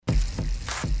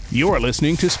You're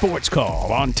listening to Sports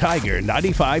Call on Tiger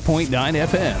 95.9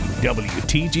 FM,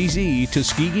 WTGZ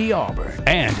Tuskegee, Auburn,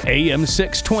 and AM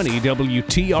 620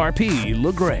 WTRP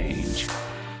LaGrange.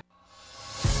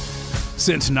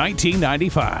 Since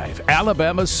 1995,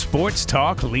 Alabama's sports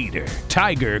talk leader,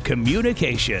 Tiger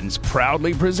Communications,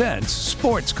 proudly presents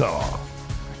Sports Call.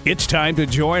 It's time to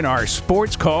join our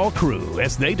Sports Call crew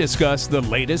as they discuss the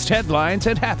latest headlines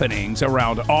and happenings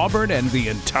around Auburn and the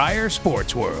entire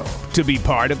sports world. To be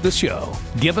part of the show,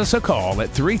 give us a call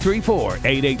at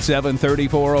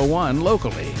 334-887-3401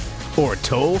 locally or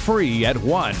toll free at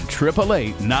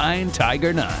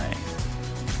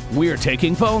 1-888-9-TIGER-9. We're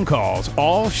taking phone calls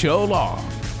all show long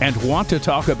and want to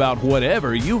talk about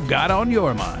whatever you've got on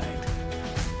your mind.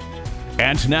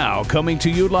 And now, coming to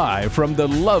you live from the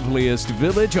loveliest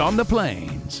village on the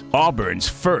plains, Auburn's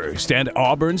first and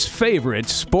Auburn's favorite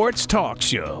sports talk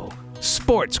show,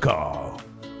 Sports Call.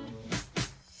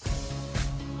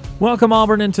 Welcome,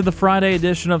 Auburn, into the Friday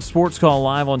edition of Sports Call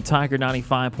live on Tiger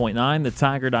 95.9, the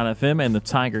Tiger.fm, and the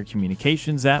Tiger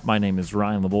Communications app. My name is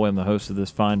Ryan Lavoie. I'm the host of this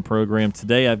fine program.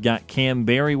 Today, I've got Kam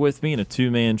Berry with me in a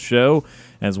two-man show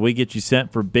as we get you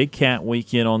set for Big Cat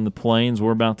Weekend on the Plains.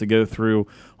 We're about to go through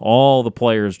all the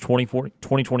players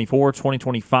 2024,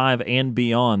 2025, and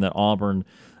beyond that Auburn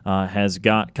has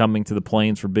got coming to the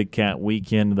Plains for Big Cat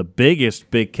Weekend, the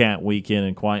biggest Big Cat Weekend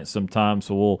in quite some time.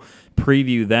 So we'll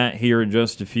preview that here in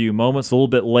just a few moments. A little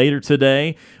bit later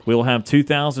today, we'll have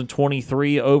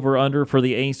 2023 over-under for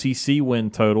the ACC win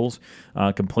totals,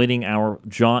 completing our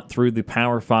jaunt through the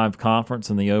Power 5 conference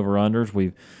and the over-unders.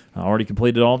 We've already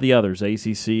completed all the others.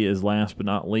 ACC is last but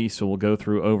not least, so we'll go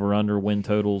through over-under win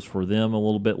totals for them a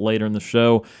little bit later in the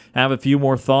show. Have a few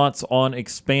more thoughts on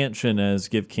expansion as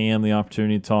give Cam the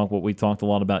opportunity to talk what we talked a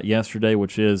lot about yesterday,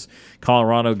 which is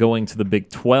Colorado going to the Big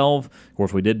 12. Of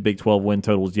course, we did Big 12 win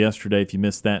totals yesterday. If you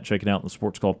missed that, check it out in the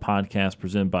Sports Call podcast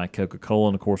presented by Coca-Cola.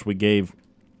 And, of course, we gave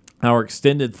our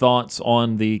extended thoughts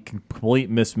on the complete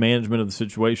mismanagement of the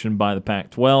situation by the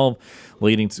Pac-12,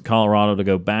 leading to Colorado to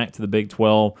go back to the Big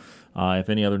 12. If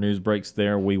any other news breaks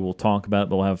there, we will talk about it,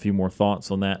 but we'll have a few more thoughts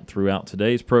on that throughout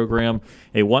today's program.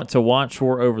 A what to watch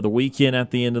for over the weekend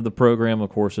at the end of the program. Of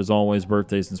course, as always,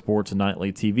 birthdays and sports, a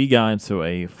nightly TV guide, so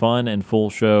a fun and full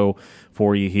show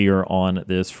for you here on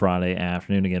this Friday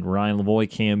afternoon. Again, Ryan Lavoie,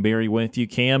 Kam Berry with you.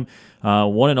 Cam,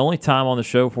 one and only time on the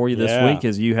show for you this week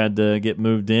as you had to get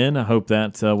moved in. I hope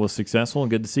that was successful and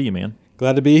good to see you, man.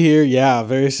 Glad to be here. Yeah,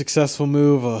 very successful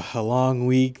move. A long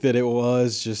week that it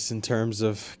was just in terms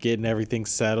of getting everything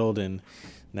settled. And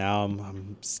now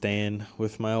I'm staying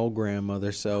with my old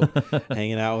grandmother, so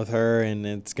hanging out with her. And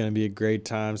it's going to be a great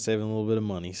time, saving a little bit of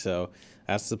money. So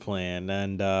that's the plan.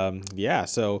 And,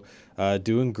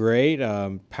 doing great.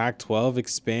 Pac-12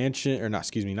 expansion, or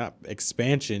not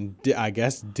expansion, I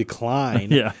guess decline.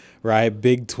 Yeah. Right.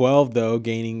 Big 12, though,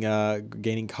 gaining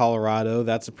Colorado.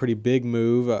 That's a pretty big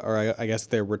move. Or I guess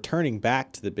they're returning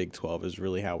back to the Big 12 is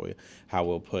really how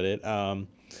we'll put it.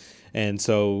 And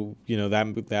so,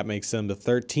 that makes them the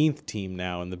 13th team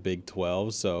now in the Big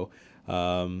 12. So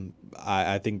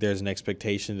I think there's an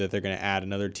expectation that they're going to add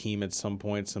another team at some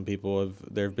point.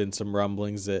 There have been some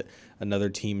rumblings that another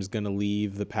team is going to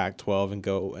leave the Pac-12 and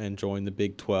go and join the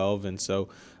Big 12. And so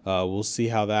we'll see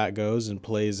how that goes and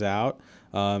plays out.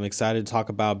 I'm excited to talk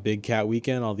about Big Cat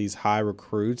Weekend. All these high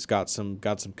recruits got some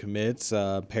commits.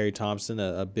 Perry Thompson,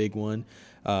 a big one,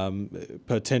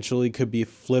 potentially could be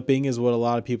flipping, is what a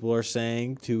lot of people are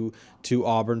saying, to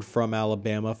Auburn from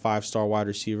Alabama, 5-star wide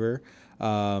receiver.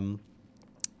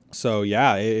 So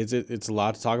yeah, it's a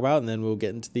lot to talk about, and then we'll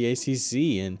get into the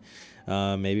ACC, and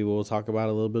maybe we'll talk about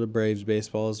a little bit of Braves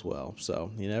baseball as well.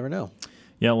 So you never know.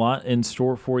 Yeah, a lot in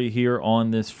store for you here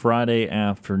on this Friday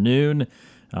afternoon.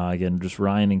 Again, just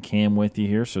Ryan and Cam with you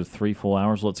here, so 3 full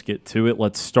hours. Let's get to it.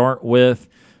 Let's start with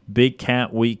Big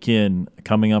Cat Weekend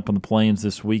coming up on the Plains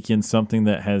this weekend, something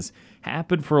that has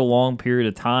happened for a long period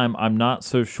of time. I'm not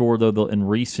so sure, though, in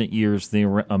recent years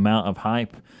the amount of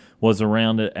hype was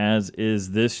around it as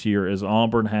is this year, as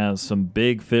Auburn has some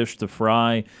big fish to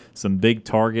fry, some big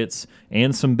targets,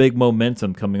 and some big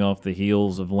momentum coming off the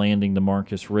heels of landing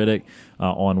DeMarcus Riddick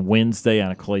on Wednesday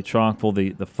out of Clay Chalkville,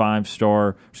 the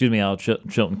 5-star, out of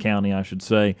Chilton County, I should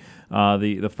say,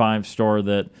 the 5-star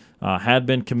that had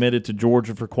been committed to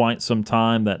Georgia for quite some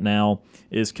time, that now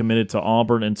is committed to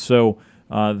Auburn. And so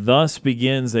thus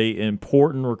begins an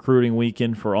important recruiting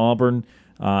weekend for Auburn,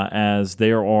 as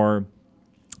there are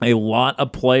a lot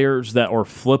of players that are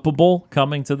flippable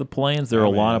coming to the Plains. There are a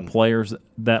lot of players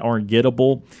that are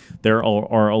gettable. There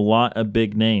are a lot of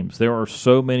big names. There are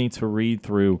so many to read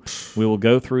through. We will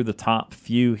go through the top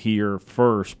few here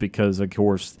first because, of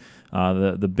course,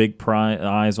 the big prize,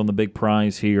 eyes on the big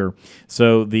prize here.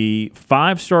 So the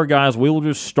 5-star guys, we will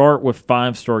just start with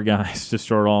 5-star guys to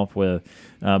start off with,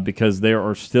 because there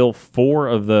are still 4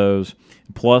 of those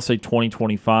plus a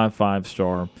 2025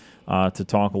 5-star to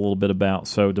talk a little bit about.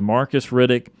 So DeMarcus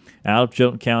Riddick out of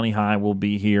Chilton County High will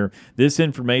be here. This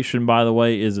information, by the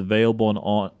way, is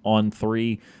available on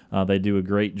 3. They do a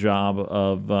great job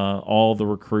of all the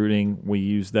recruiting. We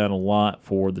use that a lot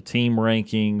for the team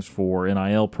rankings, for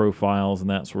NIL profiles, and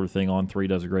that sort of thing. On 3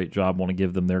 does a great job. Want to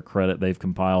give them their credit. They've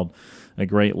compiled a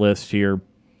great list here.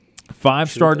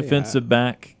 5-star defensive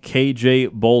back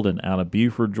KJ Bolden out of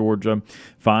Buford, Georgia.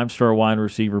 5-star wide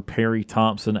receiver Perry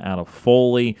Thompson out of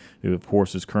Foley, who of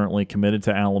course is currently committed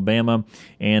to Alabama.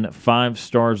 And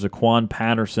 5-star Zaquan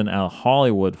Patterson out of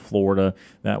Hollywood, Florida.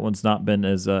 That one's not been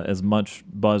as much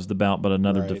buzzed about, but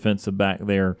another defensive back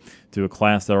there to a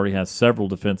class that already has several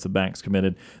defensive backs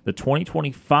committed. The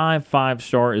 2025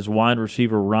 5-star is wide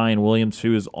receiver Ryan Williams,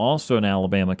 who is also an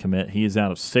Alabama commit. He is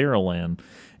out of Saraland.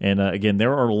 And again,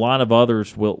 there are a lot of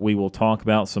others we will talk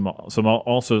about. Some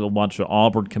also a bunch of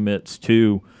Auburn commits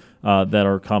too that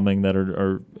are coming that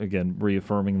are again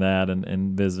reaffirming that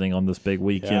and visiting on this big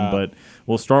weekend. Yeah. But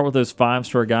we'll start with those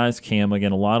 5-star guys, Cam.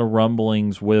 Again, a lot of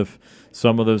rumblings with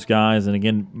some of those guys, and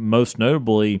again, most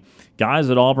notably, guys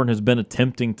that Auburn has been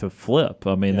attempting to flip.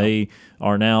 I mean, they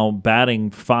are now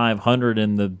batting 500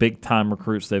 in the big-time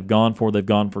recruits they've gone for. They've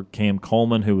gone for Cam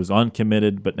Coleman, who was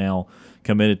uncommitted, but now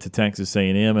committed to Texas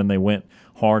A&M, and they went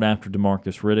hard after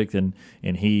DeMarcus Riddick,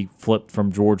 and he flipped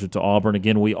from Georgia to Auburn.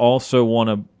 Again, we also want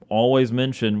to always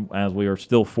mention, as we are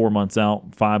still 4 months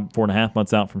out, 4.5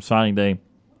 months out from signing day,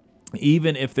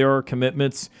 even if there are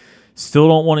commitments, still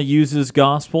don't want to use as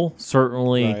gospel.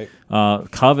 Certainly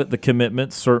covet the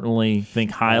commitments. Certainly think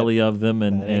highly of them,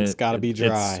 and it's got to be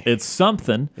dry. It's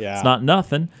something. Yeah. It's not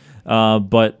nothing.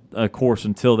 But of course,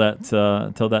 until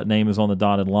that name is on the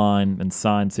dotted line and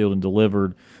signed, sealed, and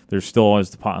delivered, there's still always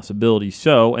the possibility.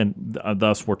 So, and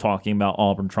thus we're talking about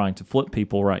Auburn trying to flip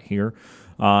people right here,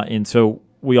 and so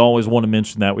we always want to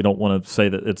mention that. We don't want to say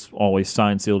that it's always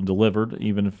signed, sealed, and delivered,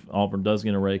 even if Auburn does get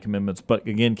an array of commitments. But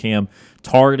again, Cam,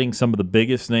 targeting some of the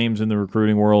biggest names in the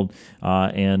recruiting world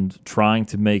and trying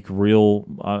to make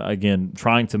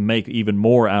trying to make even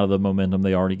more out of the momentum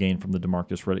they already gained from the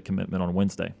DeMarcus Riddick commitment on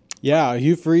Wednesday. Yeah,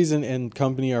 Hugh Freeze and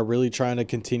company are really trying to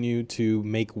continue to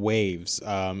make waves.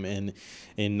 And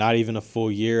in not even a full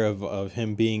year of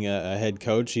him being a head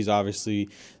coach, he's obviously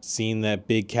seen that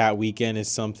Big Cat Weekend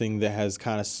is something that has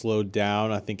kind of slowed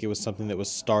down. I think it was something that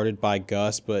was started by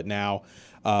Gus, but now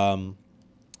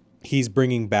he's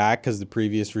bringing back because the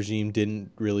previous regime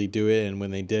didn't really do it. And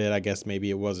when they did, I guess maybe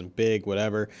it wasn't big,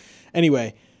 whatever.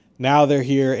 Anyway, now they're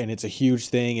here, and it's a huge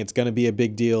thing. It's going to be a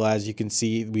big deal, as you can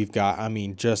see. We've got,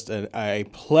 just a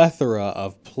plethora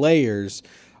of players.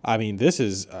 This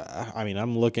is,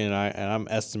 I'm looking and I'm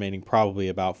estimating probably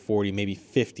about 40, maybe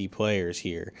 50 players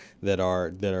here that are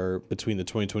between the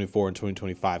 2024 and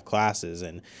 2025 classes,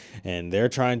 and they're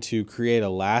trying to create a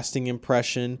lasting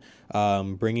impression,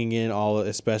 bringing in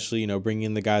especially bringing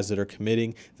in the guys that are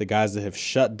committing, the guys that have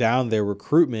shut down their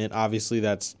recruitment. Obviously,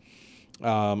 that's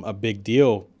a big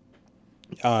deal.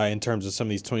 In terms of some of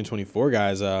these 2024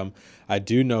 guys, I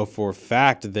do know for a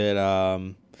fact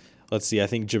that, let's see, I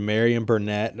think Jamarian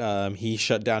Burnett, he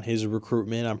shut down his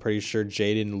recruitment. I'm pretty sure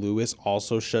Jaden Lewis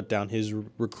also shut down his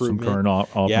recruitment. Some current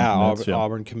Auburn commits,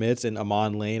 Auburn commits, and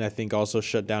Amon Lane, I think, also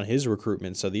shut down his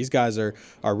recruitment. So these guys are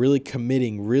really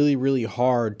committing really, really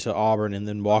hard to Auburn. And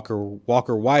then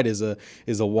Walker White is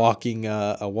a walking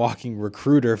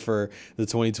recruiter for the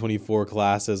 2024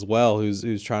 class as well,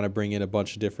 who's trying to bring in a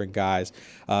bunch of different guys.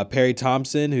 Perry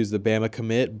Thompson, who's the Bama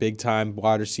commit, big time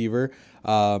wide receiver.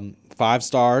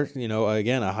 5-star,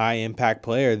 again, a high impact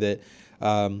player that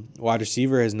wide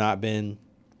receiver has not been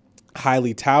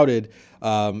highly touted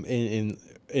in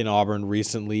Auburn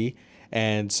recently.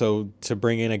 And so to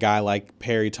bring in a guy like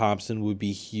Perry Thompson would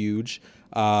be huge,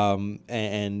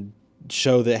 and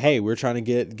show that, hey, we're trying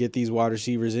to get these wide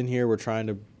receivers in here. We're trying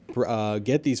to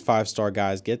get these 5-star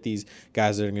guys, get these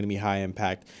guys that are going to be high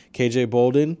impact. KJ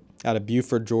Bolden out of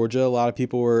Buford, Georgia. A lot of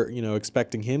people were,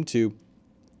 expecting him to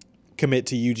commit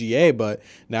to UGA, but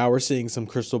now we're seeing some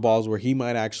crystal balls where he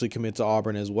might actually commit to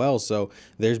Auburn as well. So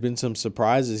there's been some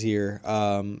surprises here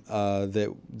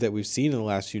that we've seen in the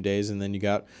last few days. And then you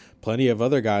got plenty of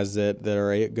other guys that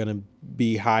are going to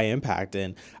be high impact.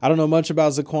 And I don't know much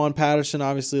about Zaquan Patterson.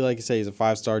 Obviously, like you say, he's a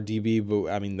 5-star DB,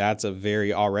 but I mean, that's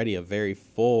already a very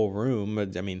full room.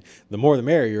 I mean, the more the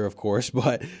merrier, of course,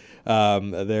 but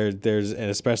there's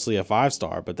and especially a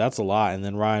 5-star, but that's a lot. And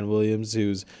then Ryan Williams,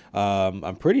 who's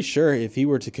I'm pretty sure if he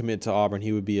were to commit to Auburn,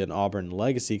 he would be an Auburn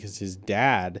legacy because his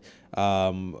dad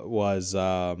was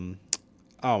oh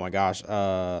my gosh,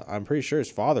 I'm pretty sure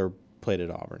his father played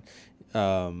at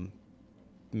Auburn.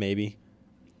 Maybe.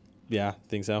 Yeah, I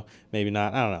think so. Maybe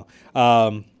not. I don't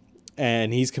know.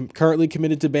 And he's currently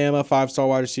committed to Bama, 5-star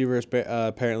wide receiver,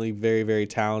 apparently very, very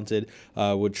talented.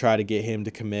 Would try to get him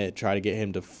to commit, try to get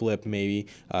him to flip maybe.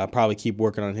 Probably keep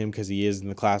working on him because he is in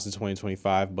the class of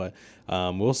 2025, but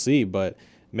we'll see. But,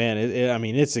 man, I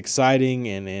mean, it's exciting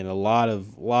and a lot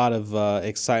of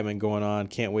excitement going on.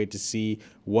 Can't wait to see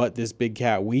what this Big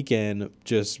Cat weekend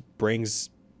just brings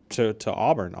to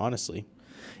Auburn, honestly.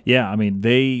 Yeah, I mean,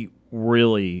 they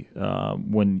really,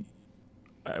 when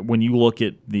you look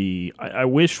at the, I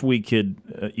wish we could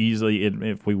easily,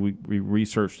 if we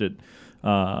researched it,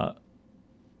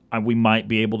 we might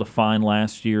be able to find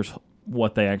last year's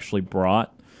what they actually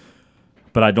brought,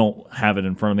 but I don't have it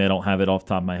in front of me. I don't have it off the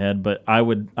top of my head, but I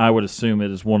would assume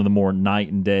it is one of the more night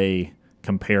and day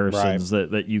comparisons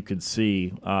that you could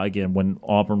see. Again, when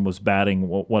Auburn was batting,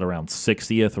 around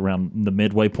 60th, around the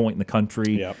midway point in the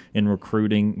country in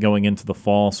recruiting going into the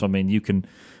fall. So, I mean, you can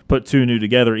put two new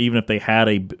together, even if they had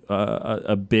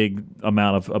a big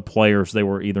amount of players, they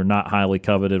were either not highly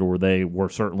coveted or they were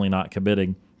certainly not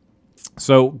committing.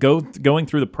 So going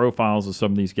through the profiles of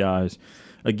some of these guys,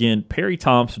 again, Perry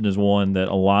Thompson is one that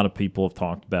a lot of people have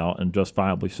talked about, and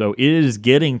justifiably so. It is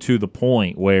getting to the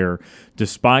point where,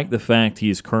 despite the fact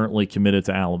he is currently committed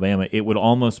to Alabama, it would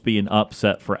almost be an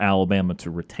upset for Alabama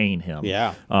to retain him.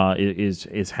 Yeah,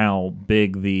 is how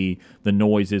big the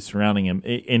noise is surrounding him.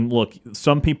 And look,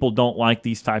 some people don't like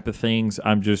these type of things.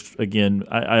 I'm just, again,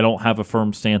 I don't have a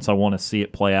firm stance. I want to see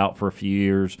it play out for a few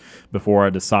years before I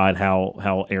decide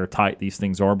how airtight these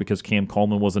things are, because Cam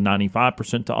Coleman was a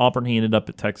 95% to Auburn. He ended up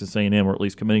at Texas A&M, or at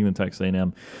least committing to Texas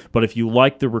A&M. But if you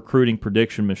like the recruiting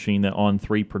prediction machine that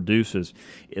On3 produces,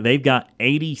 they've got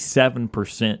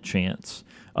 87% chance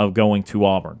of going to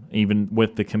Auburn. Even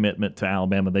with the commitment to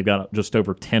Alabama, they've got just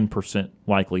over 10%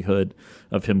 likelihood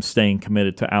of him staying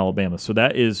committed to Alabama. So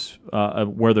that is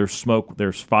where there's smoke,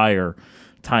 there's fire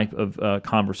type of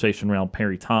conversation around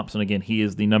Perry Thompson. Again, he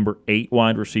is the number 8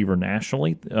 wide receiver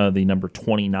nationally, the number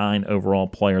 29 overall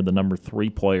player, the number 3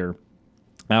 player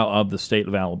out of the state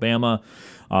of Alabama.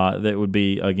 That would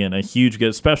be, again, a huge get,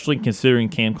 especially considering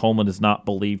Cam Coleman is not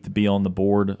believed to be on the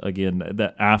board. Again,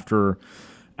 that after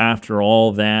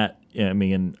all that, I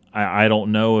mean, I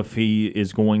don't know if he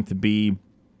is going to be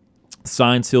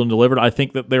signed, sealed, and delivered. I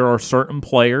think that there are certain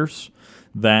players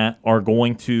that are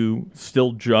going to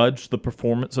still judge the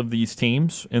performance of these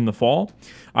teams in the fall.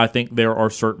 I think there are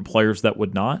certain players that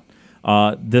would not.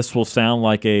 This will sound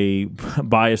like a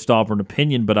biased Auburn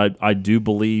opinion, but I do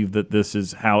believe that this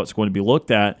is how it's going to be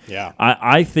looked at. Yeah.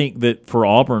 I think that for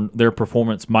Auburn, their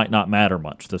performance might not matter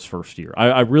much this first year.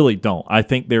 I really don't. I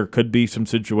think there could be some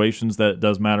situations that it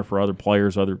does matter for other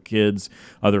players, other kids,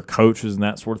 other coaches, and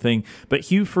that sort of thing. But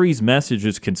Hugh Freeze's message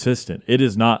is consistent. It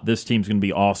is not, this team's going to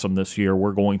be awesome this year.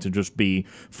 We're going to just be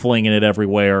flinging it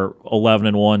everywhere,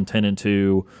 11-1,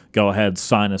 10-2, go ahead,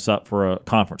 sign us up for a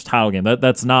conference title game.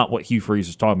 That's not what Hugh Freeze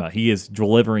is talking about. He is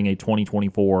delivering a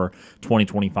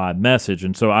 2024-2025 message,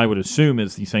 and so I would assume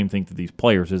it's the same thing to these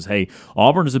players is, hey,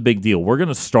 Auburn is a big deal. We're going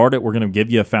to start it. We're going to give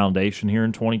you a foundation here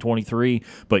in 2023,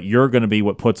 but you're going to be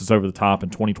what puts us over the top in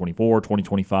 2024,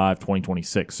 2025,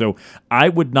 2026. So I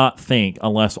would not think,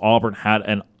 unless Auburn had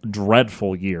an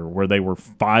dreadful year where they were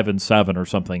 5-7 or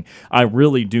something, I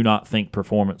really do not think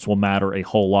performance will matter a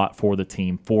whole lot for the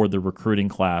team, for the recruiting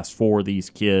class, for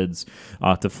these kids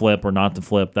to flip or not to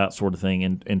flip, that sort of thing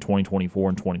in 2024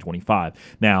 and 2025.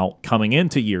 Now, coming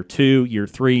into year 2, year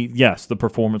 3, yes, the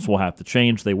performance will have to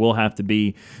change. They will have to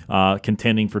be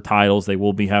contending for titles. They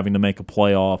will be having to make a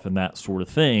playoff and that sort of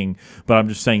thing. But I'm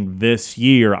just saying this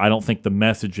year, I don't think the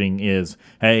messaging is,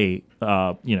 hey,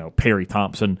 Perry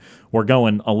Thompson, we're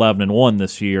going 11-1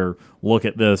 this year. Look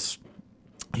at this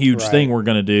huge thing we're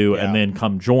going to do, and then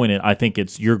come join it. I think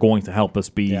you're going to help us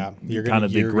be kind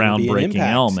of the groundbreaking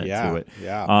element to it.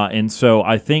 Yeah. And so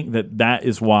I think that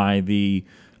is why the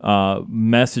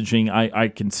messaging, I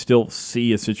can still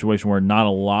see a situation where not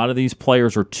a lot of these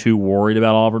players are too worried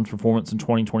about Auburn's performance in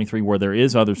 2023, where there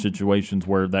is other situations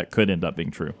where that could end up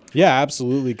being true. Yeah,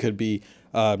 absolutely could be.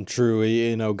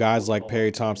 True. Guys like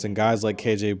Perry Thompson, guys like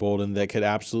KJ Bolden that could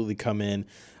absolutely come in.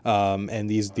 And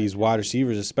these wide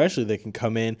receivers, especially, they can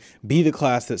come in, be the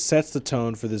class that sets the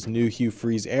tone for this new Hugh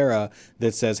Freeze era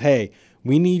that says, hey,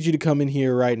 we need you to come in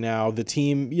here right now. The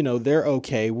team, they're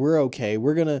okay. We're okay.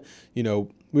 We're going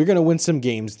to win some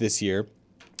games this year.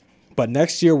 But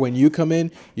next year when you come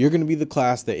in, you're going to be the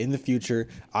class that in the future,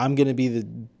 I'm going to be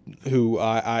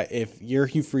if you're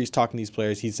Hugh Freeze talking to these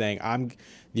players, he's saying,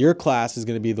 your class is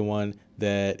going to be the one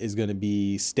that is going to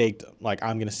be staked, like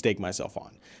I'm going to stake myself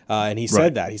on. And he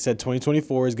said that. He said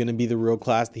 2024 is going to be the real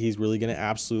class that he's really going to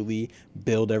absolutely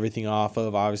build everything off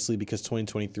of, obviously, because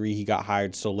 2023 he got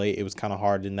hired so late. It was kind of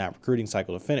hard in that recruiting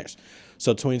cycle to finish.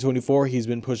 So 2024, he's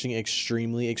been pushing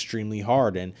extremely, extremely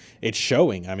hard, and it's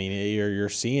showing. I mean, you're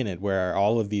seeing it where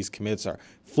all of these commits are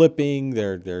flipping,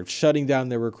 they're shutting down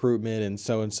their recruitment, and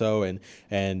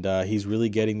he's really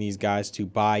getting these guys to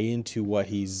buy into what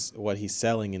he's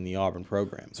selling in the Auburn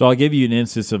program. So I'll give you an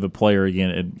instance of a player again,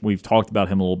 and we've talked about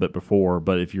him a little bit before,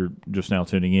 but if you're just now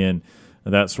tuning in,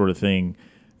 that sort of thing,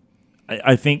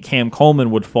 I think Cam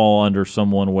Coleman would fall under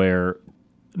someone where.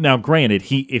 Now, granted,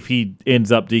 if he ends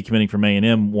up decommitting from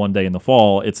A&M one day in the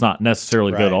fall, it's not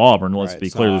necessarily go to Auburn. Let's be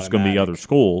clear, there's going to be other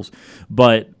schools.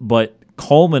 But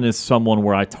Coleman is someone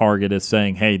where I target as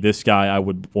saying, hey, this guy, I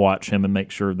would watch him and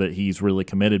make sure that he's really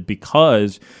committed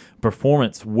because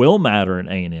performance will matter in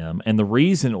A&M. And the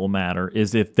reason it will matter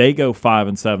is if they go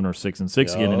 5-7 or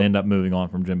 6-6 again and end up moving on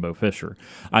from Jimbo Fisher.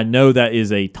 I know that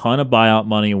is a ton of buyout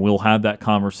money, and we'll have that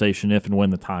conversation if and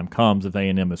when the time comes if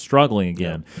A&M is struggling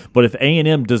again. But if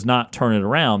A&M does not turn it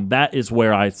around, that is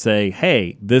where I say,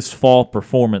 hey, this fall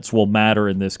performance will matter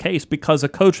in this case because a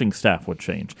coaching staff would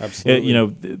change.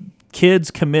 Absolutely.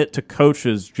 Kids commit to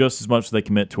coaches just as much as they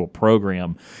commit to a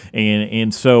program.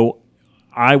 And so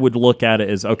I would look at it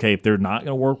as, okay, if they're not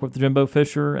going to work with Jimbo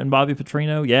Fisher and Bobby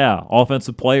Petrino,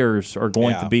 offensive players are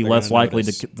going to be less likely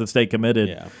to stay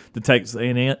committed to Texas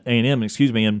A&M,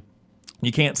 and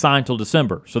you can't sign till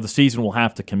December, so the season will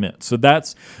have to commit. So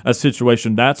that's a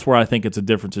situation. That's where I think it's a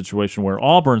different situation where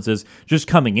Auburn's is just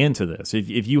coming into this.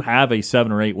 If you have a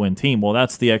 7 or 8 win team, well,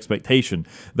 that's the expectation.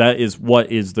 That is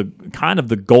what is the kind of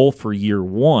the goal for year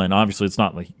one. Obviously, it's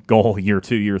not the goal year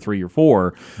 2, year 3, year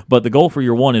 4, but the goal for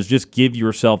year one is just give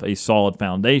yourself a solid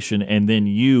foundation, and then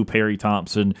you, Perry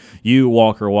Thompson, you,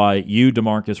 Walker White, you,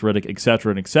 DeMarcus Riddick,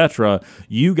 et cetera,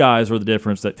 you guys are the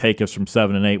difference that take us from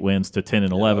 7 and 8 wins to 10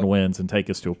 and 11 wins and take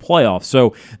us to a playoff.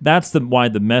 So that's why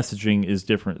the messaging is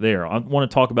different there. I want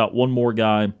to talk about one more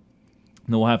guy, and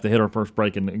then we'll have to hit our first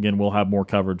break, and again, we'll have more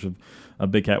coverage of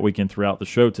Big Cat Weekend throughout the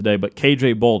show today. But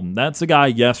KJ Bolden, that's the guy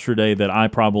yesterday that I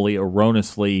probably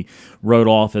erroneously wrote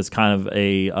off as kind of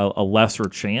a lesser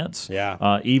chance.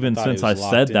 Even since I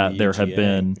said that there have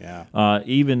been there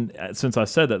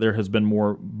has been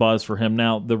more buzz for him.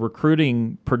 Now the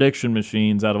recruiting prediction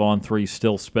machines out of On3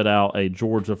 still spit out a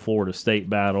Georgia-Florida State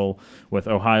battle with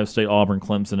Ohio State, Auburn,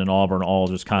 Clemson, and Auburn all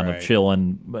just kind of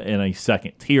chilling in a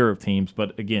second tier of teams.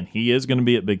 But again, he is going to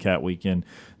be at Big Cat Weekend.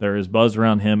 There is buzz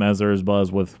around him as there is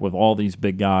buzz with all these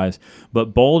big guys.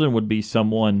 But Bolden would be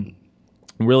someone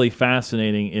really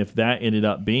fascinating if that ended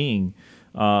up being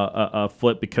a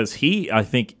flip, because I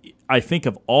think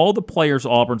of all the players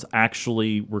Auburn's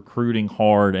actually recruiting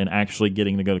hard and actually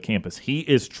getting to go to campus, he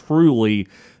is truly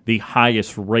the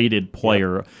highest rated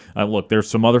player. Look, there's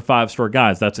some other 5-star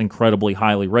guys that's incredibly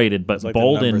highly rated, but like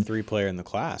Bolden, the number 3 player in the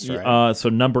class, right? So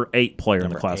number 8 player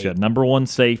in the class. Number 1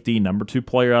 safety, number 2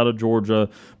 player out of Georgia,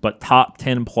 but top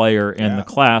 10 player in the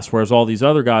class, whereas all these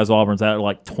other guys Auburn's at are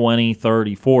like 20,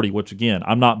 30, 40, which again,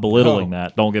 I'm not belittling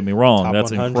that. Don't get me wrong. Top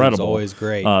that's incredible. Always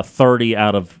great. 30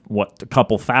 out of a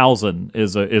couple thousand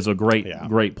is a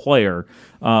great player.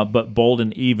 But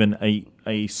Bolden even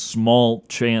a small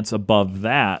chance above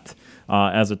that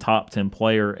as a top 10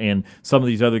 player, and some of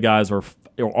these other guys are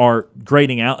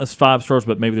grading out as 5 stars,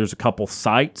 but maybe there's a couple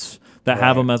sites that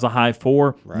have them as a high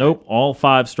 4. Nope, all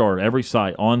 5-star, every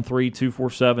site, On3,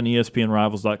 247,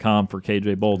 ESPNRivals.com for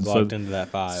KJ Bolden. Locked into that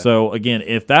 5. So again,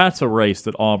 if that's a race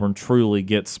that Auburn truly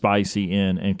gets spicy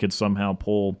in and could somehow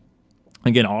pull.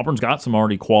 Again, Auburn's got some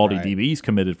already quality DBs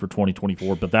committed for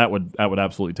 2024, but that would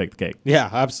absolutely take the cake. Yeah,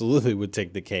 absolutely would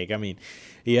take the cake. I mean,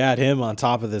 you add him on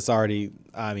top of this already,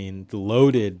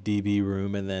 loaded DB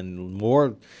room, and then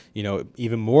more,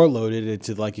 even more loaded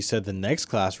into, like you said, the next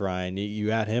class, Ryan. You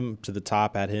add him to the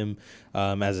top, add him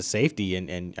as a safety,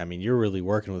 and you're really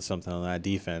working with something on that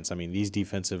defense. These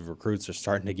defensive recruits are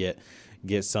starting to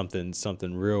get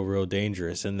something real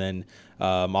dangerous. And then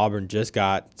Auburn just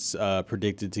got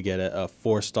predicted to get a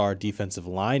 4-star defensive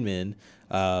lineman.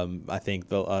 I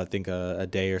think a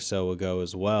day or so ago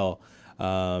as well.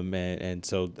 And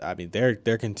so I mean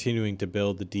they're continuing to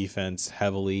build the defense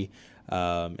heavily.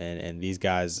 And these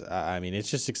guys, I mean, it's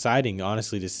just exciting,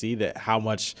 honestly, to see that how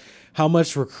much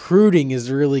recruiting is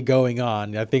really going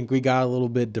on. I think we got a little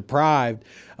bit deprived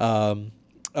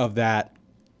of that,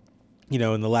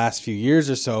 in the last few years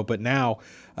or so. But now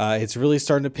it's really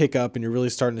starting to pick up, and you're really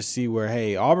starting to see where,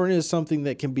 hey, Auburn is something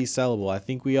that can be sellable. I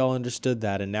think we all understood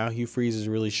that, and now Hugh Freeze is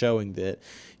really showing that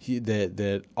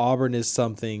that Auburn is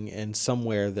something and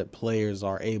somewhere that players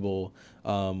are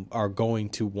going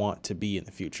to want to be in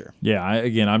the future. Yeah,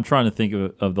 I'm trying to think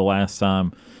of the last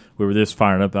time we were this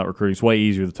fired up about recruiting. It's way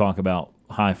easier to talk about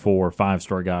high 4- or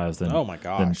 5-star guys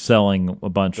than selling a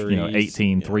bunch, Threes,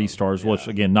 18 3-stars, which,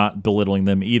 again, not belittling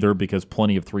them either, because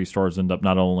plenty of 3-stars end up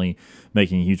not only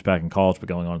making a huge impact in college but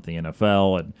going on to the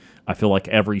NFL. And I feel like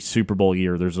every Super Bowl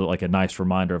year there's a nice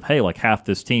reminder of, hey, like half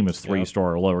this team is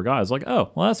 3-star or lower guys. Like, oh,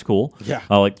 well, that's cool. Yeah.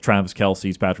 Like Travis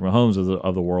Kelce's, Patrick Mahomes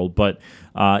of the world. But,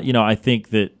 I think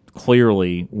that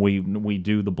clearly we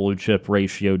do the blue chip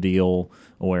ratio deal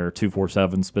where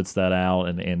 247 spits that out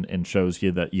and shows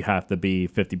you that you have to be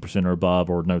 50% or above,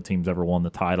 or no team's ever won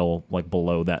the title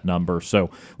below that number.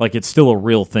 So it's still a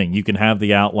real thing. You can have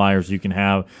the outliers, you can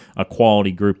have a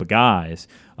quality group of guys,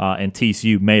 and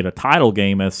TCU made a title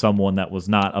game as someone that was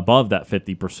not above that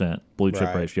 50% blue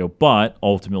chip ratio, but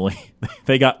ultimately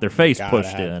they got their face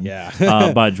pushed in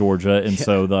by Georgia, and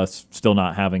so thus still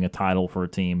not having a title for a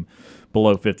team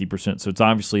below 50%. So it's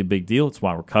obviously a big deal. It's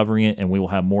why we're covering it, and we will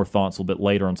have more thoughts a little bit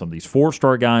later on some of these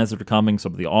 4-star guys that are coming,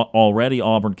 some of the already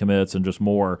Auburn commits, and just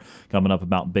more coming up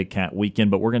about Big Cat Weekend.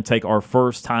 But we're going to take our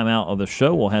first time out of the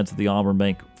show. We'll head to the Auburn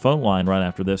Bank phone line right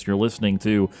after this. You're listening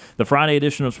to the Friday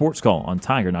edition of Sports Call on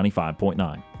Tiger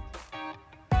 95.9.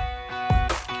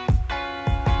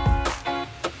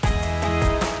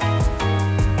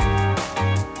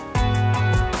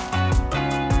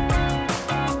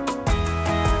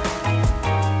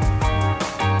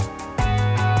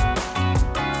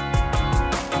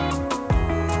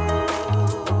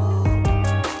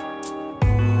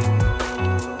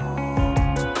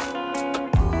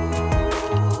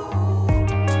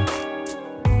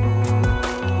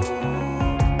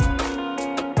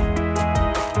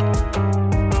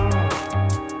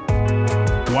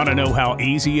 Want to know how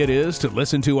easy it is to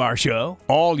listen to our show?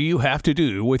 All you have to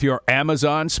do with your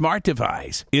Amazon smart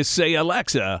device is say,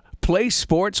 Alexa, play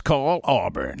Sports Call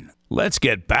Auburn. Let's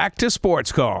get back to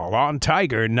Sports Call on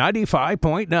Tiger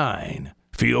 95.9.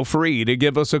 Feel free to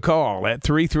give us a call at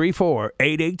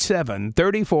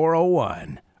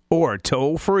 334-887-3401 or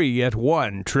toll free at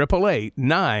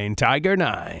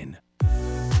 1-888-9-TIGER-9.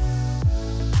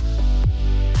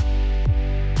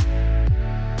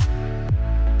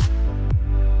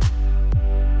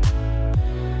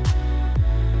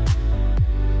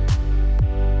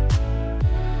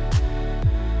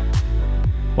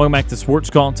 Welcome back to Sports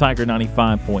Call, Tiger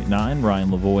 95.9. Ryan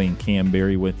Lavoie and Kam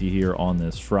Berry with you here on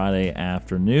this Friday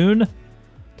afternoon.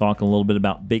 Talking a little bit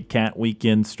about Big Cat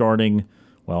Weekend starting,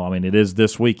 it is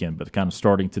this weekend, but kind of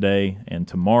starting today and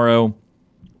tomorrow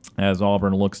as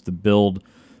Auburn looks to build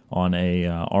on a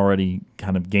already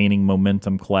kind of gaining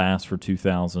momentum class for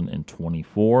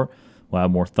 2024. We'll have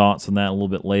more thoughts on that a little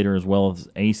bit later, as well as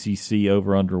ACC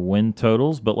over-under win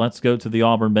totals. But let's go to the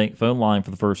Auburn Bank phone line for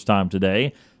the first time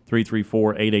today.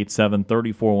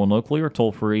 334-887-3401 locally, or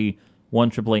toll-free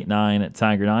 1-888-9 at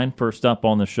Tiger 9. First up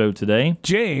on the show today,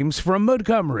 James from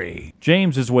Montgomery.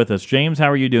 James is with us. James,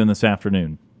 how are you doing this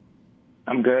afternoon?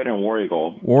 I'm good, and War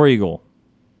Eagle. War Eagle.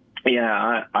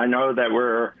 Yeah, I know that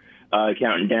we're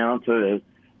counting down to the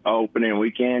opening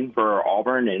weekend for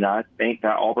Auburn, and I think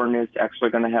that Auburn is actually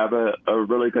going to have a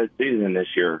really good season this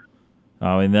year.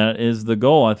 That is the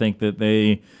goal. I think that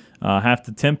they have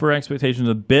to temper expectations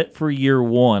a bit for year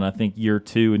one. I think year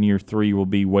 2 and year 3 will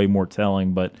be way more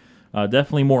telling, but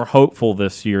definitely more hopeful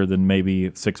this year than maybe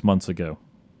 6 months ago.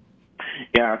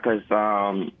 Yeah, because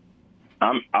I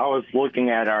was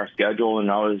looking at our schedule, and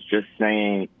I was just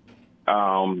saying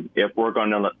if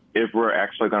we're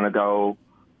actually going to go.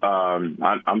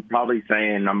 I'm probably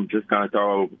saying I'm just going to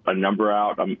throw a number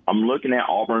out. I'm looking at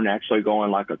Auburn actually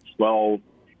going like a 12-0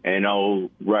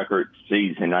 record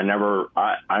season. I'm never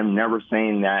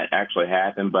saying that actually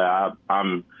happen, but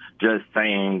I'm just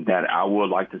saying that I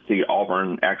would like to see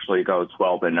Auburn actually go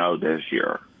 12-0 this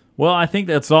year. Well, I think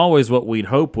that's always what we'd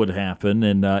hope would happen,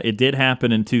 and it did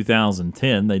happen in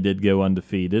 2010. They did go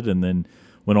undefeated and then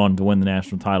went on to win the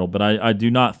national title. But I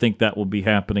do not think that will be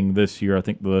happening this year. I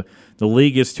think the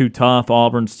league is too tough.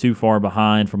 Auburn's too far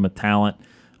behind from a talent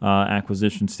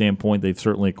acquisition standpoint. They've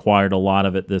certainly acquired a lot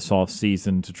of it this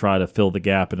offseason to try to fill the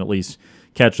gap and at least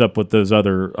catch up with those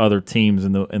other teams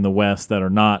in the West that are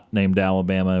not named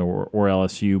Alabama or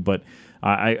LSU. But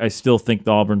I still think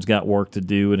the Auburn's got work to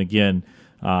do, and again,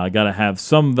 got to have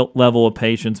some level of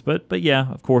patience. But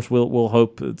yeah, of course, we'll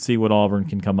hope to see what Auburn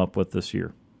can come up with this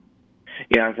year.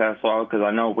 Yeah, that's well, because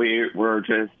I know we're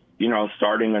just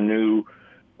starting a new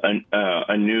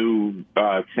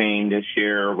team this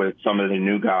year with some of the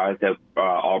new guys that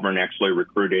Auburn actually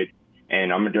recruited,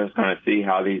 and I'm just going to see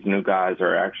how these new guys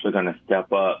are actually going to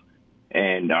step up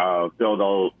and fill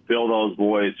those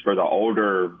voids for the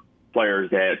older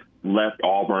players that left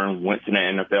Auburn, went to the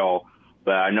NFL.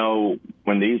 But I know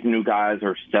when these new guys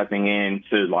are stepping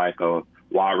into like a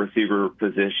wide receiver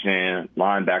position,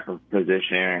 linebacker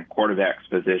position, quarterback's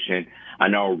position, I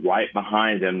know right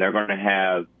behind them they're going to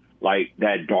have like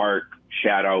that dark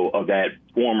shadow of that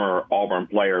former Auburn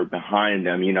player behind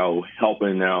them,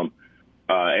 helping them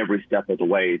every step of the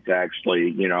way to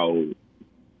actually,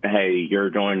 hey, you're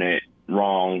doing it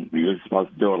wrong. You're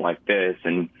supposed to do it like this,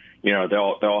 and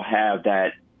they'll have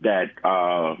that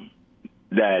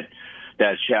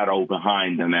shadow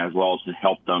behind them as well to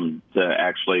help them to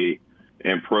actually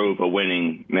improve a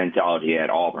winning mentality at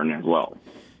Auburn as well.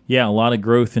 Yeah, a lot of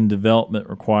growth and development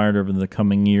required over the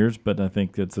coming years, but I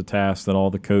think it's a task that all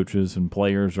the coaches and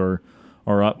players are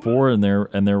up for, and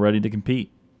they're ready to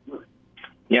compete.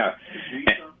 Yeah.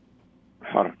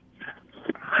 Hold on.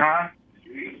 Huh?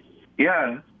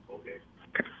 Yeah.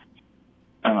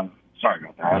 Sorry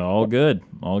about that. All good.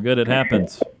 It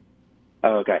happens.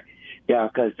 Okay. Yeah,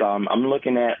 because I'm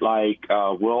looking at,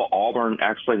 will Auburn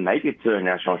actually make it to a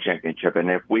national championship? And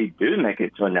if we do make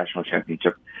it to a national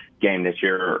championship game this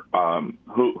year,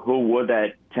 who would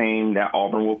that team that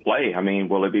Auburn will play? I mean,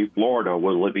 will it be Florida?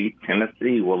 Will it be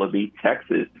Tennessee? Will it be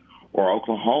Texas or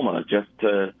Oklahoma just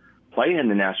to play in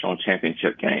the national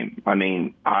championship game? I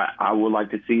mean, I would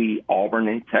like to see Auburn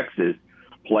and Texas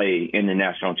play in the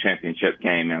national championship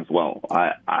game as well.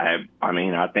 I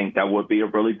mean, I think that would be a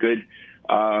really good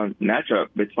matchup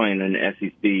between an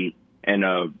SEC and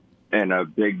a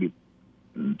big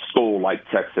school like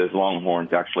Texas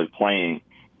Longhorns actually playing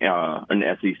an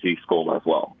SEC school as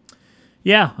well.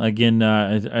 Yeah, again,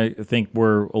 I think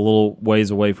we're a little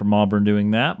ways away from Auburn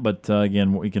doing that, but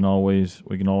again, we can always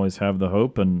have the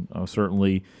hope, and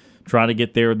certainly try to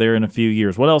get there in a few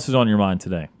years. What else is on your mind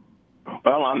today?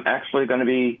 Well, I'm actually going to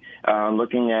be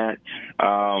looking at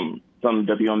some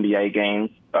WNBA games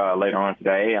later on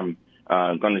today. I'm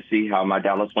going to see how my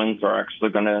Dallas Wings are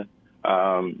actually going to,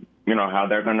 how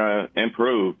they're going to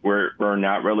improve. We're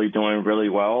not really doing really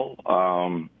well.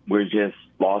 We just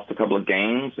lost a couple of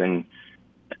games, and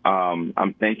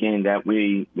I'm thinking that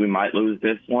we might lose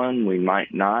this one. We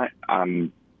might not.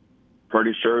 I'm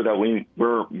pretty sure that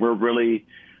we're really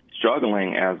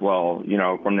struggling as well.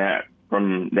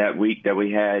 From that week that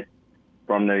we had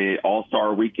from the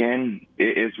All-Star weekend,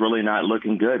 it's really not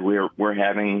looking good. We're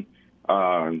having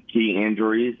key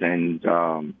injuries, and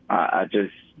I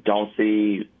just don't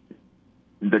see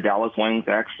the Dallas Wings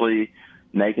actually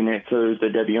making it to the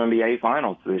WNBA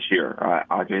finals this year.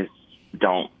 I just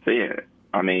don't see it.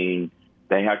 I mean,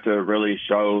 they have to really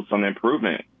show some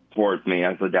improvement towards me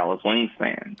as a Dallas Wings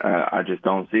fan. I just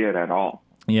don't see it at all.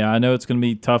 Yeah, I know it's going to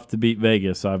be tough to beat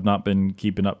Vegas. I've not been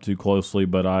keeping up too closely,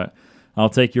 but I'll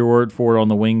take your word for it on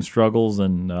the Wings struggles.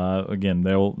 And again,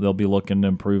 they'll be looking to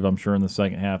improve, I'm sure, in the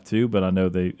second half too. But I know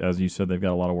as you said, they've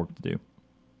got a lot of work to do.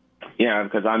 Yeah,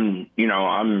 because I'm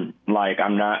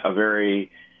not a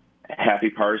very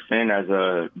happy person as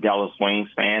a Dallas Wings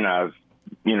fan. I've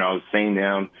seen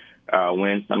them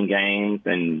win some games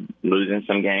and losing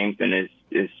some games, and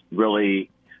it's really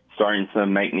starting to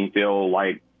make me feel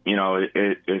like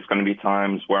it's going to be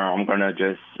times where I'm going to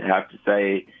just have to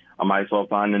say I might as well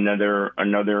find another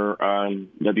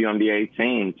WNBA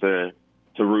team to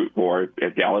root for.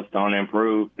 If Dallas don't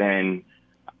improve, then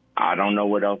I don't know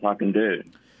what else I can do.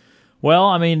 Well,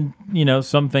 I mean,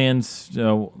 some fans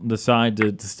decide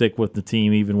to stick with the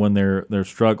team even when they're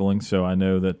struggling. So I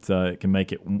know that it can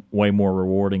make it way more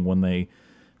rewarding when they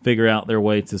figure out their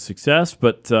way to success.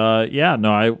 But I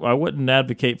wouldn't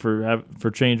advocate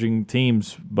for changing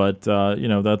teams. But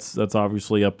that's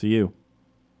obviously up to you.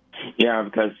 Yeah,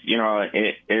 because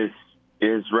it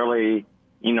is really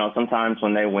sometimes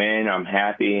when they win, I'm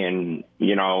happy and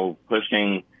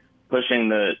pushing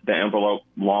the envelope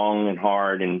long and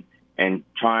hard and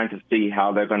trying to see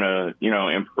how they're going to,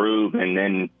 improve. And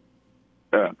then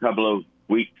a couple of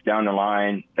weeks down the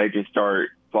line, they just start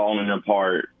falling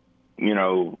apart,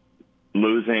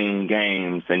 losing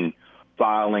games and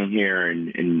fouling here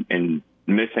and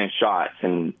missing shots.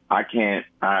 And I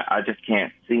just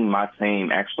can't see my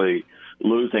team actually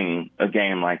losing a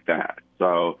game like that.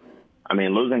 So I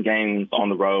mean, losing games on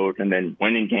the road and then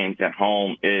winning games at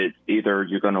home is either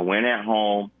you're going to win at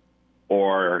home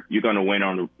or you're going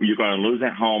to lose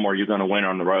at home or you're going to win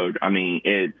on the road. I mean,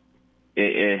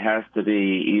 it has to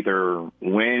be either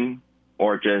win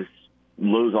or just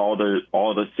lose all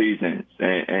the seasons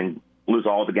and lose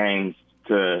all the games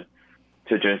to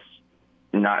just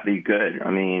not be good.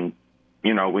 I mean,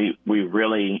 you know,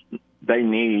 they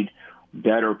need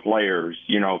better players,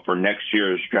 you know, for next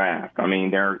year's draft. I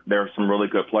mean, there are some really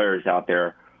good players out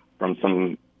there from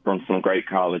some great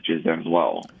colleges as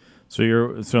well.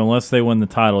 So unless they win the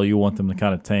title, you want them to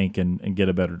kind of tank and get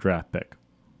a better draft pick.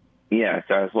 Yes,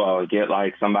 as well. Get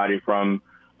like somebody from,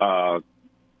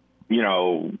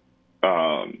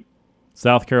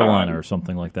 South Carolina or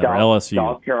something like that, or LSU.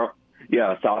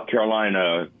 South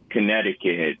Carolina,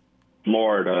 Connecticut,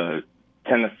 Florida,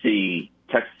 Tennessee,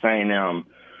 Texas A&M,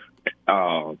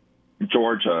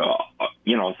 Georgia.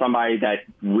 You know, somebody that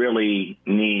really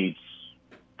needs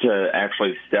to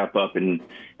actually step up and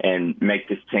make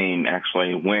this team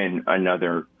actually win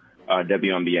another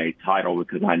WNBA title,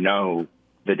 because I know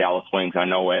the Dallas Wings, I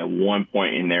know at one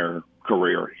point in their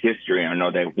career history, I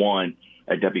know they won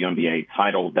a WNBA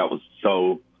title. That was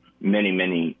so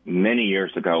many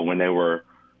years ago when they were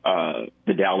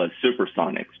the Dallas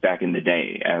Supersonics back in the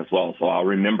day as well. So I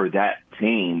remember that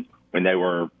team when they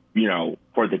were, you know,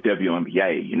 for the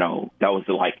WNBA, you know, that was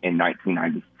like in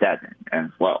 1997 as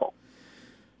well.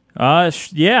 I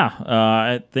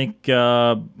think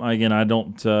again, I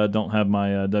don't have my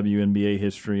WNBA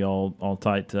history all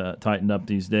tightened up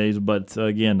these days, but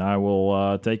again, I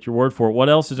will take your word for it. What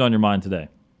else is on your mind today?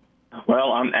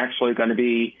 Well, I'm actually going to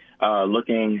be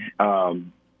looking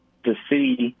to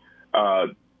see.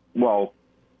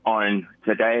 On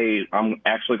today, I'm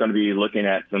actually going to be looking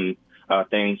at some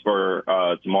things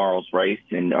for tomorrow's race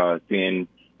and seeing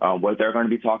what they're going to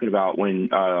be talking about when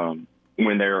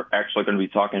they're actually going to be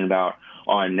talking about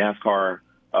on NASCAR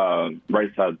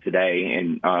Race Hub today,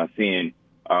 and seeing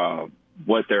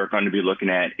what they're going to be looking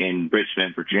at in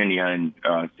Richmond, Virginia, and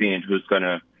seeing who's going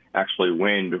to actually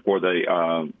win before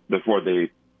the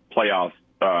playoff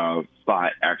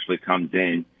spot actually comes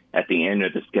in at the end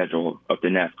of the schedule of the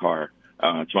NASCAR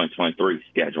 2023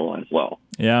 schedule as well.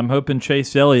 Yeah, I'm hoping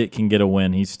Chase Elliott can get a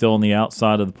win. He's still on the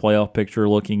outside of the playoff picture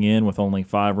looking in with only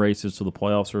 5 races to the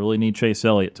playoffs. So really need Chase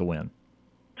Elliott to win.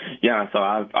 Yeah, so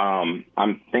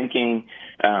I'm thinking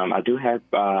I do have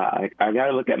I got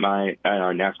to look at my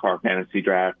NASCAR fantasy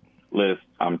draft list.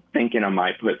 I'm thinking I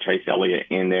might put Chase Elliott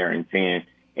in there and seeing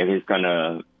if he's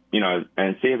gonna, you know,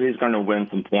 and see if he's gonna win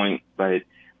some points. But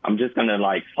I'm just gonna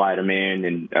like slide him in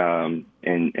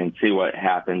and see what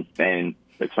happens then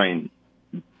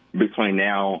between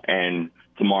now and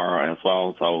tomorrow as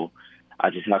well. So I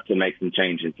just have to make some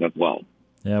changes as well.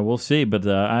 Yeah, we'll see. But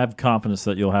I have confidence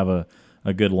that you'll have a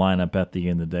good lineup at the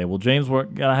end of the day. Well, James, we're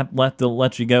going to have to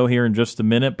let you go here in just a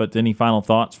minute, but any final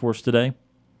thoughts for us today?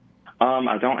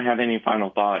 I don't have any final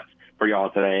thoughts for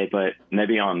y'all today, but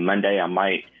maybe on Monday I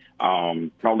might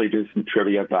probably do some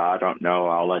trivia, but I don't know.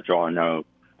 I'll let y'all know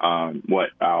what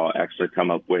I'll actually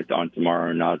come up with on tomorrow,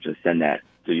 and I'll just send that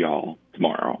to y'all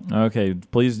tomorrow. Okay,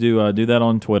 please do that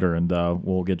on Twitter, and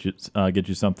we'll get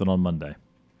you something on Monday.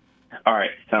 All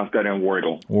right, sounds good. And War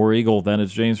Eagle. War Eagle. That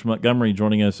is James from Montgomery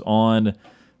joining us on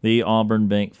the Auburn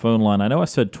Bank phone line. I know I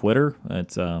said Twitter.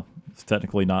 It's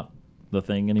technically not the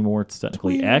thing anymore. It's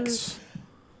technically Twitter. X.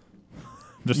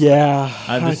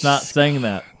 I'm just not saying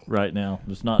that right now.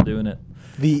 Just not doing it.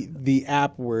 The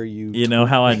app where you know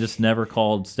how I just never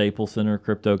called Staples Center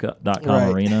Crypto.com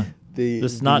right. Arena.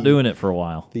 Just not doing it for a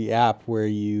while. The app where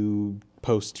you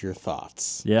post your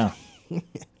thoughts. Yeah.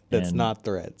 That's and not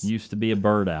Threads. Used to be a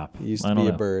Bird app.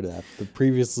 A Bird app. The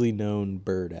previously known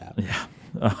Bird app. Yeah.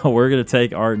 We're going to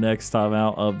take our next time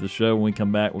out of the show. When we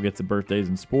come back, we'll get to birthdays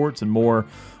and sports and more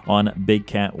on Big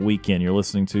Cat Weekend. You're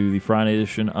listening to the Friday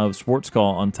edition of Sports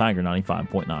Call on Tiger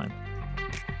 95.9.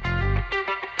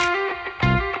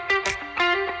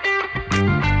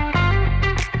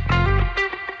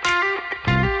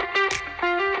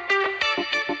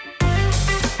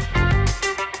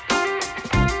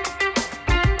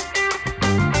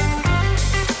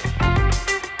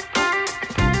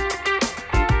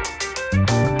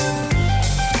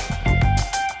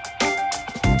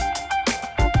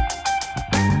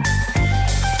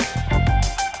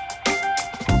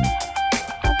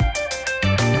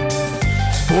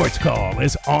 Sports Call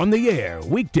is on the air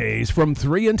weekdays from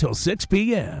 3 until 6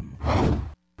 p.m.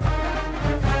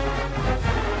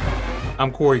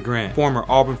 I'm Corey Grant, former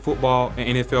Auburn football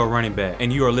and NFL running back,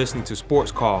 and you are listening to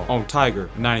Sports Call on Tiger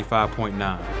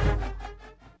 95.9.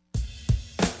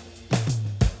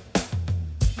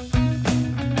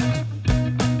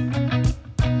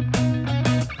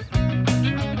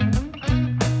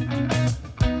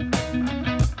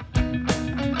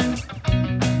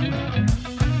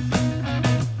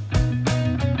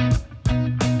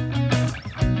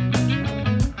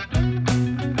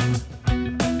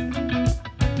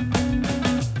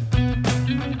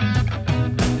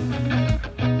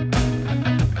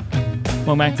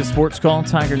 Welcome back to Sports Call,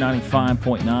 Tiger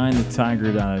 95.9, the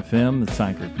Tiger.fm, the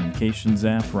Tiger Communications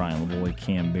app. Ryan Lavoie,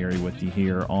 Kam Berry with you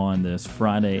here on this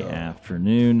Friday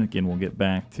afternoon. Again, we'll get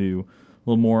back to a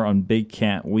little more on Big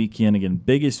Cat Weekend. Again,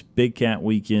 biggest Big Cat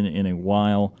Weekend in a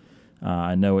while.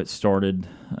 I know it started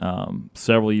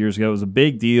several years ago. It was a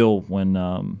big deal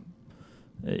when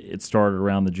it started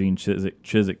around the Gene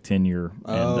Chizik tenure. It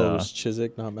was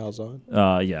Chizik, not Malzahn?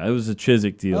 Yeah, it was a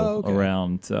Chizik deal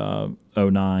around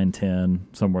 09, 10,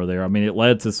 somewhere there. I mean, it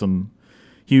led to some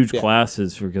huge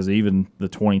classes because even the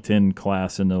 2010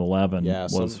 class in 11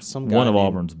 was some one of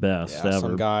Auburn's best ever.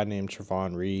 Some guy named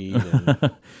Trevon Reed.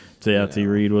 And, T.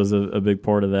 Reed was a big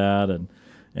part of that.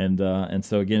 And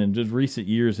so, again, in just recent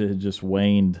years, it had just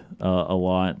waned a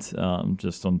lot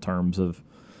just on terms of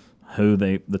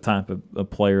the type of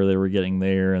player they were getting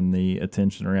there and the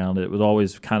attention around it. It would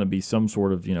always kind of be some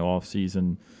sort of,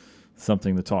 off-season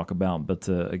something to talk about. But,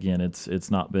 again,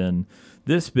 it's not been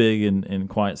this big in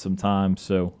quite some time.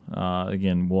 So,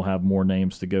 again, we'll have more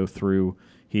names to go through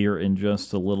here in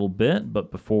just a little bit. But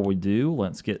before we do,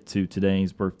 let's get to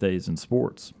today's birthdays in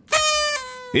sports.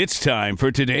 It's time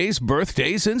for today's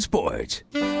birthdays in sports.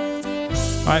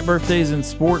 All right, birthdays in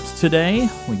sports today.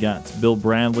 We got Bill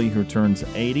Bradley, who turns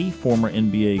 80, former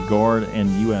NBA guard and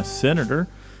U.S. Senator.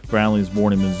 Bradley was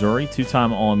born in Missouri,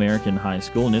 two-time All-American in high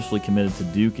school, initially committed to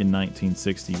Duke in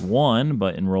 1961,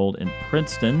 but enrolled in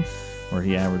Princeton, where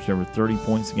he averaged over 30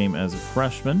 points a game as a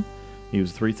freshman. He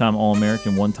was a three-time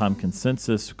All-American, one-time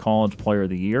Consensus College Player of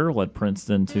the Year, led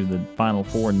Princeton to the Final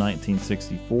Four in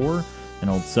 1964, and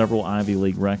holds several Ivy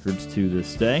League records to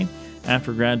this day.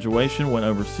 After graduation, went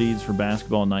overseas for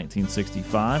basketball in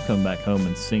 1965, coming back home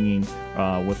and signing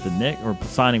with the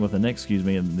Knicks in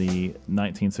the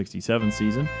 1967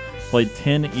 season. Played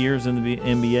 10 years in the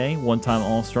NBA, one-time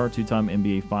All-Star, two-time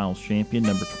NBA Finals champion,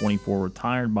 number 24,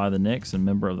 retired by the Knicks, and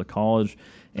member of the College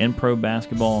and Pro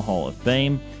Basketball Hall of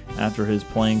Fame. After his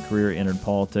playing career, entered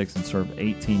politics and served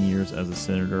 18 years as a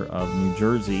senator of New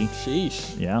Jersey.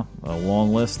 Sheesh. Yeah, a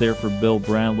long list there for Bill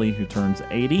Bradley, who turns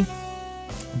 80.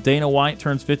 Dana White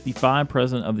turns 55,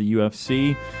 president of the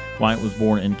UFC. White was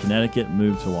born in Connecticut,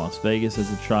 moved to Las Vegas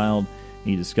as a child.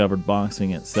 He discovered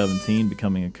boxing at 17,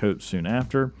 becoming a coach soon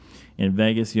after. In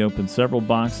Vegas, he opened several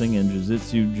boxing and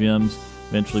jiu-jitsu gyms,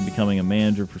 eventually becoming a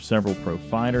manager for several pro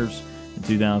fighters. In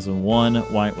 2001,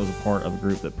 White was a part of a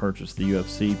group that purchased the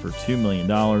UFC for $2 million.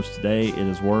 Today, it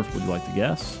is worth, would you like to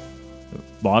guess?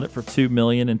 Bought it for $2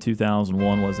 million in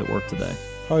 2001. What is it worth today?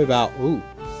 Probably about,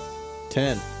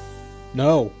 10.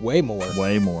 No, way more.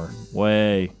 Way more.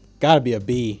 Way. Got to be a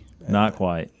B. Not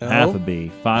quite. No? Half a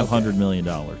B. $500 million.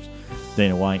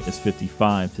 Dana White is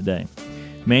 55 today.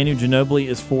 Manu Ginobili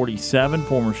is 47,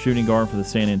 former shooting guard for the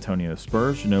San Antonio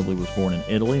Spurs. Ginobili was born in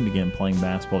Italy and began playing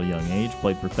basketball at a young age.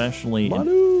 Played professionally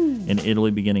in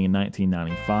Italy beginning in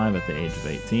 1995 at the age of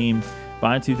 18.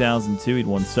 By 2002, he'd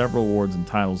won several awards and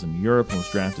titles in Europe and was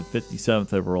drafted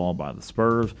 57th overall by the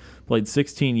Spurs. Played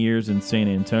 16 years in San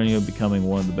Antonio, becoming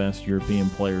one of the best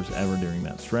European players ever during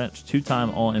that stretch.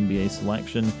 Two-time All-NBA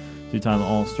selection, two-time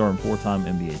All-Star and four-time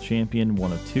NBA champion.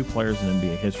 One of two players in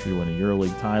NBA history to win a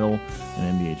EuroLeague title,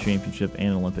 an NBA championship, and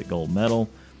an Olympic gold medal.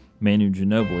 Manu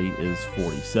Ginobili is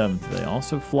 47 today.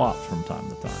 Also flopped from time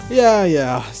to time.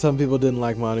 Yeah. Some people didn't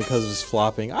like Manu because of his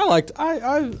flopping.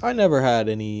 I never had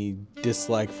any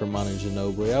dislike for Manu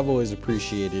Ginobili. I've always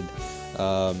appreciated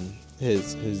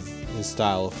his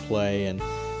style of play and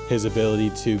his ability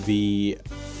to be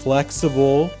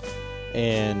flexible,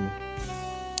 and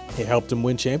it helped him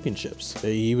win championships.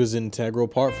 He was an integral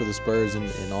part for the Spurs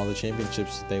in all the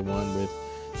championships that they won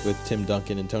with Tim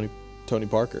Duncan and Tony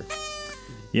Parker.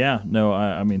 Yeah, no,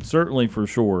 I mean, certainly for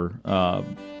sure,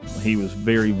 he was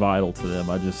very vital to them.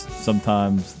 I just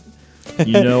sometimes,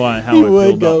 how I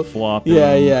feel about flopping.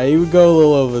 Yeah, he would go a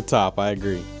little over the top. I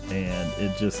agree. And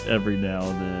it just, every now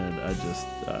and then, I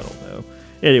don't know.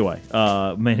 Anyway,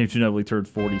 Manu Ginobili turns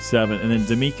 47. And then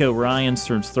D'Amico Ryans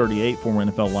turns 38, former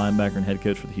NFL linebacker and head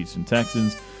coach for the Houston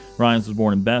Texans. Ryans was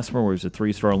born in Bessemer, where he was a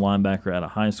three-star linebacker out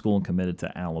of high school and committed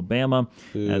to Alabama.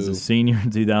 Ooh. As a senior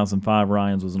in 2005,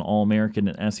 Ryans was an All-American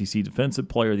and SEC Defensive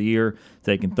Player of the Year,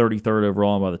 taken 33rd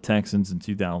overall by the Texans in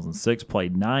 2006.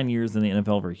 Played 9 years in the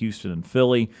NFL for Houston and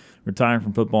Philly. Retired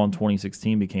from football in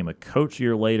 2016, became a coach a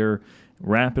year later,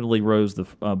 rapidly rose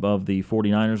above the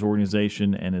 49ers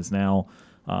organization, and is now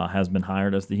has been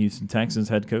hired as the Houston Texans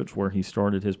head coach, where he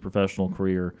started his professional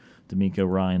career. D'Amico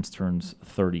Ryans turns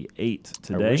 38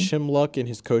 today. I wish him luck in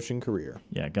his coaching career.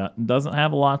 Yeah, doesn't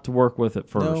have a lot to work with at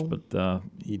first, but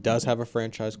he does have a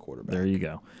franchise quarterback. There you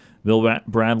go. Bill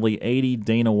Bradley 80,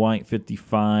 Dana White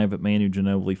 55, Manu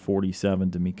Ginobili 47,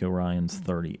 D'Amico Ryans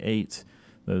 38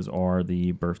 those are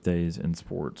the birthdays in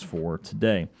sports for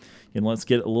today. And let's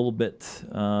get a little bit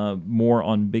more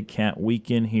on Big Cat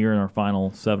Weekend here in our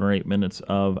final 7 or 8 minutes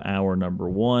of hour number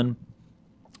 1.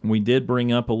 We did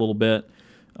bring up a little bit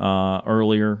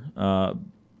earlier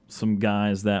some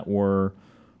guys that were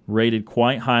rated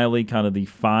quite highly, kind of the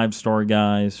 5-star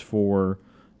guys for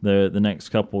the next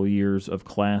couple of years of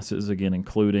classes, again,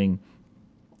 including,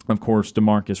 of course,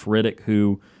 DeMarcus Riddick,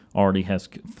 who already has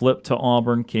flipped to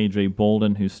Auburn, KJ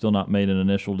Bolden, who's still not made an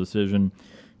initial decision,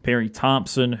 Perry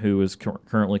Thompson, who is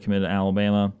currently committed to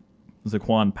Alabama,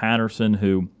 Zaquan Patterson,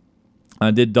 who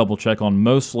I did double-check on,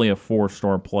 mostly a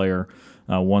 4-star player.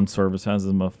 One service has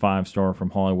him a 5-star from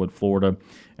Hollywood, Florida.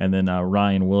 And then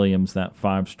Ryan Williams, that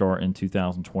 5-star in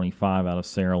 2025 out of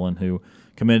Saraland, who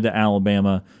committed to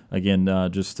Alabama. Again,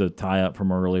 just to tie up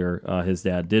from earlier, his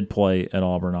dad did play at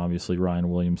Auburn, obviously, Ryan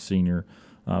Williams Sr.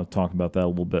 Talked about that a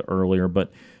little bit earlier.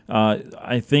 But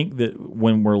I think that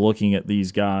when we're looking at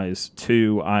these guys,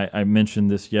 too, I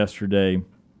mentioned this yesterday,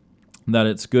 that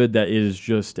it's good that it is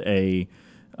just a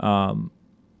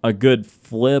good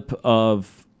flip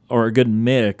of, or a good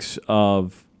mix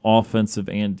of offensive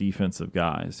and defensive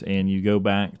guys. And you go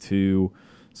back to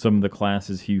some of the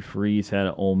classes Hugh Freeze had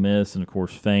at Ole Miss, and, of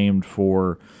course, famed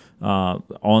for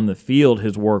on the field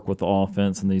his work with the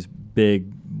offense and these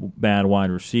big, bad wide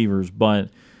receivers. But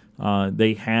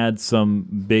they had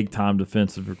some big-time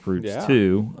defensive recruits,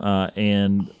 too.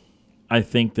 And I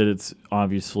think that it's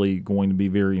obviously going to be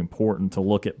very important to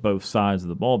look at both sides of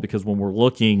the ball, because when we're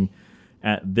looking –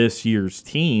 at this year's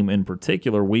team in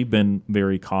particular, we've been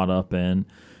very caught up in,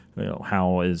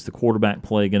 how is the quarterback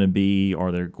play going to be?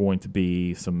 Are there going to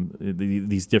be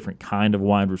these different kind of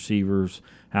wide receivers?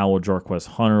 How will Jarquez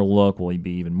Hunter look? Will he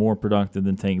be even more productive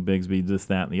than Tank Bigsby? This,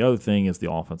 that, and the other thing is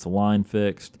the offensive line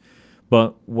fixed.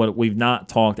 But what we've not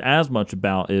talked as much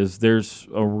about is there's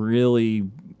a really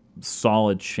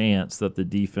solid chance that the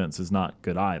defense is not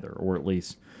good either, or at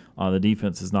least the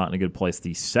defense is not in a good place.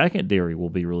 The secondary will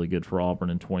be really good for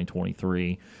Auburn in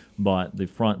 2023, but the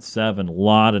front seven, a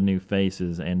lot of new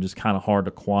faces, and just kind of hard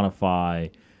to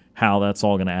quantify how that's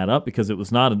all going to add up, because it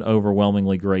was not an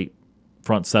overwhelmingly great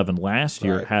front seven last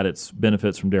year. Right. It had its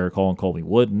benefits from Derek Hall and Colby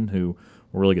Wooden, who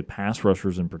were really good pass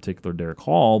rushers, in particular Derek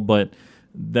Hall, but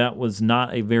that was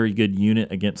not a very good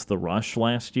unit against the rush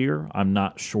last year. I'm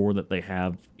not sure that they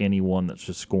have anyone that's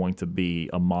just going to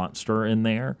be a monster in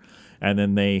there. And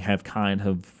then they have kind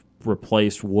of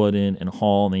replaced Wooden and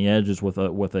Hall on the edges with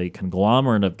a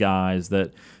conglomerate of guys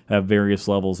that have various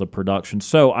levels of production.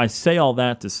 So I say all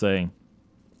that to say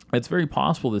it's very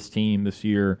possible this team this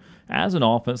year, as an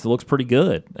offense, that looks pretty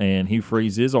good. And Hugh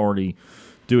Freeze is already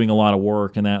doing a lot of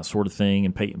work and that sort of thing.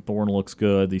 And Peyton Thorne looks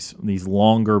good. These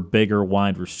longer, bigger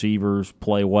wide receivers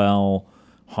play well.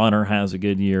 Hunter has a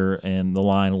good year, and the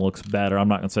line looks better. I'm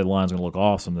not going to say the line's going to look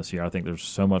awesome this year. I think there's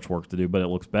so much work to do, but it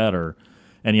looks better.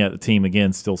 And yet the team,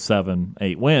 again, still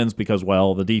 7-8 wins because,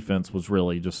 well, the defense was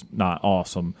really just not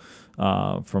awesome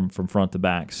from front to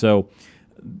back. So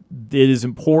it is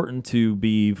important to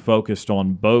be focused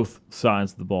on both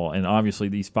sides of the ball. And obviously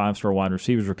these 5-star wide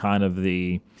receivers are kind of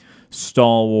the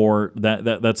stalwart.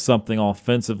 That's something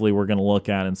offensively we're going to look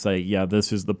at and say, yeah,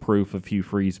 this is the proof of Hugh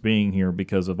Freeze being here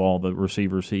because of all the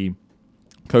receivers he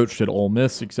coached at Ole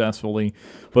Miss successfully.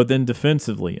 But then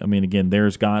defensively, I mean, again,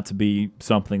 there's got to be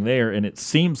something there, and it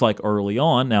seems like early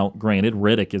on. Now, granted,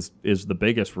 Riddick is the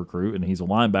biggest recruit, and he's a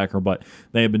linebacker, but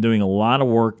they have been doing a lot of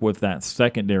work with that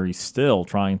secondary still,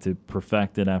 trying to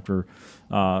perfect it after,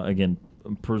 again,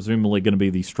 presumably going to be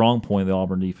the strong point of the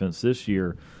Auburn defense this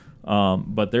year.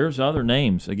 But there's other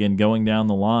names, again, going down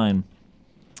the line.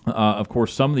 Of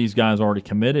course, some of these guys already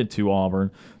committed to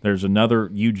Auburn. There's another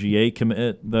UGA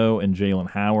commit, though, and Jalen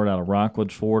Howard out of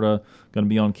Rockledge, Florida, going to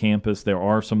be on campus. There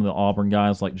are some of the Auburn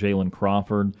guys like Jalen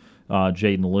Crawford,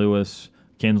 Jaden Lewis,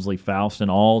 Kinsley Faustin,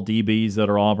 all DBs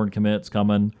that are Auburn commits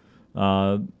coming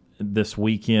this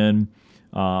weekend.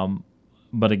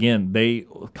 But again, a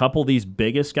couple of these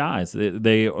biggest guys,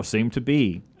 they seem to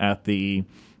be at the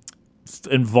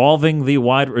involving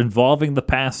the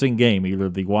passing game, either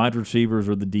the wide receivers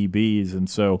or the DBs, and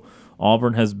so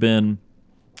Auburn has been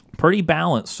pretty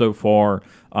balanced so far.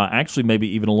 Actually, maybe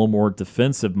even a little more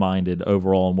defensive-minded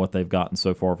overall in what they've gotten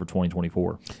so far for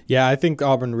 2024. Yeah, I think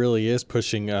Auburn really is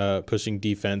pushing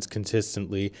defense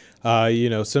consistently.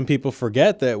 Some people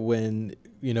forget that when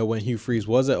Hugh Freeze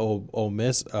was at Ole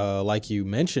Miss, like you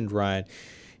mentioned, Ryan,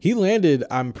 he landed,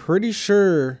 I'm pretty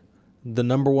sure, the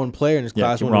number one player in his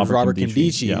class was Robert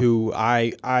Kondichi, who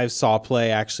I saw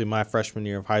play actually my freshman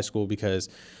year of high school because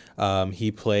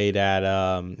he played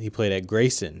at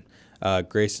Grayson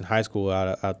Grayson High School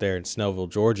out there in Snellville,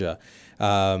 Georgia.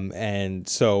 And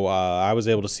so I was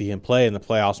able to see him play in the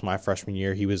playoffs my freshman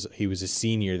year. He was a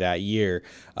senior that year,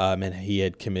 and he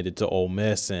had committed to Ole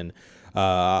Miss. And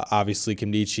obviously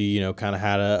Kimdichie, kind of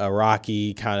had a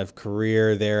rocky kind of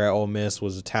career there at Ole Miss,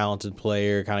 was a talented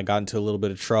player, kind of got into a little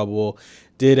bit of trouble,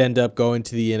 did end up going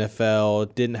to the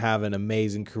NFL, didn't have an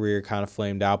amazing career, kind of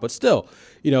flamed out, but still,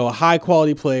 a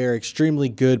high-quality player, extremely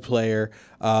good player.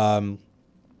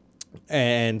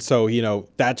 And so,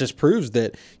 that just proves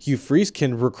that Hugh Freeze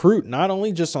can recruit not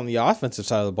only just on the offensive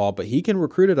side of the ball, but he can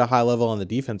recruit at a high level on the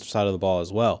defensive side of the ball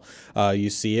as well. You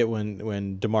see it when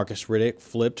DeMarcus Riddick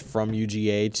flipped from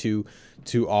UGA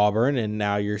to Auburn, and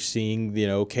now you're seeing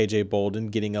KJ Bolden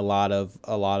getting a lot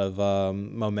of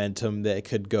momentum that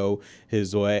could go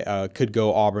his way, could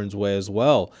go Auburn's way as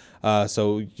well.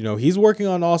 So he's working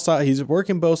on all sides. He's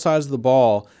working both sides of the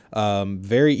ball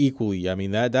very equally. I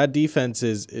mean that defense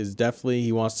is definitely,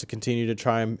 he wants to continue to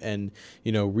try and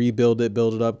rebuild it,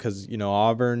 build it up, because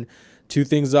Auburn. Two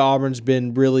things that Auburn's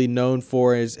been really known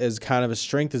for as kind of a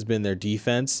strength has been their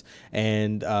defense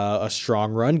and a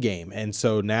strong run game. And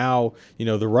so now,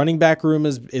 the running back room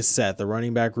is set. The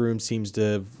running back room seems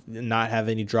to not have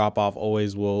any drop-off,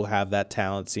 always will have that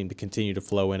talent seem to continue to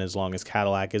flow in as long as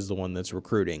Cadillac is the one that's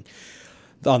recruiting.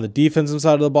 On the defensive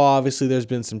side of the ball, obviously there's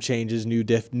been some changes, new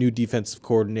defensive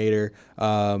coordinator,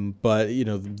 but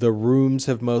the rooms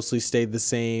have mostly stayed the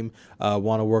same.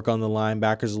 Want to work on the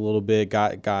linebackers a little bit.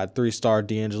 Got 3-star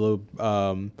D'Angelo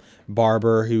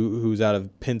Barber, who's out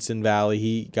of Pinson Valley.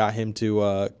 He got him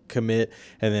to commit,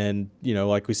 and then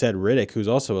like we said, Riddick, who's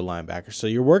also a linebacker. So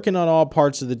you're working on all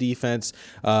parts of the defense,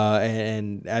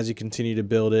 and as you continue to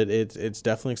build it, it's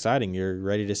definitely exciting. You're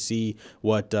ready to see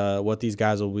what these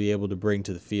guys will be able to bring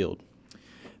to the field.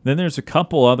 Then there's a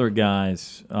couple other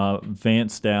guys,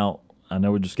 Vance Stout. I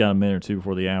know we just got a minute or two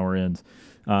before the hour ends,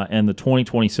 and the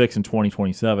 2026 and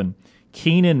 2027.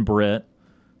 Keenan Britt,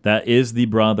 that is the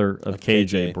brother of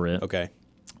KJ Britt. Okay.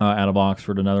 Out of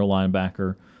Oxford, another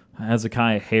linebacker.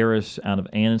 Hezekiah Harris out of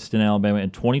Anniston, Alabama. In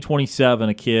 2027,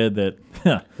 a kid that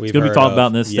is going to be talked about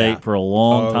in this state for a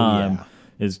long time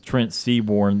is Trent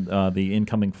Seaborn, the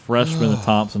incoming freshman at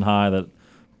Thompson High that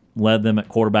led them at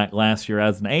quarterback last year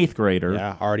as an 8th grader.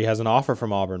 Yeah, already has an offer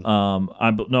from Auburn.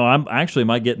 I'm actually,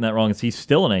 am I getting that wrong? Is he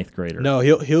still an 8th grader? No,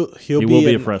 he will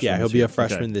be a freshman. Yeah, he'll be a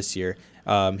freshman this year.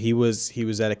 He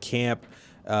was at a camp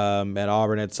at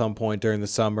Auburn at some point during the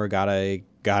summer. Got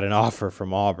an offer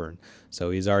from Auburn,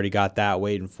 so he's already got that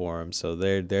waiting for him. So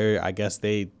they're I guess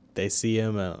they see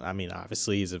him.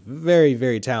 Obviously he's a very,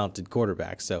 very talented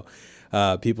quarterback. So.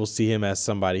 People see him as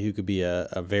somebody who could be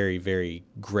a very, very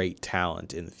great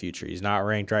talent in the future. He's not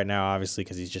ranked right now, obviously,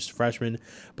 because he's just a freshman.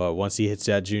 But once he hits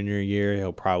that junior year,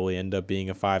 he'll probably end up being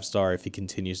a 5-star if he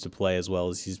continues to play as well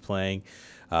as he's playing.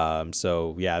 I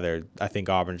think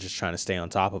Auburn's just trying to stay on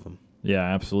top of him. Yeah,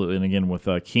 absolutely. And again, with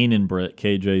Keenan Britt,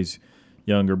 KJ's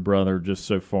younger brother, just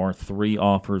so far 3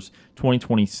 offers.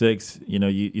 2026,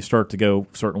 you start to go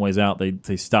certain ways out.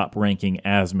 They stop ranking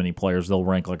as many players. They'll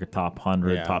rank like a top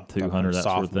 100, top 200, that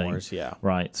sort of thing. Yeah.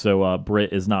 Right. So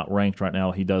Britt is not ranked right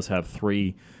now. He does have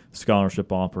 3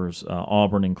 scholarship offers,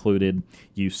 Auburn included,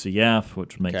 UCF,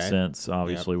 which makes sense,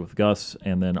 obviously, with Gus,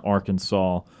 and then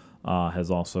Arkansas has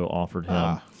also offered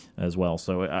him as well.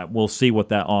 So we'll see what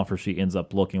that offer sheet ends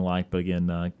up looking like. But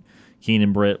again,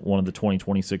 Keenan Britt, one of the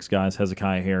 2026 guys,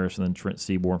 Hezekiah Harris, and then Trent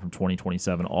Seaborn from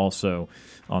 2027 also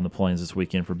on the plains this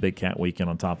weekend for Big Cat Weekend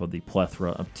on top of the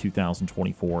plethora of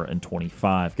 2024 and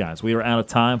 25 guys. We are out of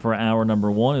time for hour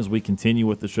number 1 as we continue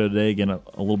with the show today. Again, a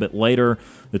little bit later,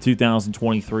 the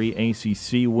 2023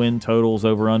 ACC win totals,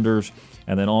 over-unders,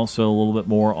 and then also a little bit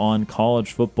more on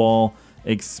college football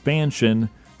expansion.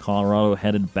 Colorado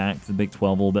headed back to the Big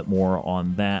 12, a little bit more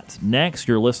on that. Next,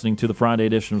 you're listening to the Friday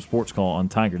edition of Sports Call on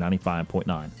Tiger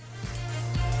 95.9.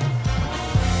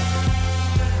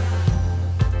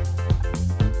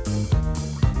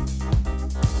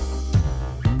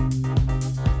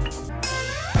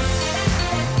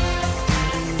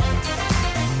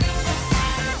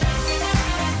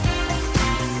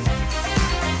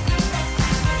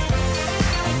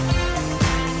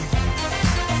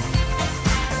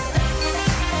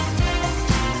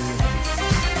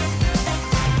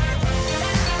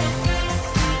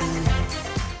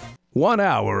 One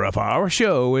hour of our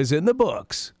show is in the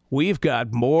books. We've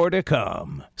got more to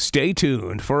come. Stay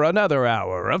tuned for another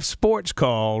hour of Sports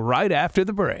Call right after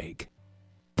the break.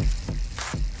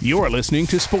 You're listening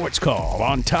to Sports Call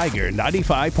on Tiger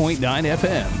 95.9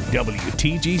 FM,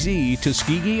 WTGZ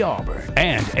Tuskegee, Auburn,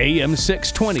 and AM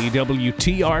 620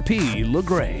 WTRP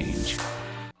LaGrange.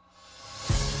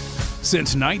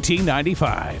 Since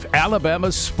 1995,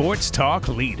 Alabama's sports talk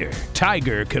leader,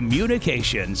 Tiger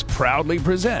Communications, proudly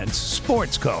presents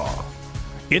SportsCall.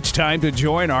 It's time to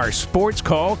join our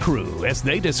SportsCall crew as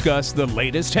they discuss the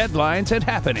latest headlines and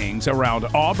happenings around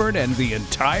Auburn and the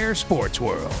entire sports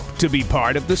world. To be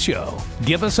part of the show,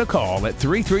 give us a call at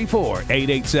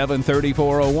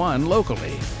 334-887-3401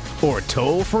 locally or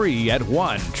toll free at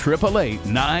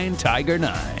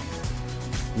 1-888-9-TIGER-9.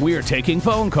 We're taking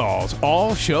phone calls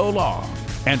all show long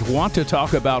and want to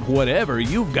talk about whatever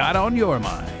you've got on your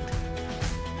mind.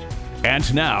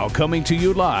 And now, coming to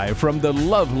you live from the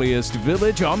loveliest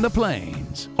village on the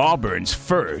plains, Auburn's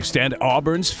first and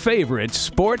Auburn's favorite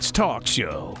sports talk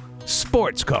show,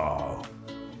 Sports Call.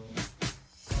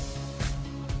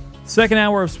 Second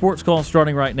hour of Sports Call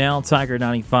starting right now. Tiger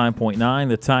 95.9,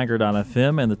 the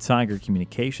Tiger.fm, and the Tiger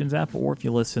Communications app. Or if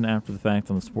you listen after the fact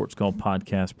on the Sports Call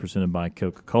podcast presented by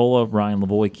Coca-Cola. Ryan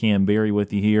Lavoie, Kam Berry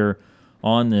with you here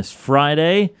on this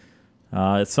Friday.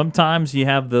 Sometimes you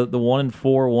have the 1 in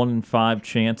 4, 1 in 5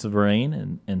 chance of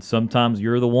rain, and sometimes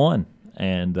you're the one.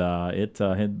 And it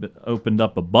had opened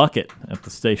up a bucket at the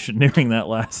station during that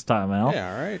last time out.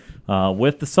 Yeah, all right.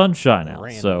 With the sunshine out.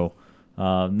 Random. So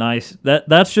nice.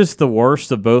 That's just the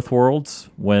worst of both worlds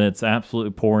when it's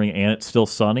absolutely pouring and it's still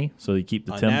sunny. So you keep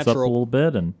the temps up a little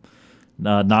bit, and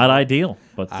not ideal.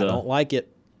 But I don't like it.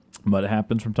 But it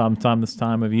happens from time to time this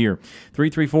time of year.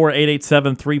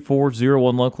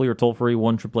 334-887-3401 locally or toll free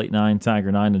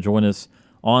 1-888-9-TIGER-9 to join us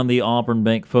on the Auburn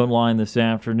Bank phone line this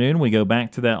afternoon. We go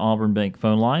back to that Auburn Bank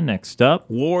phone line. Next up,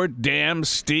 Ward Dam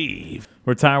Steve.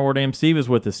 Retired Ward Dam Steve is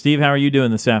with us. Steve, how are you doing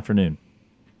this afternoon?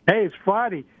 Hey, it's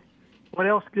Friday. What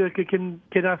else can I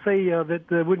say that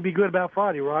wouldn't be good about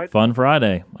Friday, right? Fun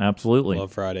Friday, absolutely.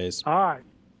 Love Fridays. All right.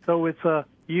 So it's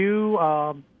you,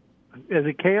 is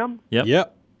it Kam?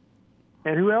 Yep.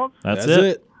 And who else? That's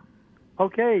it.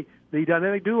 Okay, the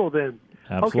dynamic duo then.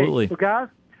 Absolutely. Okay, so guys,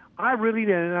 I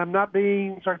really, and I'm not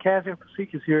being sarcastic or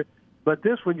facetious here, but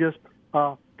this one just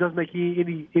doesn't make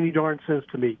any darn sense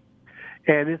to me.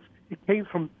 And it came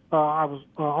from, I was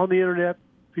on the internet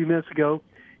a few minutes ago,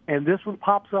 and this one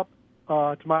pops up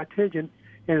to my attention,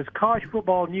 and it's College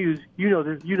Football News. You know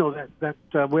that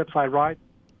website, right?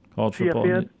 College football.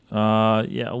 CFN?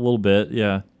 Yeah, a little bit.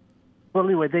 Yeah. Well,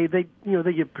 anyway, they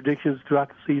give predictions throughout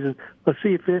the season. Let's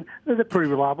see if they're pretty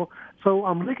reliable. So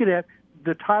I'm looking at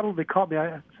the title that caught me.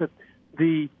 I said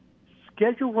the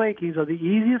schedule rankings are the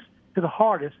easiest to the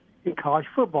hardest in college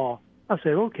football. I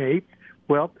said, okay,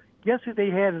 well, guess who they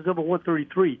had as number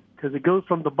 133 because it goes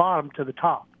from the bottom to the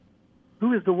top.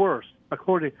 Who is the worst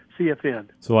according to CFN?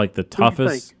 So like the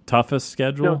toughest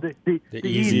schedule? No, the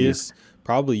easiest.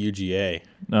 Probably UGA.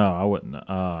 No, I wouldn't.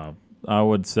 I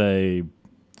would say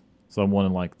someone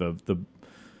in like the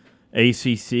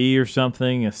ACC or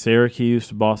something, a Syracuse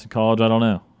to Boston College. I don't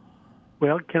know.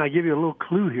 Well, can I give you a little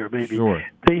clue here, maybe? Sure.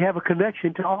 They have a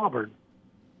connection to Auburn.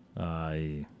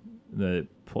 Someone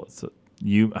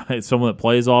that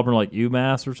plays Auburn, like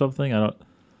UMass or something. I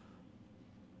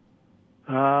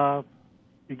don't.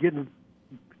 You're getting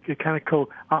kind of cold.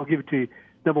 I'll give it to you.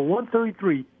 Number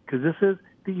 133, because this is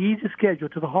the easiest schedule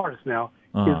to the hardest now,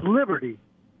 is Liberty.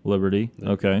 Liberty.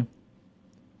 Okay.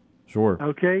 Sure.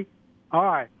 Okay. All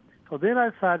right. So then I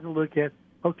decided to look at,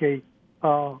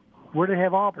 where they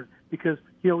have Auburn. Because,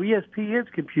 ESPN's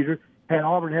computer had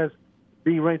Auburn has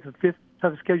being ranked the 5th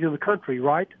toughest schedule in the country,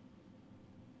 right?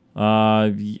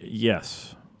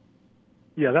 Yes.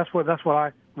 Yeah, that's what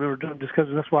I remember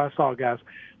discussing. That's what I saw, guys.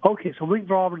 Okay, so looking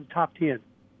for Auburn in the top 10.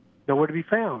 Nowhere to be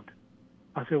found.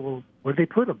 I said, well, where did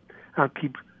they put them? I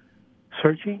keep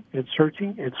searching and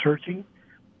searching and searching.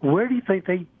 Where do you think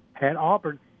they had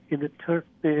Auburn in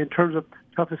terms of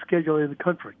toughest schedule in the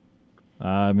country?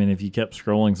 I mean, if you kept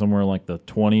scrolling somewhere like the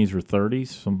 20s or 30s,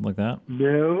 something like that.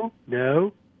 No.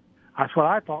 That's what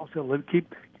I thought. So let me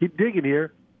keep digging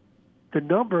here. The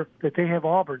number that they have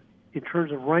Auburn in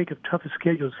terms of rank of toughest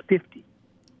schedule is 50.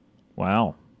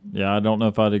 Wow. Yeah, I don't know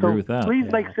if I'd agree with that.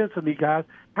 Please make sense of me, guys.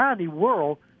 How in the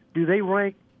world do they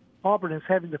rank Auburn as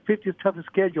having the 50th toughest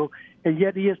schedule, and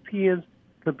yet ESPN's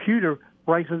computer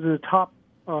ranks as in the top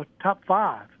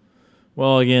 5?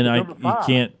 Well, again, you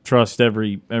can't trust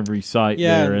every site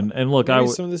there. And look,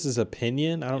 some of this is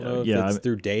opinion. I don't know if it's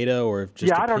through data or if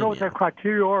just I don't know what their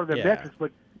criteria are or their metrics,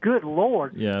 but good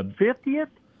Lord, 50th?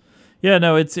 Yeah,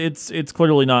 no, it's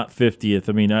clearly not 50th.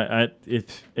 I mean,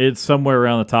 it's somewhere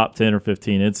around the top 10 or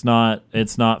 15. It's not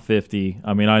 50.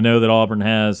 I mean, I know that Auburn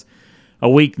has a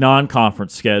weak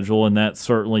non-conference schedule, and that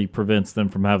certainly prevents them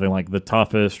from having like the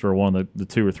toughest or one of the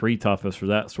 2 or 3 toughest or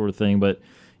that sort of thing. But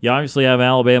you obviously have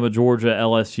Alabama, Georgia,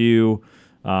 LSU,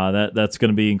 That's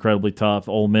going to be incredibly tough.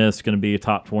 Ole Miss going to be a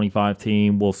top 25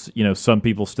 team. Some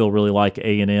people still really like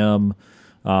A&M.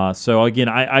 So again,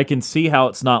 I can see how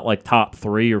it's not like top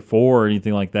 3 or 4 or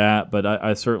anything like that, but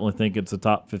I certainly think it's a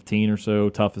top 15 or so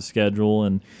toughest schedule,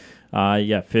 and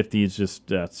 50 is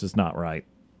that's just not right.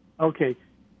 Okay,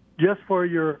 just for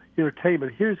your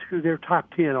entertainment, here's who their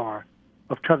top 10 are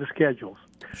of toughest schedules.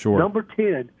 Sure. Number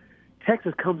 10,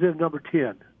 Texas comes in at number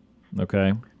 10.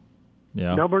 Okay.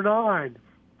 Yeah. Number 9,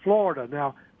 Florida.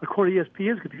 Now, according to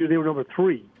ESPN's computer, they were number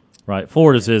 3. Right.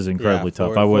 Florida's is incredibly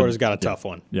tough. Florida's got a tough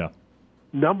one. Yeah.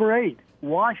 Number 8,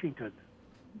 Washington.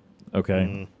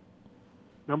 Okay.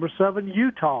 Number 7,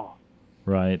 Utah.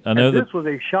 Right. I know this was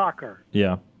a shocker.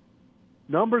 Yeah.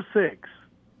 Number 6.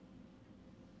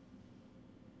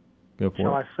 Go for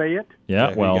Shall it. I say it?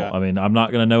 Yeah. Well, I mean, I'm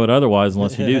not going to know it otherwise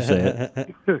unless you do say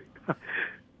it.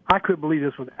 I couldn't believe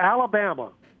this one.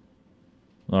 Alabama.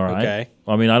 All right. Okay.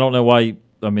 I mean, I don't know why.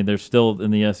 They're still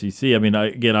in the SEC. I mean,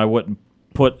 I wouldn't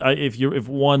put if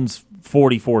one's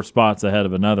 44 spots ahead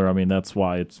of another. I mean, that's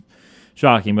why it's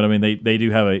shocking. But I mean, they do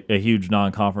have a huge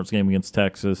non-conference game against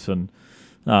Texas, and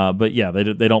but yeah,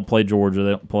 they don't play Georgia.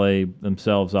 They don't play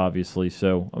themselves, obviously.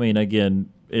 So I mean, again,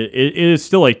 it is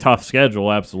still a tough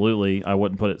schedule. Absolutely, I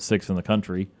wouldn't put it 6th in the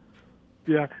country.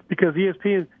 Yeah, because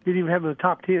ESPN didn't even have it in the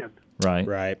top 10. Right.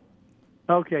 Right.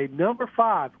 Okay, number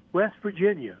 5, West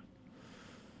Virginia.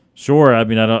 Sure. I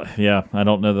mean, I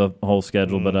don't know the whole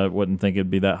schedule, but I wouldn't think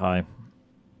it'd be that high.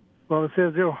 Well, it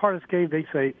says their hardest game, they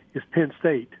say, is Penn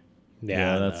State.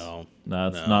 Yeah,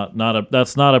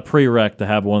 that's not a prereq to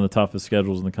have one of the toughest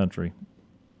schedules in the country.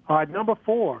 All right, number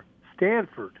 4,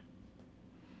 Stanford.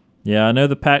 Yeah, I know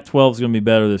the Pac-12 is going to be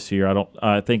better this year.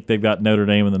 I think they've got Notre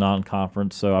Dame in the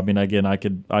non-conference, so I mean, again, I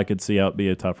could see how it'd be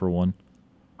a tougher one.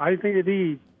 I think it'd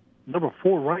be number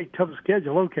 4 ranked toughest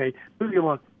schedule. Okay, moving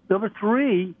on. Number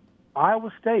 3,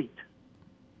 Iowa State.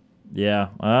 Yeah,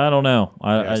 I don't know.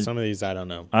 Some of these I don't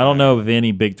know. I don't know of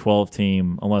any Big 12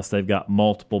 team, unless they've got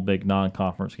multiple big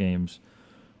non-conference games,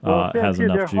 has enough juice there.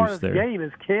 Their hardest game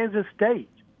is Kansas State.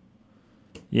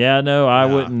 Yeah, no, I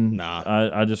wouldn't.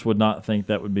 Nah. I just would not think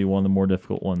that would be one of the more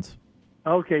difficult ones.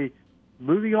 Okay,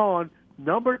 moving on.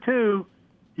 Number 2,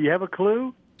 do you have a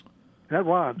clue? That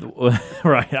rhymes.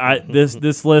 Right.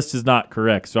 This list is not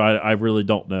correct, so I really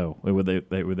don't know what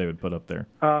they would put up there.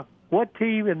 What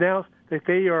team announced that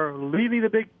they are leaving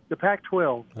the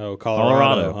Pac-12? Oh,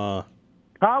 Colorado. Huh?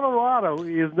 Colorado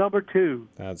is number 2.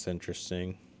 That's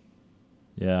interesting.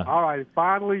 Yeah. All right,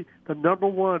 finally, the number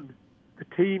 1, the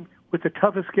team with the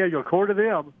toughest schedule, according to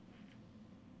them,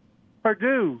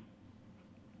 Purdue.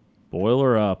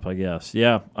 Boiler up, I guess.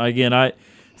 Yeah. Again,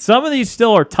 some of these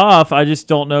still are tough. I just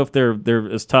don't know if they're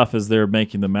as tough as they're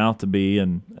making them out to be.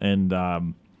 And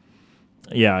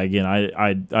yeah, again,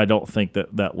 I don't think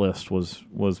that list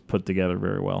was put together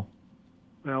very well.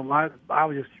 Well, I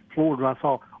was just floored when I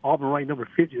saw Auburn ranked number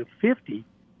 50. 50?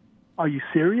 Are you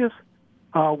serious?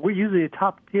 We're usually a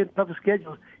top 10 toughest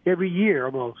schedules every year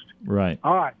almost. Right.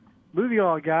 All right. Moving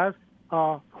on, guys.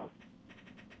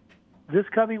 This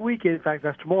coming weekend, in fact,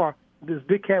 that's tomorrow, this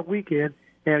Big Cat weekend,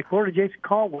 and according to Jason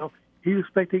Caldwell, he's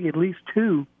expecting at least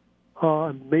 2,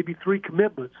 maybe 3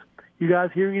 commitments. You guys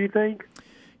hearing anything?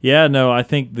 Yeah, no, I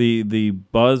think the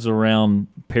buzz around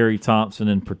Perry Thompson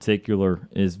in particular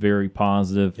is very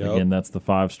positive. Yep. Again, that's the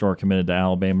 5-star committed to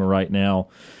Alabama right now.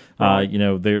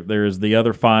 There's the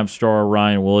other 5-star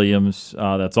Ryan Williams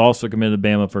that's also committed to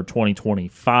Bama for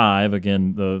 2025.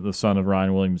 Again, the son of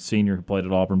Ryan Williams Sr. who played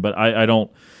at Auburn. But I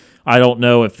don't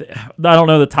know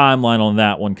the timeline on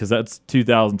that one because that's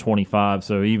 2025.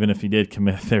 So even if he did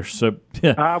commit, there's so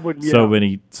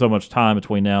much time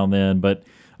between now and then. But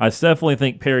I definitely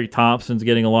think Perry Thompson's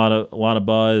getting a lot of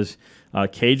buzz.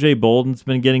 KJ Bolden's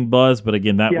been getting buzz, but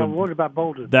again, I'm worried about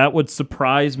Bolden. That would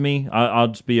surprise me. I'll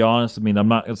just be honest. I mean, I'm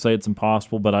not going to say it's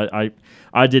impossible, but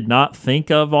I did not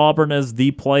think of Auburn as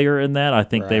the player in that. I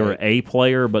think they were a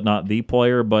player, but not the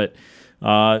player. But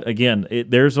again,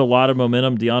 there's a lot of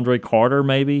momentum. DeAndre Carter,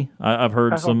 maybe. I've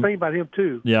heard some thing about him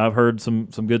too. Yeah, I've heard some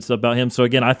good stuff about him. So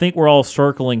again, I think we're all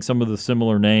circling some of the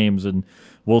similar names, and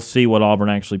we'll see what Auburn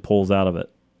actually pulls out of it.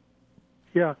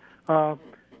 Yeah,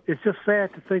 it's just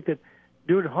sad to think that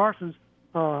during Harson's,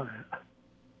 time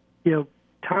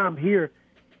here,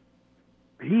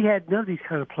 he had none of these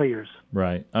kind of players.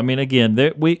 Right. I mean, again,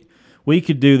 we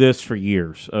could do this for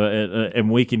years,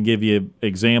 and we can give you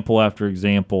example after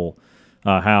example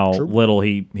how little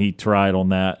he tried on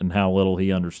that and how little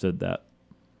he understood that.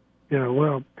 Yeah.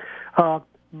 Well,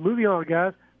 moving on,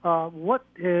 guys. What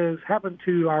has happened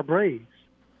to our Braves?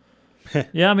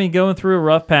 Yeah, I mean, going through a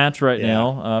rough patch right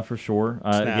now, for sure.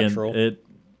 It's natural.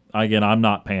 I'm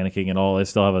not panicking at all. They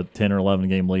still have a 10 or 11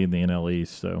 game lead in the NL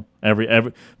East. So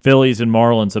every Phillies and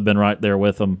Marlins have been right there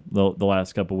with them the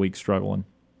last couple of weeks struggling.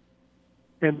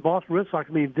 And Boston Red Sox,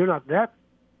 I mean, they're not that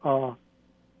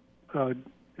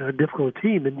difficult a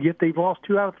team, and yet they've lost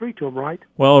 2 out of 3 to them, right?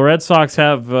 Well, the Red Sox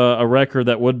have a record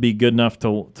that would be good enough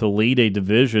to lead a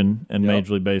division in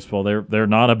Major League Baseball.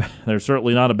 They're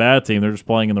certainly not a bad team. They're just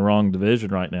playing in the wrong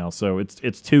division right now. So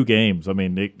it's 2 games. I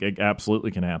mean, it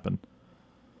absolutely can happen.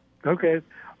 Okay,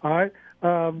 all right.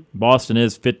 Boston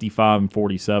is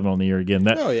 55-47 on the year again.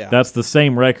 That's the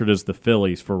same record as the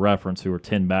Phillies, for reference, who are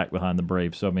 10 back behind the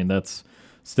Braves. So I mean, that's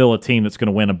still a team that's going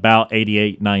to win about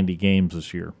 88-90 games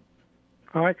this year.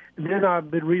 All right, and then I've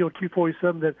been reading on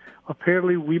 247 that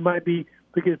apparently we might be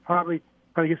looking at probably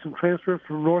trying to get some transfers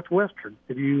from Northwestern.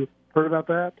 Have you heard about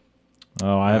that?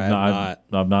 Oh, I have not.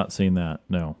 I've not seen that.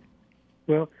 No.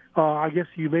 Well, I guess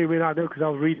you may or may not know, because I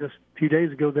was reading this a few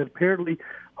days ago, that apparently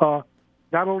not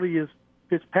only is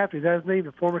Fitzpatrick, is that his name,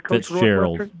 the former coach of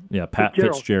Northwestern? Yeah, Pat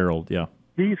Fitzgerald, yeah.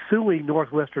 He's suing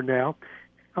Northwestern now.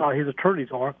 His attorneys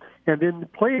are. And then the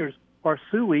players are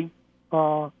suing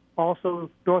also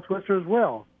Northwestern as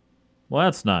well. Well,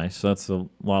 that's nice. That's a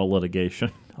lot of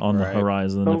litigation on the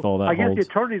horizon, if all that I guess holds. the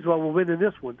attorneys will win in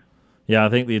this one. Yeah, I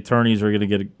think the attorneys are going to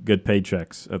get good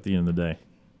paychecks at the end of the day.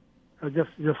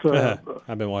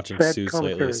 I've been watching suits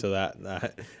lately, so that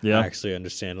I actually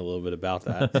understand a little bit about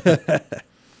that.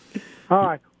 All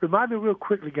right. Remind me real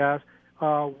quickly, guys,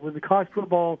 when the college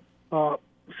football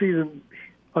season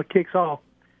kicks off,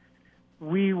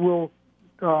 we will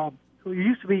it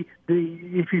used to be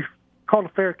if you called a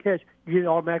fair catch, you get it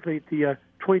automatically at the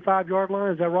 25-yard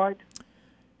line. Is that right?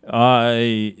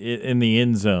 In the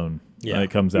end zone, it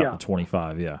comes out to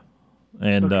 25,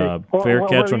 And fair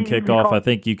catch on kickoff, I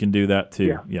think you can do that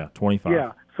too. Yeah, 25.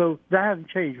 Yeah, so that hasn't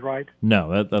changed, right?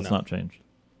 No, that's not changed.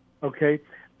 Okay,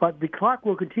 but the clock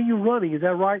will continue running. Is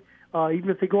that right?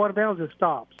 Even if they go out of bounds, it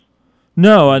stops.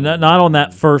 No, not on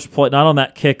that first play, not on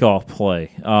that kickoff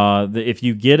play. If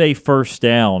you get a first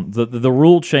down, the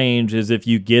rule change is if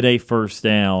you get a first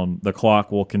down, the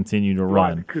clock will continue to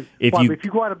run. Right, if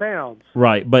you go out of bounds.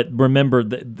 Right, but remember,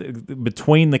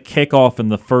 between the kickoff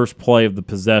and the first play of the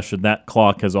possession, that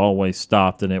clock has always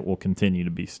stopped, and it will continue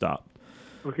to be stopped.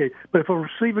 Okay, but if a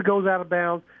receiver goes out of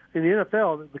bounds, in the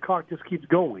NFL, the clock just keeps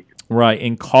going. Right.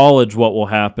 In college, what will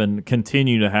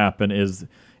continue to happen, is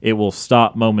it will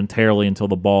stop momentarily until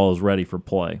the ball is ready for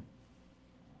play.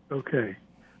 Okay.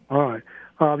 All right.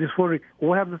 I'm just wondering,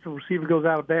 what happens if the receiver goes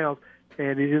out of bounds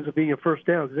and it ends up being a first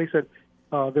down? Because they said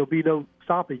there'll be no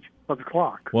stoppage of the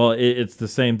clock. Well, it's the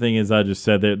same thing as I just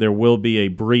said. There will be a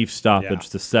brief stoppage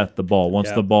to set the ball once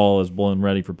the ball is blown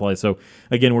ready for play. So,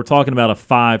 again, we're talking about a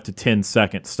 5 to 10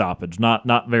 second stoppage,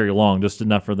 not very long, just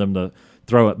enough for them to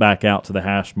throw it back out to the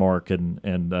hash mark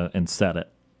and set it.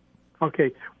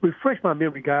 Okay, refresh my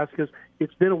memory, guys, because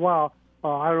it's been a while.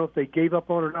 I don't know if they gave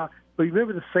up on it or not. But you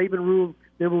remember the Saban rule?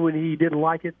 Remember when he didn't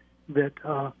like it, that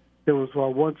there was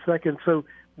 1 second? So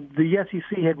the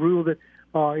SEC had ruled that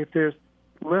if there's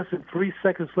less than 3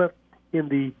 seconds left in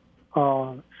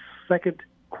the second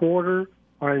quarter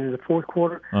or in the fourth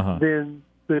quarter, then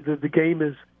the game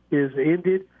is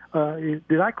ended.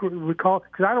 Did I recall?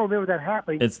 Because I don't remember that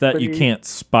happening. It's that you can't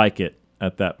spike it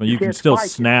at that. But you can still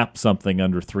snap something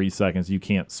under 3 seconds. You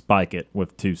can't spike it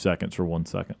with 2 seconds or 1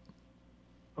 second.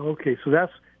 Okay, so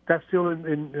that's still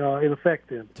in effect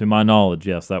then. To my knowledge,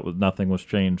 yes, nothing was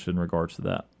changed in regards to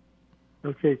that.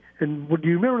 Okay, and do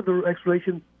you remember the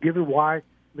explanation given why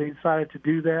they decided to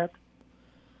do that?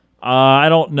 I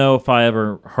don't know if I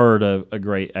ever heard a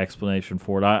great explanation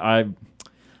for it. I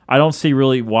don't see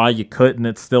really why you couldn't.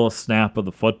 It's still a snap of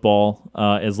the football.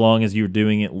 As long as you're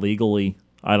doing it legally,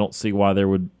 I don't see why there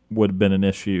would have been an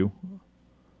issue.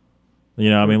 You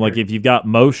know, I mean, like if you've got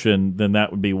motion, then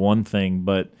that would be one thing.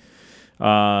 But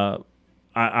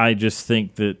I just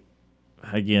think that,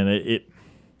 again,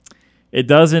 it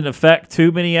doesn't affect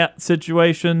too many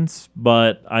situations.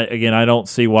 But I don't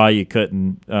see why you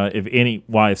couldn't.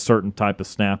 Why a certain type of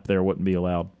snap there wouldn't be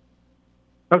allowed.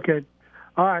 Okay,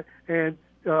 all right, and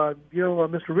Mr.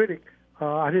 Riddick,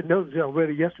 I didn't know this. I read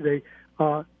it yesterday.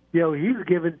 He was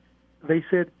given. They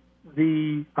said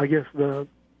the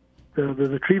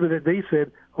treatment that they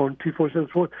said on 247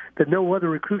 Sports that no other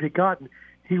recruit had gotten.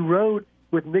 He rode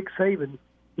with Nick Saban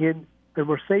in the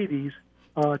Mercedes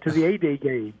to the A-Day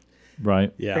game.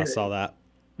 Right. Yeah, I saw that.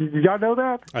 Did y'all know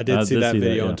that? I did see that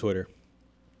video on Twitter.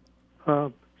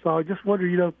 So I just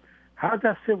wonder, how does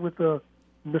that sit with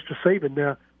Mr.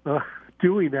 Saban now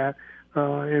doing that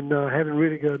and having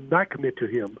really not commit to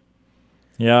him?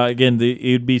 Yeah, again,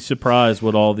 you'd be surprised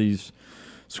what all these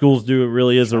schools do. It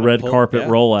really is a red carpet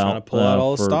rollout. Trying to pull out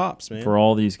all the stops, man. For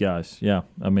all these guys. Yeah,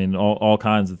 I mean, all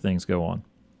kinds of things go on.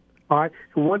 All right.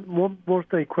 One more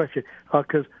question,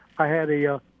 because I had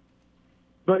a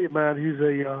buddy of mine who's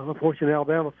unfortunate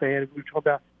Alabama fan. We were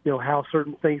talking about how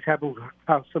certain things happened,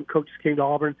 how some coaches came to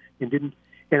Auburn and didn't.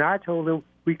 And I told him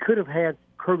we could have had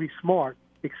Kirby Smart,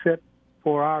 except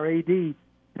for our AD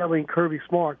telling Kirby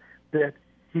Smart that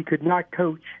he could not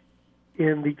coach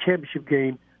in the championship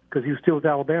game because he was still with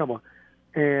Alabama.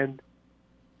 And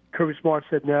Kirby Smart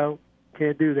said, no,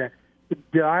 can't do that.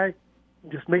 Did I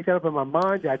just make that up in my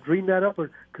mind? Did I dream that up?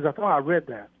 Because I thought I read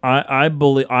that.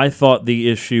 I thought the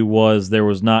issue was there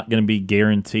was not going to be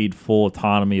guaranteed full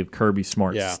autonomy of Kirby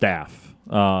Smart's staff.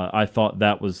 I thought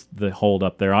that was the hold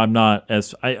up there. I'm not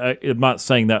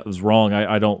saying that was wrong.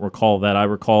 I don't recall that. I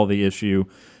recall the issue,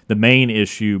 the main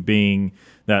issue being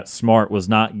that Smart was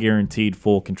not guaranteed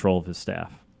full control of his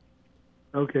staff.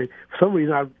 Okay. For some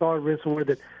reason, I thought I read somewhere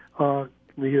that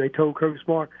they told Kirby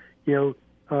Smart, it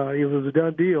was a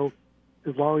done deal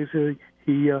as long as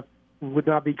he would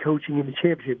not be coaching in the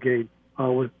championship game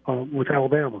with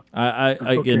Alabama.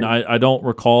 I don't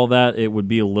recall that. It would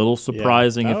be a little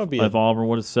surprising if Auburn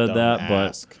would have said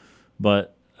that,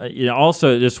 but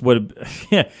also it just would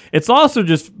have. It's also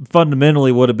just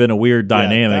fundamentally would have been a weird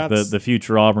dynamic. The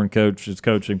future Auburn coach is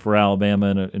coaching for Alabama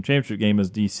in a championship game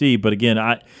as DC. But again,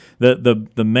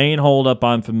 the main holdup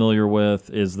I'm familiar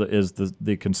with is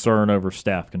the concern over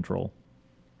staff control.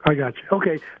 I got you.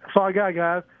 Okay, that's all I got,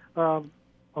 guys. I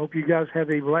hope you guys have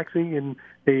a relaxing and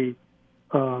a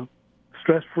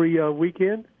stress-free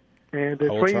weekend. And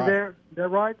it's raining there. Is that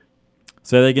right?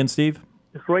 Say that again, Steve.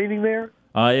 It's raining there.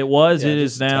 It was. It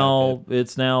is now.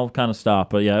 It's now kind of stopped,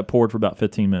 but it poured for about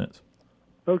 15 minutes.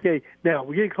 Okay. Now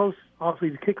we're getting close,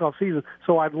 obviously, to kickoff season.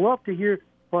 So I'd love to hear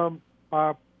from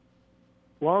our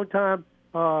longtime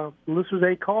listeners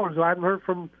and callers I haven't heard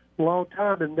from a long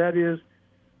time, and that is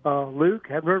Luke.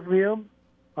 Haven't heard from him.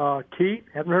 Keith.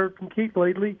 Haven't heard from Keith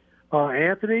lately.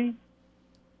 Anthony.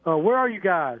 Where are you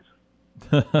guys?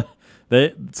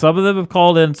 Some of them have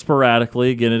called in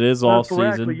sporadically. Again, it is all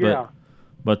season,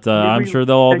 but I'm sure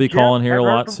they'll all be calling here a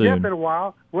lot soon. Jeff in a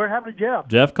while. Where happened to Jeff?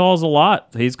 Jeff calls a lot.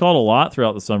 He's called a lot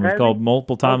throughout the summer. He's called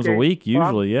multiple times a week,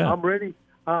 usually. I'm ready.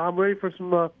 I'm ready for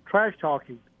some trash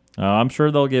talking. I'm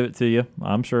sure they'll give it to you.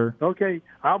 I'm sure. Okay,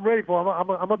 I'm ready for it.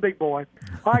 I'm a big boy.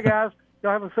 All right, guys.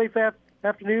 Y'all have a safe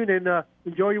afternoon and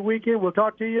enjoy your weekend. We'll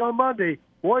talk to you on Monday.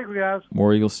 War Eagle, guys.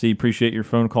 War Eagle, Steve. Appreciate your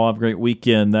phone call. Have a great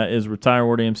weekend. That is Retired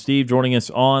War Dam Steve joining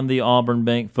us on the Auburn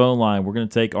Bank phone line. We're going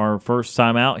to take our first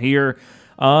time out here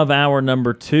of hour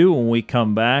number 2. When we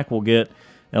come back, we'll get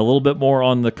a little bit more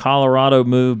on the Colorado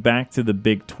move back to the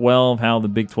Big 12, how the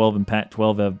Big 12 and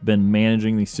Pac-12 have been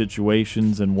managing these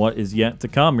situations, and what is yet to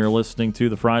come. You're listening to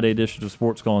the Friday edition of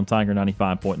Sports Call on Tiger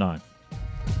 95.9.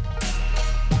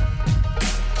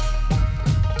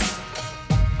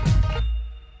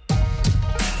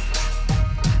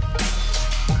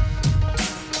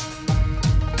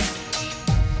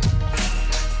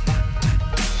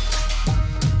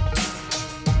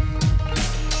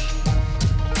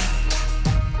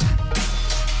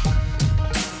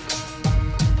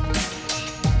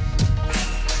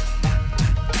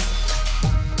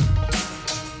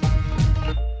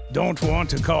 Don't want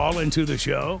to call into the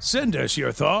show? Send us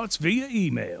your thoughts via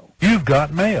email. You've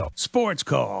got mail.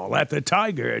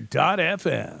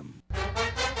 SportsCall@thetiger.fm.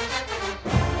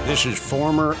 This is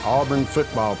former Auburn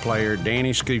football player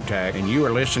Danny Skutak, and you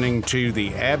are listening to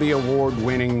the Abby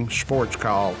Award-winning Sports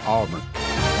Call Auburn.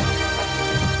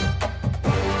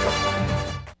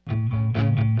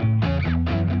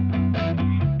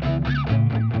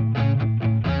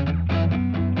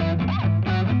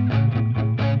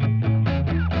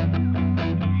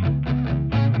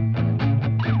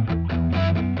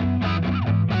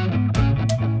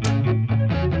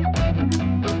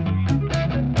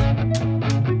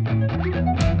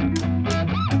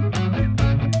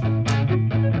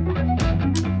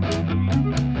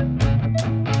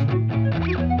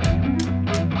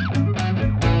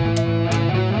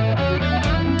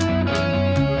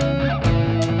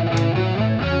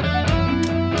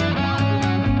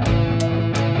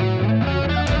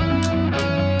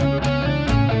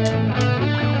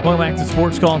 Welcome back to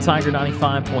Sports Call on Tiger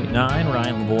 95.9.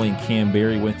 Ryan Lavoie and Kam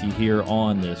Berry with you here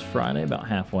on this Friday, about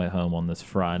halfway home on this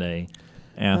Friday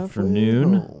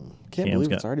afternoon. Can't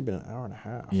believe it's already been an hour and a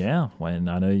half. Yeah, and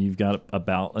I know you've got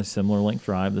about a similar length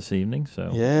drive this evening,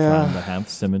 so trying to have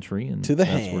symmetry and to the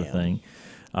that sort of thing.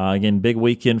 Again, big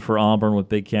weekend for Auburn with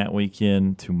Big Cat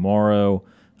Weekend tomorrow.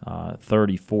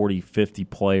 30, 40, 50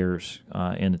 players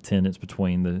in attendance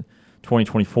between the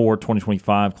 2024,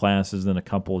 2025 classes, then a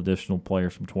couple additional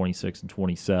players from 26 and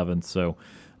 27. So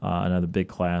another big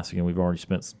class. Again, we've already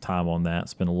spent some time on that,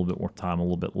 spend a little bit more time a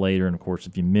little bit later. And, of course,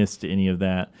 if you missed any of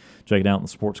that, check it out in the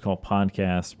Sports Call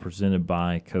podcast presented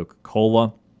by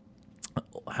Coca-Cola.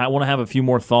 I want to have a few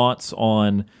more thoughts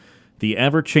on the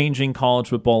ever-changing college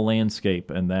football landscape,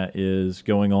 and that is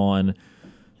going on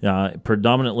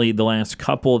predominantly the last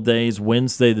couple of days.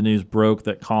 Wednesday, the news broke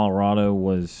that Colorado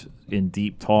was in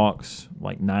deep talks,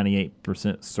 like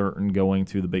 98% certain going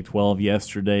to the Big 12.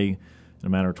 Yesterday, in a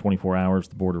matter of 24 hours,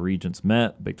 the Board of Regents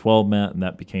met, Big 12 met, and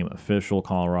that became official.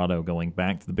 Colorado going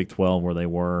back to the Big 12 where they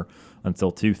were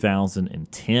until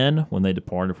 2010 when they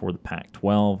departed for the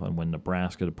Pac-12 and when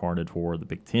Nebraska departed for the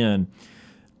Big 10.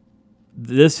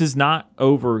 This is not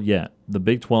over yet. The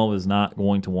Big 12 is not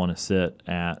going to want to sit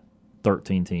at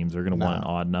 13 teams. They're going to want an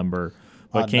odd number.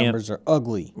 But odd numbers are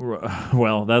ugly.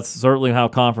 Well, that's certainly how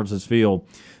conferences feel.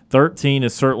 13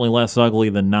 is certainly less ugly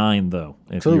than 9, though,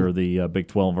 if you're the Big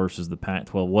 12 versus the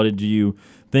Pac-12. What did you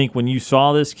think when you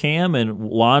saw this, Cam? And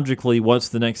logically, what's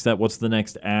the next step? What's the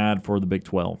next ad for the Big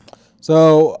 12?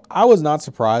 So I was not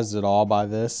surprised at all by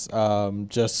this. We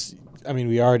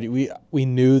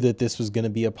knew that this was going to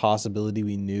be a possibility.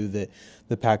 We knew that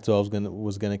the Pac-12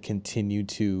 was going to continue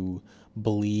to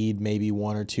bleed maybe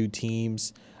one or two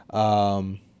teams.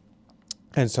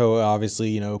 And so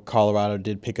obviously, Colorado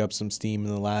did pick up some steam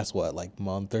in the last,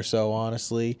 month or so,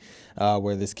 honestly,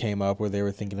 where this came up, where they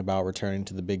were thinking about returning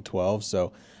to the Big 12.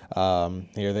 So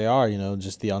here they are,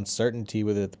 just the uncertainty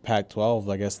with it, the Pac-12,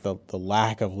 I guess the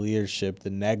lack of leadership, the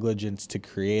negligence to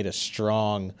create a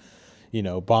strong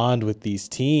bond with these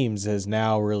teams is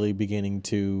now really beginning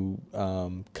to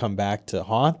come back to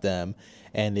haunt them,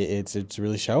 and it's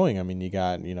really showing. I mean, you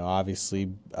got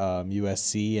obviously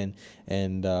USC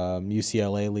and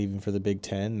UCLA leaving for the Big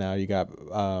 10. Now you got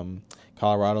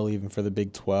Colorado leaving for the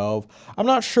Big 12. I'm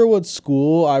not sure what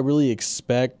school I really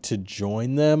expect to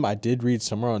join them. I did read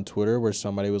somewhere on Twitter where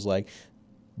somebody was like,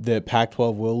 the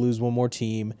Pac-12 will lose one more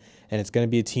team, and it's going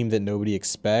to be a team that nobody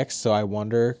expects. So I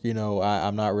wonder,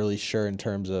 I'm not really sure in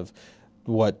terms of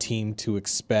what team to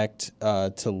expect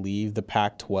to leave the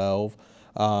Pac-12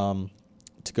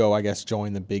 to go, I guess,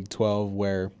 join the Big 12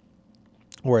 where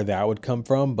that would come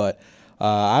from. But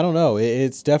I don't know.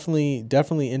 It's definitely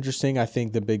interesting. I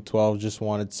think the Big 12 just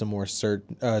wanted some more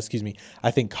I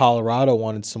think Colorado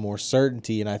wanted some more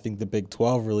certainty, and I think the Big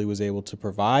 12 really was able to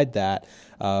provide that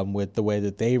with the way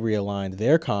that they realigned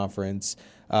their conference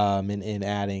in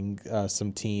adding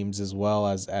some teams, as well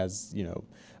as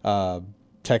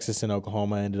Texas and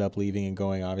Oklahoma ended up leaving and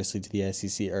going obviously to the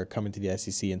SEC, or coming to the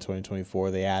SEC in 2024.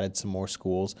 They added some more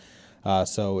schools.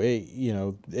 So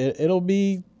it'll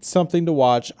be something to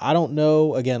watch. I don't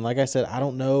know. Again, like I said, I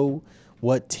don't know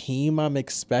what team I'm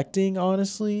expecting,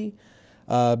 honestly,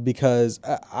 because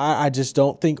I just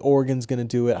don't think Oregon's going to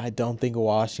do it. I don't think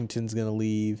Washington's going to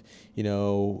leave.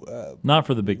 Not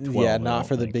for the Big 12. Yeah, not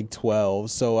for the Big 12.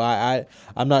 So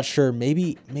I'm not sure.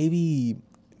 Maybe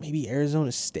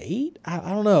Arizona State. I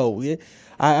don't know.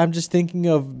 I'm just thinking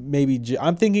of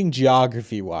I'm thinking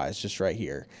geography wise, just right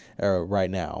here, right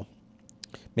now.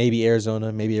 Maybe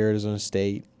Arizona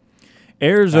State.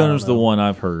 Arizona's the one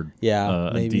I've heard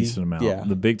maybe, a decent amount. Yeah.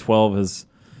 The Big 12 has,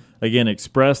 again,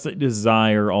 expressed a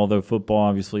desire, although football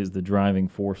obviously is the driving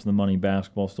force of the money.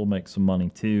 Basketball still makes some money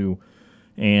too.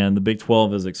 And the Big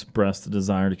 12 has expressed a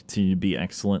desire to continue to be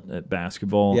excellent at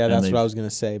basketball. Yeah, that's what I was going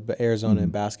to say. But Arizona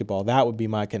and basketball, that would be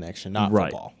my connection, not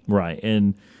football. Right.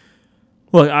 And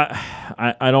look,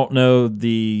 I don't know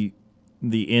the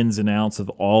ins and outs of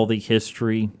all the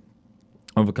history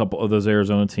of a couple of those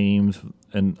Arizona teams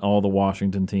and all the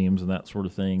Washington teams and that sort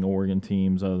of thing, Oregon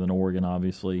teams, other than Oregon,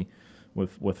 obviously,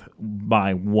 with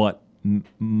by what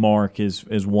mark is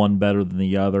one better than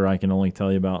the other. I can only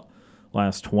tell you about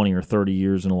last 20 or 30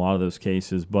 years in a lot of those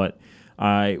cases, but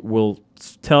I will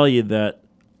tell you that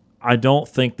I don't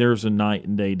think there's a night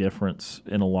and day difference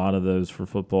in a lot of those for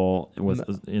football with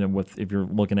if you're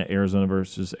looking at Arizona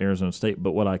versus Arizona State.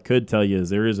 But what I could tell you is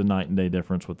there is a night and day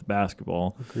difference with the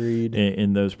basketball. Agreed.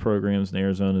 In those programs, and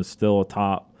Arizona is still a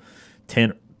top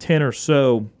 10 or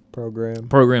so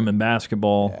program in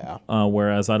basketball. Yeah.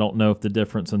 Whereas I don't know if the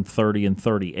difference in 30 and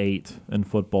 38 in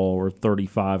football or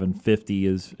 35 and 50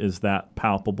 is that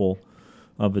palpable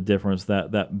of a difference,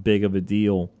 that big of a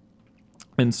deal.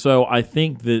 And so I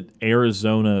think that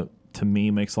Arizona, to me,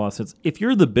 makes a lot of sense. If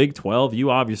you're the Big 12, you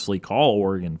obviously call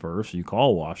Oregon first. You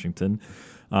call Washington.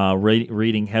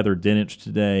 Reading Heather Dinich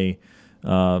today,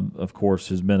 of course,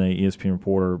 has been an ESPN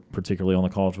reporter, particularly on the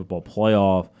college football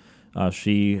playoff.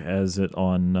 She has it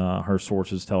on her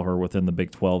sources tell her within the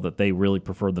Big 12 that they really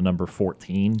prefer the number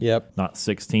 14, not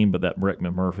 16, but that Rick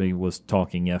McMurphy was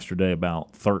talking yesterday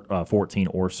about 14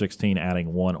 or 16,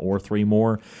 adding 1 or 3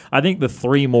 more. I think the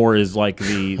 3 more is like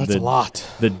That's a lot.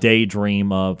 The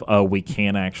daydream of, we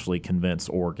can actually convince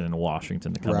Oregon and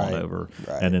Washington to come on over.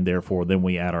 Right. And then therefore then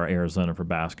we add our Arizona for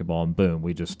basketball, and boom,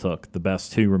 we just took the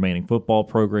best 2 remaining football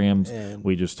programs.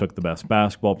 We just took the best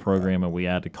basketball program, and we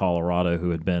added Colorado,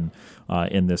 who had been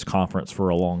in this conference for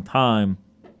a long time.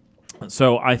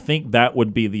 So I think that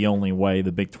would be the only way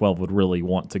the Big 12 would really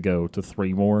want to go to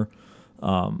 3 more.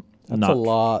 That's a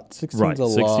lot. 16's right, a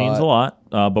lot. 16's a lot,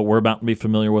 but we're about to be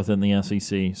familiar with it in the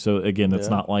SEC. So, again, it's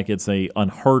not like it's a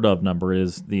unheard of number. It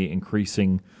is the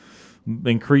increasing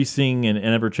and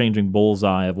ever-changing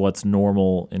bullseye of what's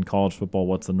normal in college football,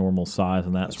 what's the normal size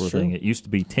and that sort of thing. It used to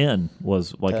be 10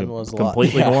 was like a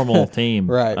completely normal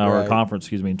team or conference,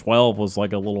 excuse me, and 12 was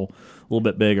like a little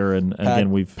bit bigger. And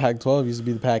again, Pac-12 used to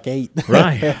be the Pac-8.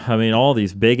 Right. I mean, all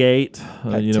these Big 8,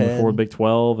 before Big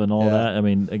 12 and all that. I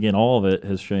mean, again, all of it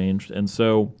has changed. And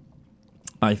so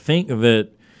I think that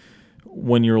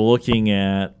when you're looking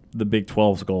at the Big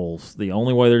 12's goals, the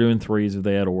only way they're doing 3 is if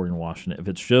they add Oregon and Washington. If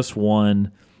it's just 1,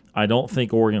 I don't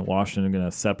think Oregon and Washington are going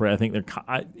to separate. I think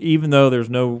even though there's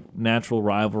no natural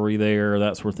rivalry there,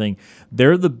 that sort of thing,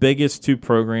 they're the biggest 2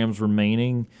 programs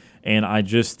remaining, and I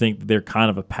just think they're kind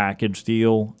of a package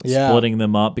deal, splitting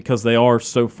them up because they are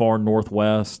so far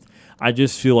northwest. I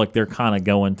just feel like they're kind of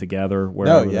going together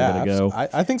wherever they're going to go.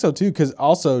 I think so too, because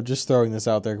also just throwing this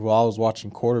out there, while I was watching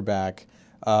quarterback,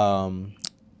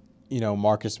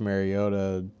 Marcus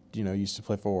Mariota, used to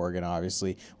play for Oregon,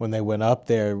 obviously. When they went up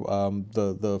there,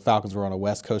 the Falcons were on a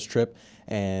West Coast trip,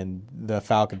 and the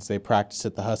Falcons, they practiced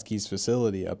at the Huskies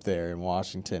facility up there in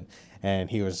Washington, and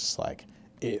he was just like,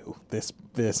 ew,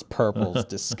 this purple's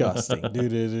disgusting.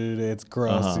 Dude, it's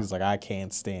gross. He's like, I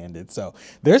can't stand it. So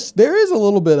there is a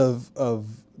little bit of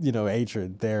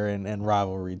hatred there and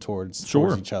rivalry towards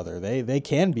each other. They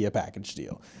can be a package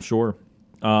deal. Sure.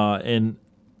 And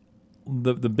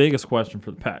the biggest question for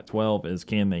the Pac-12 is,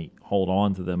 can they hold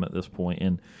on to them at this point?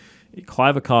 And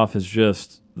Kliavkoff is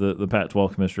just the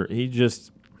Pac-12 commissioner.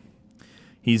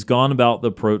 He's gone about the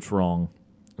approach wrong.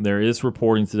 There is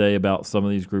reporting today about some of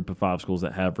these Group of 5 schools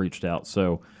that have reached out.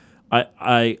 So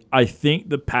I think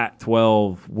the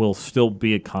Pac-12 will still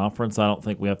be a conference. I don't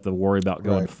think we have to worry about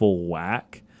going full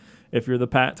whack if you're the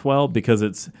Pac-12,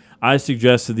 because I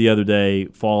suggested the other day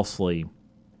falsely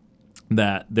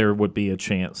that there would be a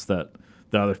chance that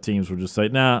the other teams would just say,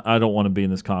 nah, I don't want to be in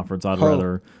this conference. I'd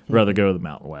rather go to the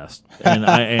Mountain West. And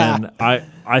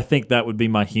I think that would be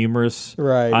my humorous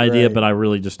idea, but I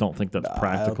really just don't think that's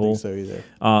practical. I don't think so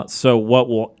either. So what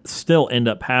will still end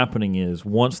up happening is,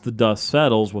 once the dust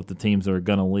settles with the teams that are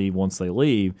going to leave, once they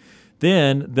leave,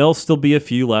 then there'll still be a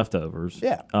few leftovers.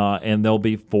 Yeah. And there'll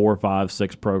be 4, 5,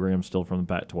 6 programs still from the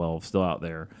Pac-12 still out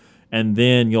there. And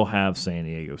then you'll have San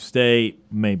Diego State,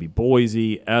 maybe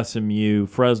Boise, SMU,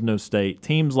 Fresno State.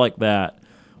 Teams like that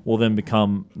will then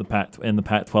become the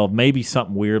Pac-12. Maybe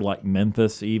something weird like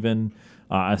Memphis even.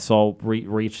 I saw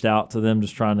reached out to them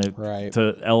just trying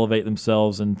to elevate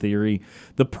themselves in theory.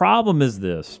 The problem is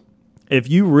this. If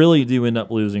you really do end up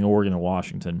losing Oregon and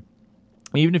Washington,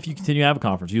 even if you continue to have a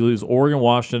conference, you lose Oregon,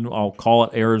 Washington, I'll call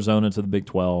it Arizona to the Big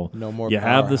 12. No more. You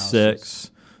have the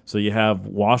 6. So you have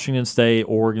Washington State,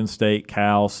 Oregon State,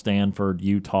 Cal, Stanford,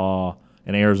 Utah,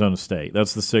 and Arizona State.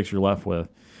 That's the 6 you're left with.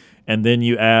 And then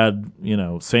you add,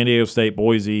 San Diego State,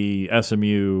 Boise,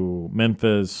 SMU,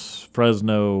 Memphis,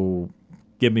 Fresno,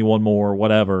 give me one more,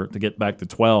 whatever, to get back to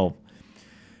 12.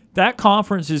 That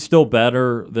conference is still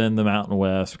better than the Mountain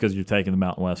West because you're taking the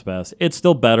Mountain West best. It's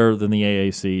still better than the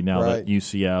AAC now that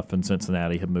UCF and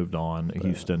Cincinnati have moved on,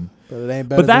 Huston. But it ain't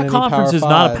better But that than conference any is Power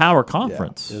not 5. a power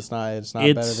conference. Yeah, it's not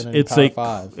better than any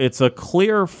Power 5. It's a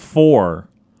clear 4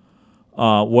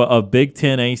 of Big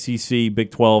 10, ACC, Big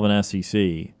 12, and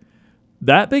SEC.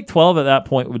 That Big 12 at that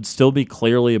point would still be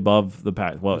clearly above the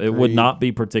Pac-12. It would not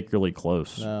be particularly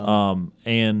close. No.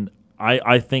 And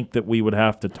I think that we would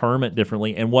have to term it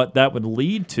differently. And what that would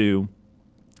lead to,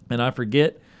 and I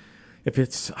forget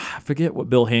what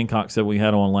Bill Hancock said we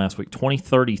had on last week,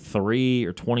 2033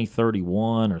 or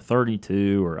 2031 or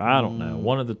 32 or I don't know.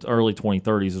 One of the early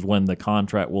 2030s is when the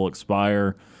contract will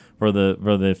expire for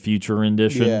the future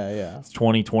rendition. Yeah. It's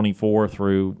 2024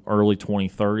 through early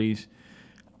 2030s.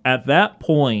 At that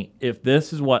point, if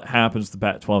this is what happens to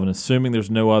Pac-12, and assuming there's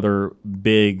no other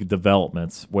big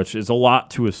developments, which is a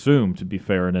lot to assume, to be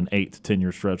fair, in an 8 to 10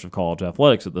 year stretch of college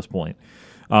athletics at this point,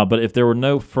 but if there were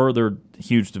no further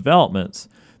huge developments,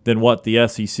 then what the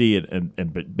SEC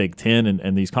and Big Ten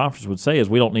and these conferences would say is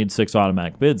we don't need 6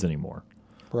 automatic bids anymore.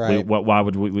 Right. Why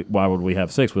would we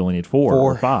have 6? We only need 4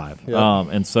 or 5. Yep.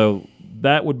 And so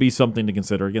that would be something to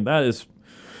consider. Again, that is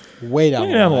way down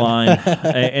the line.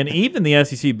 And even the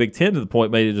SEC, Big Ten, to the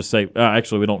point, made it just say,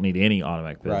 actually, we don't need any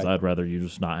automatic bids. Right. I'd rather you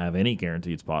just not have any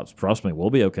guaranteed spots. Trust me, we'll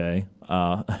be okay.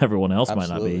 Everyone else might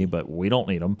not be, but we don't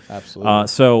need them. Absolutely.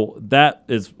 So that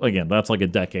is, again, that's like a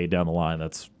decade down the line.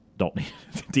 Don't need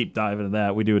to deep dive into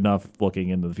that. We do enough looking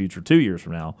into the future 2 years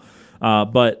from now.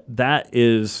 But that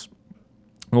is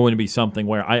going to be something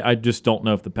where I just don't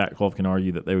know if the Pac-12 can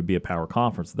argue that they would be a power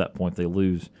conference at that point. They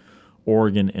lose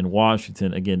Oregon and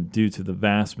Washington, again, due to the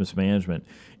vast mismanagement.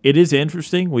 It is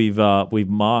interesting. We've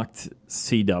mocked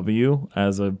CW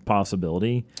as a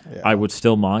possibility. Yeah. I would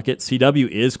still mock it. CW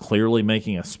is clearly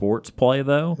making a sports play,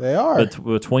 though. They are.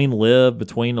 Between Liv,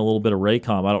 between a little bit of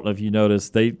Raycom, I don't know if you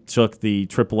noticed, they took the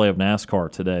AAA of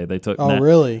NASCAR today. They took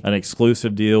really? an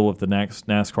exclusive deal with the next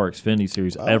NASCAR Xfinity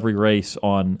Series. Oh. Every race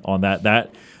on that.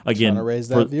 That, again, trying to raise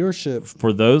that viewership.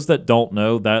 For those that don't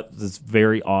know, that is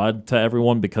very odd to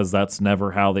everyone because that's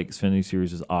never how the Xfinity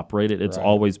Series is operated. It's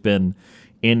always been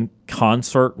in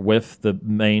concert with the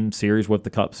main series, with the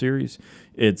Cup Series.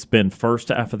 It's been first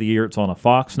half of the year, it's on a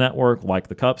Fox network like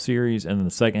the Cup Series, and then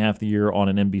the second half of the year on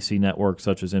an NBC network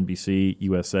such as NBC,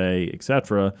 USA,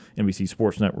 etc., NBC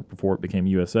Sports Network before it became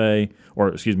USA,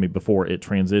 before it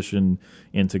transitioned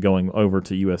into going over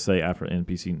to USA after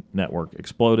NBC network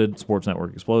exploded, Sports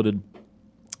Network exploded.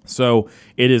 So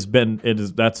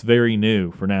that's very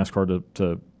new for NASCAR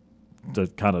to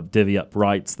kind of divvy up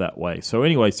rights that way. So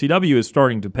anyway, CW is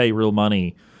starting to pay real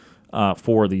money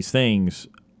for these things.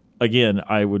 Again,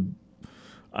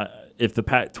 if the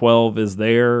Pac-12 is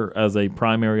there as a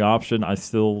primary option, I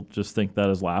still just think that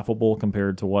is laughable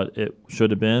compared to what it should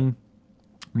have been.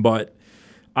 But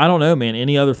I don't know, man.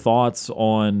 Any other thoughts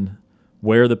on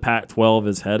where the Pac-12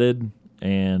 is headed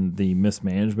and the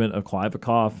mismanagement of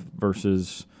Kliavkoff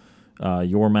versus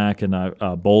Yormack and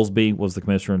Bowlesby was the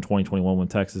commissioner in 2021 when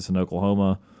Texas and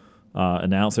Oklahoma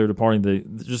announced they were departing.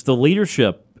 The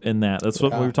leadership in that. That's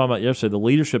what we were talking about yesterday. The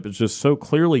leadership is just so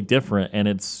clearly different, and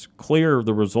it's clear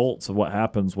the results of what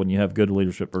happens when you have good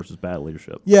leadership versus bad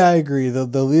leadership. Yeah, I agree. The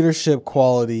leadership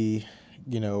quality,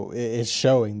 is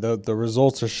showing. The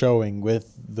results are showing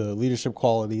with the leadership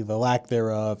quality, the lack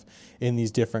thereof in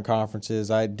these different conferences.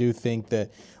 I do think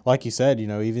that, like you said,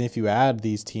 even if you add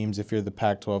these teams, if you're the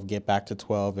Pac-12, get back to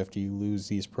 12, after you lose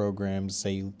these programs,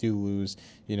 say you do lose,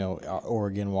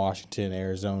 Oregon, Washington,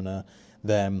 Arizona,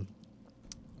 then,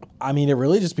 it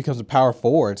really just becomes a Power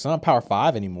 4. It's not Power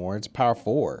 5 anymore. It's Power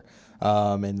 4.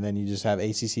 And then you just have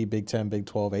ACC, Big 10, Big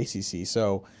 12, ACC.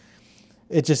 So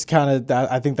it just kind of,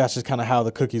 I think that's just kind of how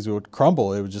the cookies would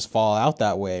crumble. It would just fall out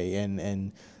that way.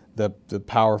 And the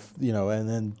power, and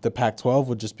then the Pac-12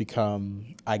 would just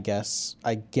become, I guess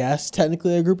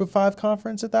technically a Group of 5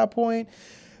 conference at that point.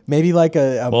 Maybe like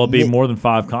it'd be more than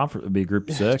 5 conference. It'd be Group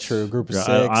of 6. True, Group of 6.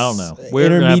 I don't know.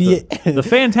 Intermediate, the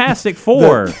Fantastic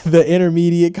Four, the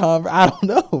intermediate conference. I don't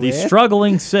know. The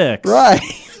struggling 6, right?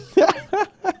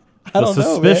 I don't know,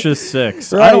 suspicious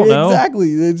 6. Right, I don't know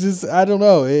exactly. It's just I don't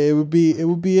know. It would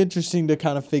be interesting to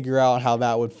kind of figure out how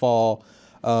that would fall.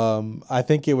 I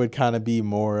think it would kind of be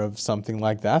more of something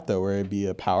like that, though, where it'd be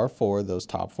a Power 4, those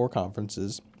top 4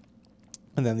 conferences,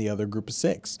 and then the other Group of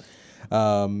 6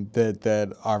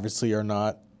 that obviously are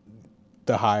not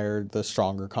the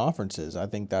stronger conferences. I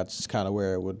think that's just kind of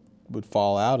where it would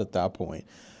fall out at that point.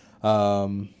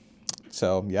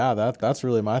 So yeah, that's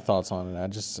really my thoughts on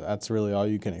it. That's really all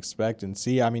you can expect and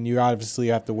see. You obviously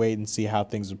have to wait and see how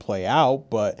things would play out,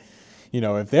 but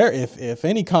if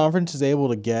any conference is able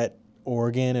to get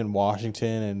Oregon and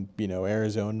Washington and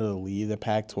Arizona to leave the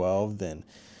Pac-12, then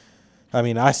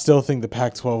I still think the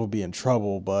Pac-12 will be in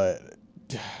trouble, but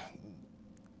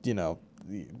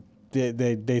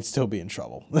they'd still be in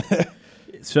trouble.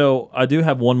 So I do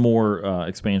have one more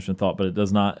expansion thought, but it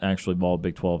does not actually involve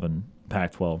Big 12 and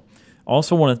Pac-12. I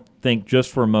also want to think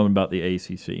just for a moment about the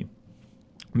ACC,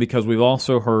 because we've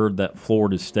also heard that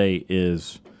Florida State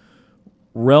is,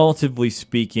 relatively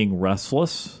speaking,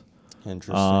 restless.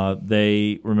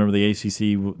 Interesting. Remember the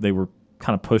ACC, they were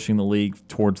kind of pushing the league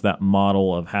towards that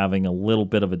model of having a little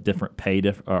bit of a different pay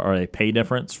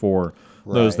difference for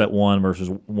those that won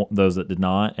versus those that did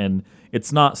not. And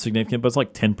it's not significant, but it's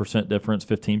like 10% difference,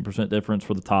 15% difference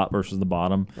for the top versus the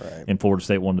bottom. Right. And Florida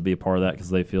State wanted to be a part of that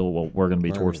because they feel, well, we're going to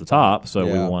be towards the top, so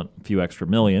we want a few extra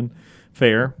million.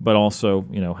 Fair, but also,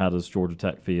 how does Georgia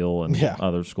Tech feel and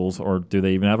other schools, or do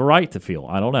they even have a right to feel?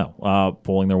 I don't know,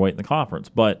 pulling their weight in the conference.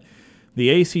 But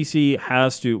the ACC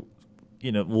has to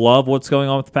love what's going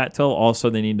on with the Pac-12. Also,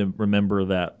 they need to remember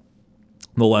that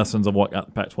the lessons of what got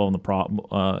the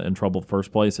Pac-12 in trouble in the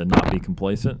first place and not be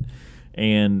complacent.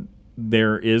 And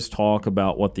there is talk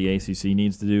about what the ACC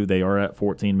needs to do. They are at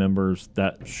 14 members.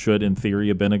 That should, in theory,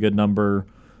 have been a good number.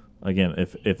 Again,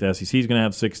 if the SEC is going to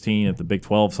have 16, if the Big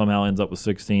 12 somehow ends up with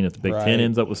 16, if the Big 10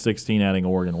 ends up with 16, adding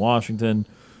Oregon and Washington,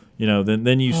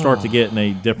 then you start to get in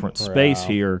a different space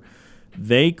here.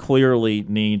 They clearly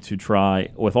need to try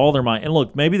with all their might. And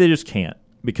look, maybe they just can't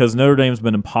because Notre Dame's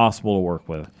been impossible to work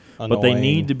with. Annoying. But they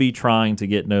need to be trying to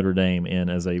get Notre Dame in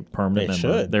as a permanent member.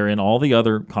 Should. They're in all the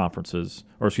other conferences,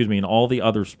 in all the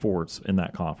other sports in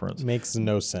that conference. Makes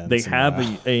no sense. They have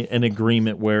an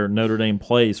agreement where Notre Dame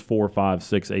plays 4, 5,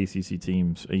 6 ACC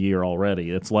teams a year already.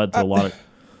 It's led to a lot of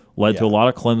to a lot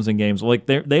of Clemson games. Like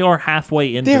they are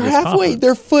halfway into this conference.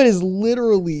 Their foot is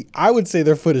literally, I would say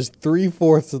their foot is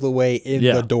 3/4 of the way in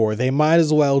the door. They might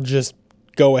as well just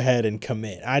go ahead and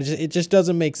commit. It just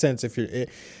doesn't make sense if you're.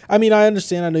 I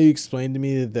understand. I know you explained to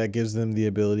me that gives them the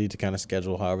ability to kind of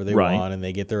schedule however they want, and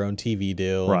they get their own TV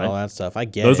deal and all that stuff. I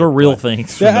get those it. are real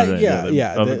things.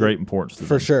 Of great importance to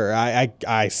for them. sure.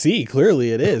 I see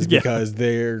clearly it is because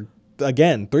they're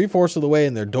again 3/4 of the way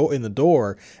in the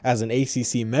door as an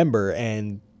ACC member,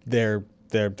 and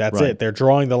that's it. They're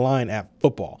drawing the line at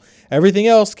football. Everything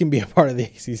else can be a part of the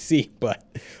ACC, but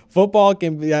football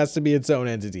has to be its own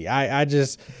entity. I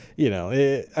just,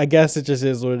 I guess it just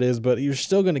is what it is. But you're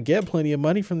still going to get plenty of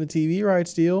money from the TV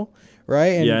rights deal,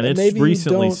 right? And it's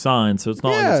recently signed, so it's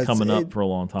not like it's coming up for a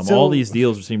long time. So, all these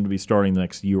deals seem to be starting the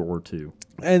next year or two.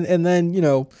 And then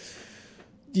the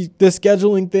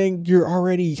scheduling thing, you're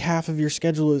already half of your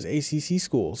schedule is ACC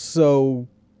schools, so.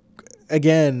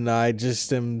 Again, I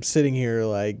just am sitting here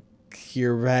like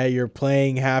you're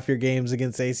playing half your games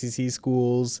against ACC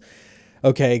schools.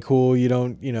 Okay, cool. You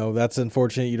don't, that's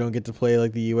unfortunate. You don't get to play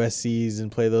like the USCs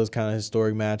and play those kind of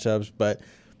historic matchups, but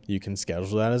you can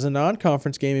schedule that as a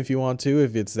non-conference game if you want to.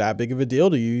 If it's that big of a deal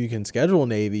to you, you can schedule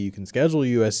Navy, you can schedule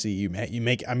USC. You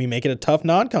make it a tough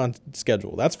non-con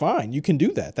schedule. That's fine. You can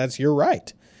do that. That's your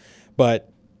right. But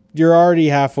you're already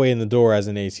halfway in the door as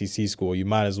an ACC school. You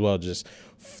might as well just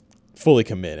fully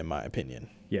commit, in my opinion.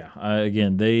 Yeah. I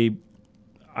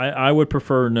would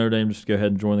prefer Notre Dame just to go ahead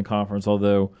and join the conference,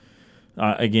 although,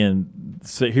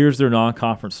 so here's their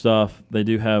non-conference stuff. They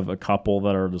do have a couple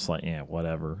that are just like,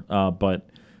 whatever. But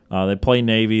they play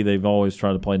Navy. They've always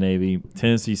tried to play Navy.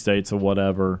 Tennessee State's a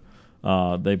whatever.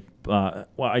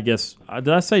 I guess, did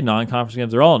I say non-conference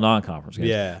games? They're all non-conference games.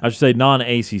 Yeah. I should say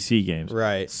non-ACC games.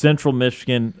 Right. Central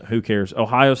Michigan, who cares?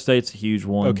 Ohio State's a huge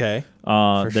one. Okay.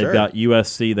 They've got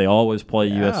USC. They always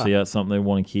play USC. That's something they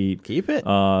want to keep. Keep it.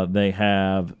 They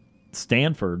have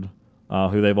Stanford,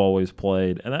 who they've always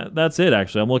played. And that's it,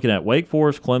 actually. I'm looking at Wake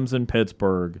Forest, Clemson,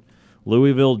 Pittsburgh,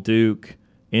 Louisville, Duke,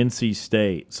 NC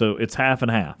State. So it's half and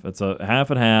half. It's a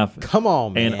half and half. Come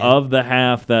on, man. And of the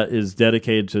half that is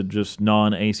dedicated to just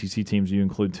non-ACC teams, you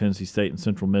include Tennessee State and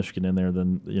Central Michigan in there,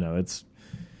 then, it's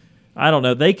 – I don't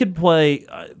know. They could play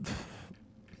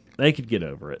they could get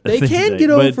over it. They can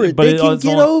get over it. They can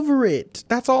get over it.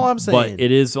 That's all I'm saying. But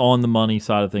it is on the money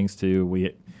side of things, too.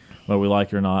 Whether we like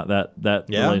it or not, that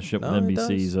relationship with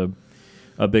NBC is a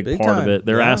big part of it.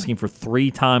 They're asking for 3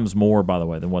 times more, by the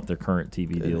way, than what their current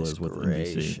TV deal is with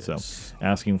NBC. So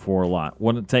asking for a lot.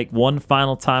 Want to take one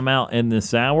final timeout in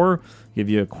this hour, give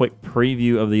you a quick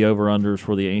preview of the over-unders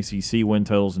for the ACC win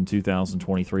totals in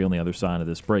 2023 on the other side of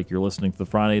this break. You're listening to the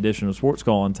Friday edition of Sports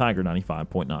Call on Tiger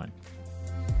 95.9.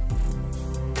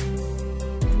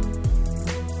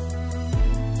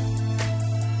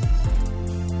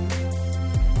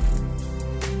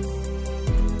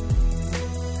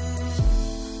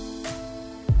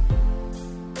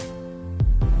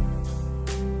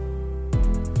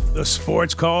 The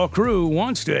Sports Call crew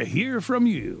wants to hear from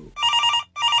you.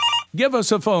 Give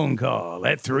us a phone call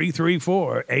at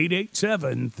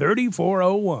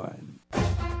 334-887-3401.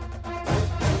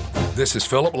 This is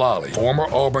Philip Lally, former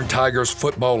Auburn Tigers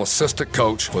football assistant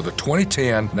coach for the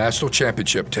 2010 National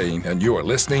Championship team, and you are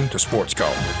listening to Sports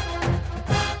Call.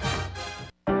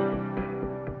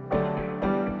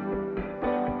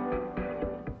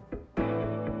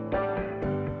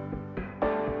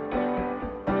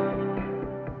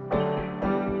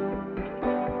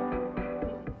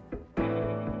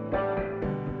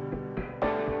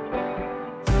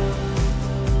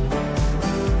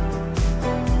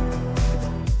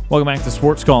 Welcome back to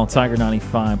Sports Call on Tiger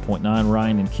 95.9.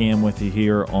 Ryan and Cam with you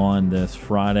here on this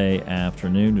Friday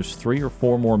afternoon. Just 3 or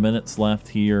 4 more minutes left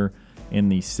here in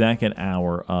the second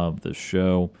hour of the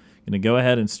show. Going to go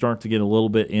ahead and start to get a little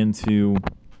bit into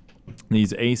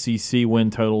these ACC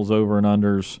win totals, over and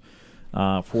unders.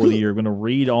 for the year. I'm going to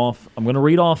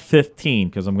read off 15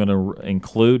 because I'm going to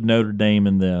include Notre Dame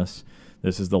in this.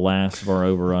 This is the last of our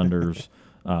over-unders,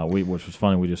 which was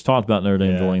funny. We just talked about Notre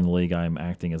Dame joining the league. I'm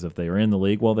acting as if they are in the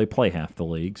league. Well, they play half the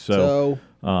league. So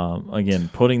again,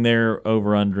 putting their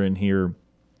over-under in here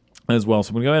as well. So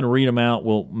I'm going to go ahead and read them out.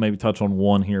 We'll maybe touch on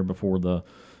one here before the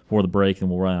break, and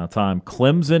we'll run out of time.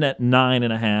 Clemson at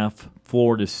 9.5,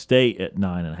 Florida State at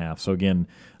 9.5. So again,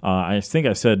 I think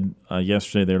I said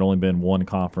yesterday there had only been one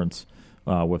conference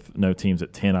with no teams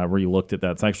at 10. I re-looked at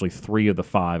that. It's actually 3 of the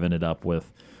 5 ended up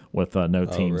with no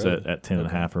teams really? at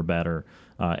 10.5 or better.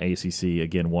 ACC,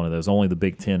 again, one of those. Only the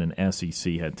Big Ten and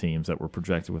SEC had teams that were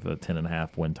projected with a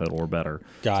 10.5 win total or better.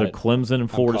 Got it. Clemson and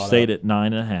Florida State at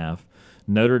 9.5.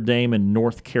 Notre Dame and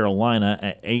North Carolina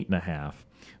at 8.5.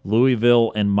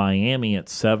 Louisville and Miami at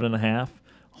 7.5.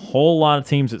 Whole lot of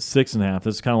teams at 6.5.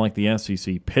 This is kind of like the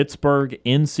SEC. Pittsburgh,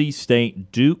 NC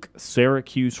State, Duke,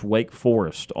 Syracuse, Wake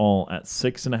Forest, all at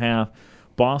 6.5.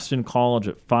 Boston College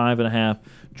at 5.5.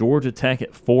 Georgia Tech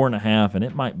at 4.5, and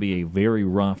it might be a very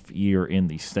rough year in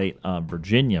the state of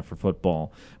Virginia for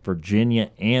football.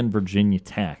 Virginia and Virginia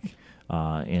Tech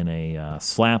in a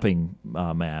slapping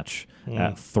match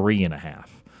at 3.5.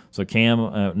 So, Cam,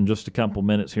 in just a couple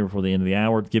minutes here before the end of the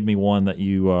hour, give me one that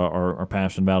you are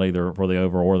passionate about, either for the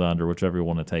over or the under, whichever you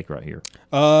want to take right here.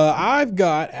 I've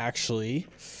got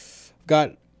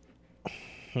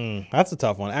that's a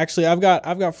tough one. Actually, I've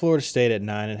got Florida State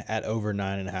at over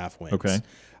 9.5 wins. Okay.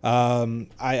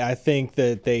 I think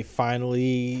that they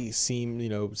finally seem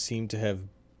to have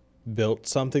built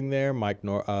something there. Mike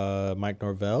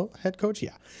Norvell, head coach,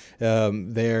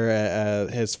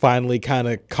 has finally kind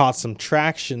of caught some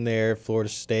traction there. Florida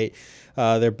State,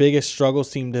 their biggest struggle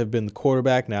seemed to have been the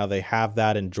quarterback. Now they have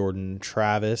that in Jordan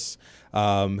Travis,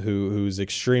 who's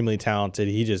extremely talented.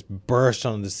 He just burst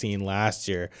onto the scene last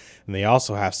year. And they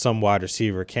also have some wide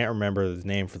receiver, can't remember the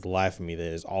name for the life of me,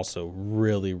 that is also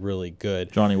really, really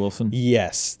good. Johnny Wilson?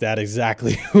 Yes, that's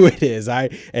exactly who it is.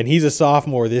 And he's a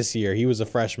sophomore this year. He was a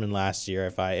freshman last year,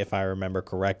 if I remember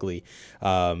correctly.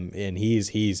 And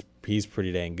he's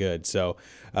pretty dang good. So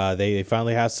they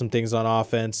finally have some things on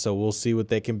offense, so we'll see what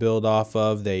they can build off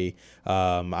of.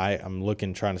 I'm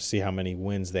trying to see how many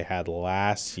wins they had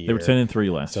last year. They were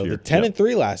 10-3 last year. So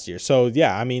 10-3 last year. So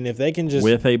yeah, I mean, if they can just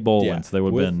with a bowl win, so they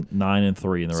would have been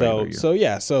 9-3 in the regular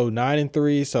year. So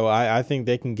 9-3. So I think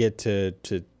they can get to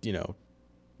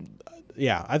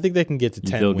I think they can get to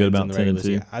 10 feel wins good about in the regular 10-2?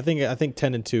 season. I think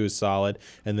 10-2 is solid,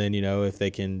 and then if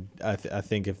they can, I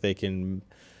think if they can.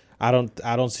 I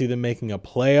don't see them making a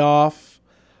playoff.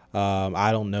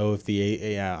 I don't know if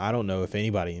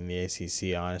anybody in the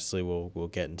ACC honestly will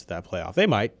get into that playoff. They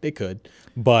might, they could,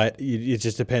 but it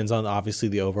just depends on obviously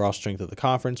the overall strength of the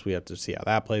conference. We have to see how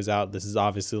that plays out. This is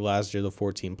obviously last year the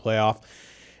 14 playoff,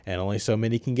 and only so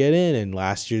many can get in. And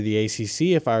last year the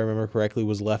ACC, if I remember correctly,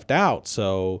 was left out.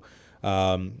 So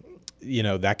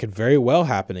that could very well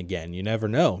happen again. You never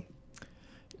know.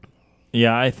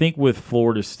 Yeah, I think with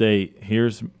Florida State,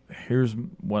 here's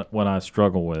what I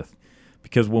struggle with.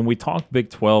 Because when we talked Big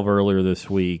 12 earlier this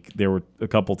week, there were a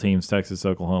couple teams, Texas,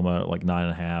 Oklahoma, like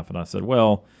 9.5, and I said,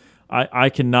 well, I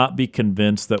cannot be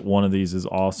convinced that one of these is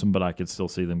awesome, but I could still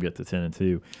see them get to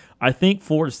 10-2. I think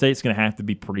Florida State's going to have to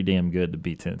be pretty damn good to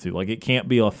be 10-2. Like, it can't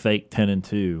be a fake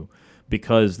 10-2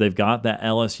 because they've got that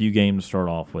LSU game to start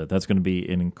off with. That's going to be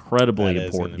an incredibly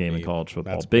important game in college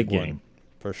football. Big game.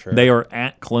 For sure. They are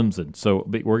at Clemson, so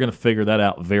we're going to figure that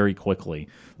out very quickly.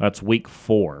 That's week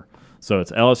 4. So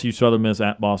it's LSU, Southern Miss,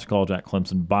 at Boston College, at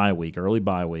Clemson, early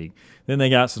bye week. Then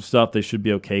they got some stuff they should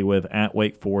be okay with, at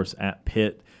Wake Forest, at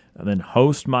Pitt, and then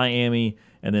host Miami,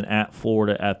 and then at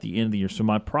Florida at the end of the year. So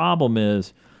my problem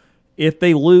is, if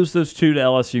they lose those two to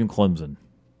LSU and Clemson,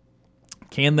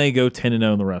 can they go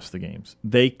 10-0 in the rest of the games?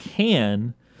 They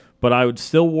can, but I would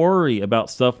still worry about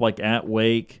stuff like at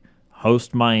Wake,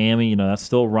 host Miami. That's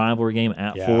still a rivalry game.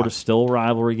 At Florida, still a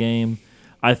rivalry game.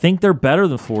 I think they're better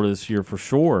than Florida this year for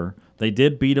sure. They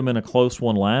did beat them in a close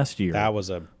one last year. That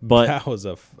was a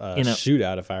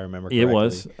shootout, if I remember correctly. It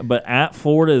was. But at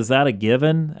Florida, is that a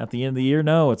given at the end of the year?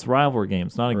 No, it's a rivalry game.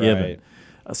 It's not a given.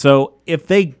 So if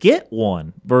they get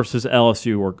one versus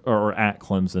LSU or at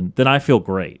Clemson, then I feel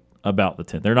great about the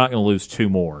 10. They're not going to lose 2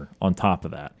 more on top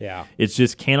of that. Yeah. It's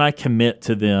just, can I commit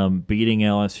to them beating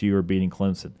LSU or beating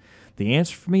Clemson? The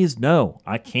answer for me is no.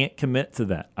 I can't commit to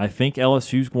that. I think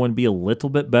LSU is going to be a little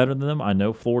bit better than them. I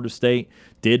know Florida State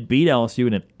did beat LSU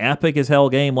in an epic as hell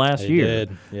game last year.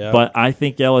 Yep. But I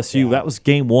think LSU, that was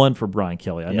game 1 for Brian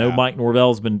Kelly. I know Mike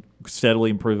Norvell has been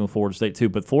steadily improving Florida State too,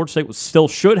 but Florida State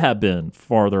should have been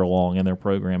farther along in their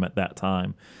program at that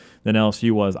time than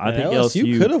LSU was. I think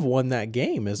LSU could have won that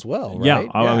game as well, right?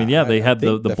 Yeah, I mean, they had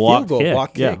the blocked kick.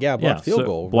 Block field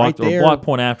goal. Blocked, right there. Or block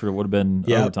point after it would have been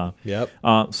overtime. Yep.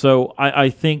 So I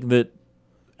think that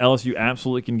LSU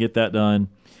absolutely can get that done.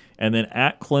 And then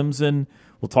at Clemson,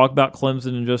 we'll talk about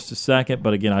Clemson in just a second.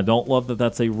 But, again, I don't love that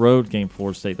that's a road game,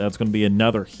 Florida State. That's going to be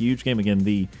another huge game. Again,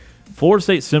 the Florida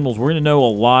State Seminoles, we're going to know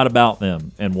a lot about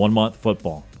them in 1 month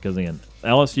football. Because, again,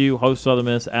 LSU hosts Southern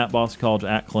Miss, at Boston College,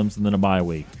 at Clemson, then a bye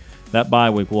week. That bye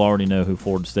week, we'll already know who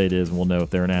Florida State is, and we'll know if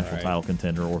they're a national title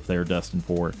contender or if they're destined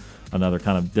for another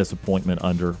kind of disappointment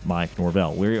under Mike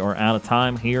Norvell. We are out of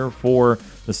time here for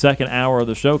the second hour of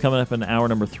the show. Coming up in hour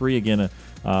number 3, again,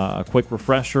 a quick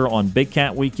refresher on Big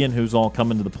Cat Weekend, who's all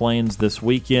coming to the Plains this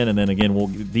weekend, and then, again, we'll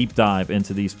deep dive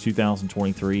into these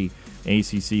 2023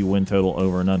 ACC win total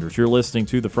over and unders. You're listening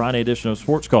to the Friday edition of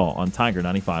Sports Call on Tiger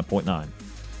 95.9.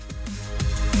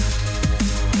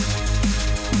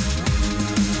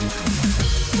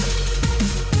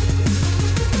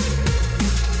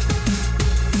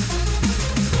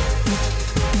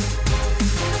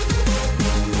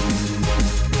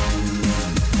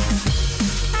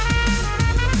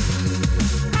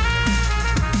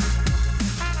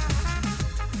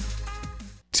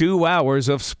 Two hours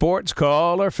of Sports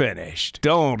Call are finished.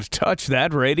 Don't touch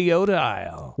that radio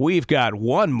dial. We've got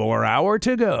one more hour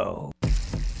to go.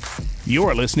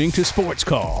 You're listening to Sports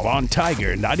Call on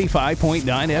Tiger 95.9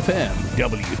 FM,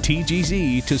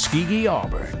 WTGZ Tuskegee,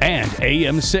 Auburn, and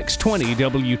AM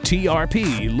 620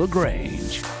 WTRP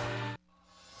LaGrange.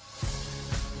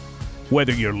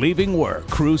 Whether you're leaving work,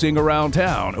 cruising around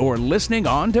town, or listening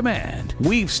on demand,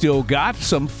 we've still got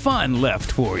some fun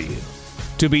left for you.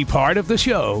 To be part of the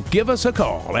show, give us a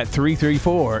call at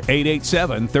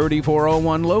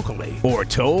 334-887-3401 locally or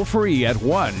toll free at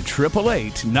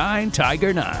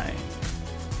 1-888-9-TIGER-9.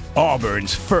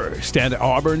 Auburn's first and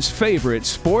Auburn's favorite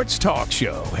sports talk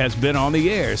show has been on the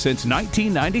air since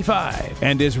 1995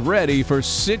 and is ready for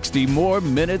 60 more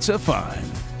minutes of fun.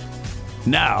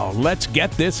 Now, let's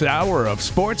get this hour of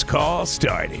Sports Call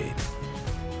started.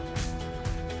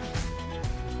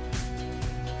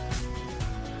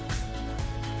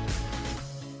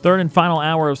 Third and final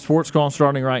hour of Sports Call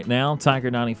starting right now.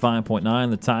 Tiger 95.9,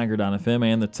 the Tiger.fm,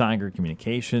 and the Tiger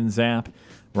Communications app.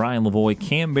 Ryan Lavoie,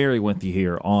 Kam Berry with you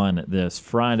here on this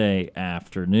Friday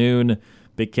afternoon.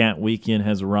 Big Cat Weekend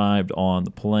has arrived on the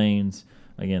Plains.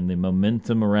 Again, the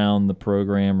momentum around the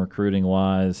program,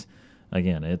 recruiting-wise,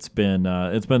 again, it's been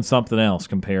something else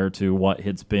compared to what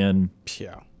it's been.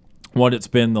 What it's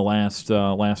been the last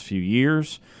few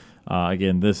years.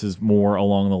 Again, this is more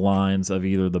along the lines of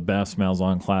either the best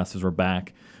Malzahn classes were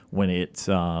back when it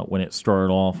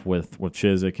started off with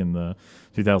Chizik in the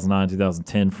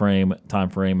 2009-2010 time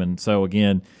frame. And so,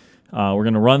 again, we're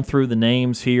going to run through the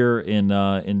names here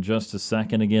in just a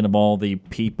second, again, of all the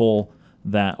people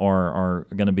that are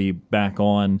going to be back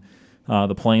on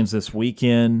the Plains this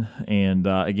weekend. And,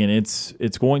 again,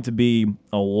 it's going to be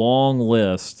a long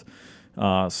list.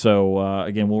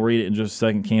 Again, we'll read it in just a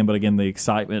second, Cam, but again, the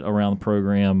excitement around the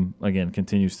program, again,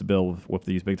 continues to build with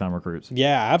these big-time recruits.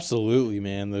 Yeah, absolutely,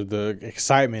 man. The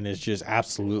excitement is just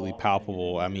absolutely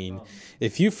palpable. I mean,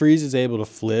 if Hugh Freeze is able to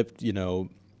flip these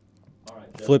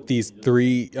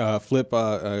three, get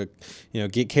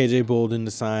KJ Bolden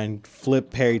to sign, flip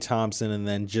Perry Thompson, and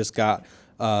then just got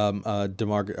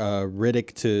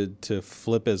Riddick to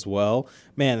flip as well.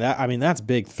 Man, that's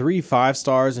big. 3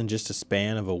 5-stars in just a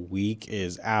span of a week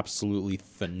is absolutely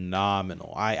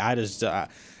phenomenal. There's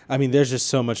just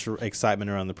so much excitement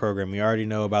around the program. We already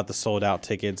know about the sold out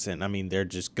tickets, and they're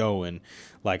just going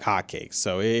like hotcakes.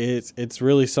 So it's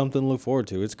really something to look forward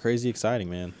to. It's crazy exciting,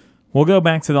 man. We'll go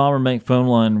back to the Auburn Bank phone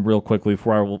line real quickly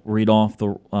before I will read off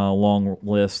the long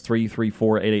list.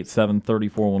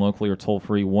 334-887-3401 locally or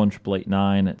toll-free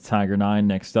 1-888-9-TIGER-9.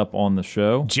 Next up on the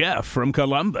show, Jeff from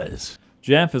Columbus.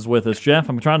 Jeff is with us. Jeff,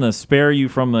 I'm trying to spare you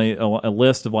from a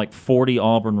list of like 40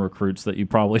 Auburn recruits that you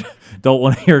probably don't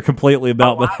want to hear completely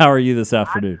about, but how are you this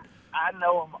afternoon? I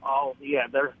know them all. Yeah,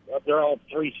 they're all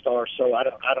 3-stars, so I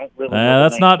don't really.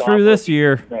 That's not true this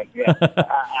year. Yeah,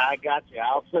 I got you.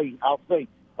 I'll see.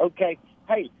 Okay.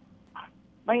 Hey,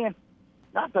 man,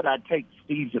 not that I take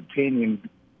Steve's opinion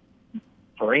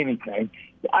for anything.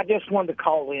 I just wanted to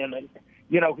call in and,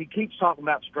 he keeps talking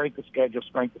about strength of schedule,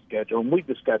 and we've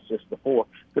discussed this before.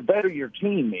 The better your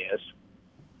team is,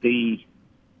 the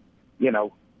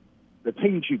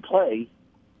teams you play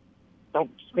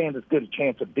don't stand as good a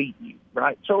chance of beating you,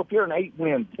 right? So if you're an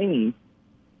 8-win team,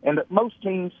 and most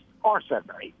teams are 7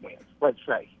 or 8 wins, let's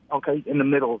say, okay, in the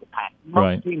middle of the pack.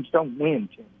 Most teams don't win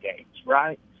 10 games,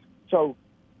 right? So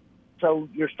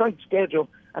your strength schedule,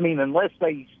 unless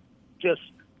they just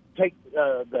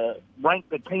rank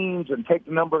the teams and take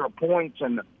the number of points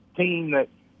and the team that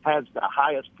has the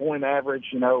highest point average,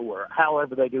 or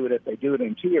however they do it, if they do it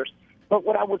in tiers. But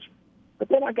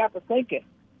then I got to thinking,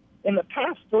 in the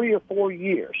past 3 or 4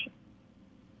 years,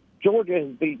 Georgia has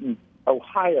beaten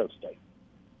Ohio State,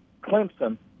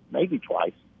 Clemson maybe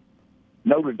twice,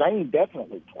 Notre Dame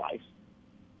definitely twice,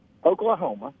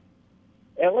 Oklahoma,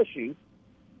 LSU,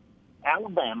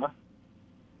 Alabama,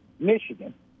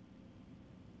 Michigan,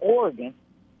 Oregon.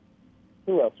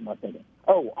 Who else am I thinking?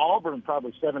 Oh, Auburn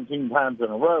probably 17 times in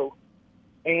a row.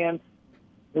 And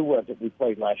who was it we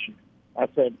played last year? I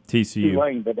said TCU.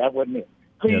 Tulane, but that wasn't it.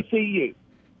 TCU. Yep.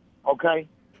 Okay?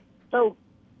 So,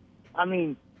 I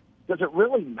mean, does it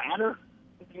really matter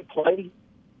if you play?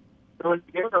 I would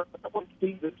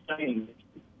see the same.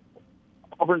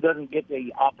 Auburn doesn't get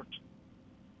the opportunity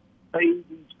to play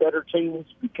these better teams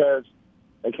because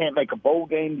they can't make a bowl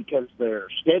game because their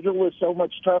schedule is so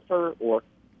much tougher, or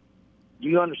do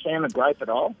you understand the gripe at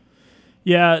all?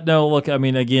 Yeah, no, look, I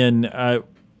mean, again, I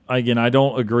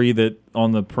don't agree that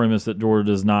on the premise that Georgia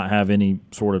does not have any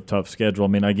sort of tough schedule. I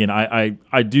mean, again,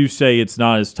 I do say it's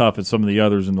not as tough as some of the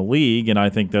others in the league, and I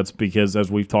think that's because, as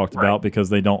we've talked about, because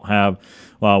they don't have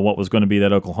what was going to be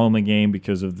that Oklahoma game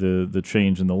because of the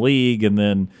change in the league, and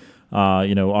then,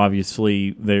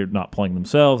 obviously they're not playing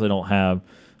themselves. They don't have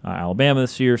Alabama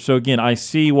this year. So, again, I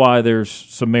see why there's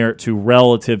some merit to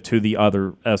relative to the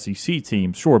other SEC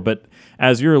teams, sure, but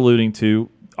as you're alluding to,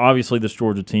 obviously, this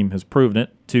Georgia team has proven it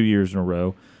 2 years in a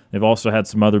row. They've also had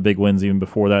some other big wins even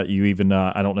before that. You even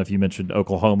I don't know if you mentioned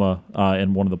Oklahoma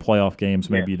in one of the playoff games.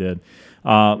 Maybe you did.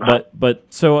 But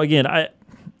so again, I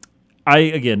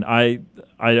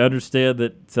understand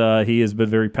that he has been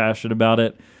very passionate about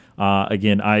it.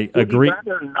 Again, I agree.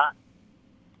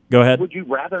 Go ahead. Would you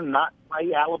rather not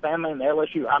play Alabama and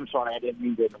LSU? I'm sorry, I didn't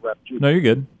mean to interrupt you. No, you're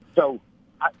good. So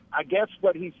I guess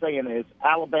what he's saying is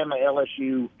Alabama,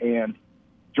 LSU, and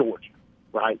Georgia,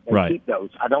 right? They keep those.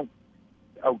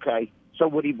 Okay. So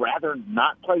would he rather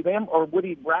not play them, or would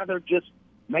he rather just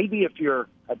maybe if you're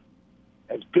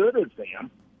as good as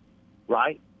them,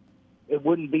 right, it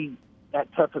wouldn't be that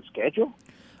tough a schedule?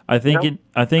 I think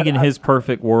in his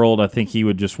perfect world, I think he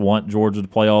would just want Georgia to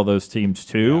play all those teams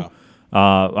too. Yeah.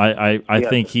 I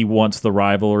think he wants the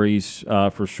rivalries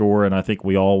for sure, and I think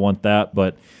we all want that.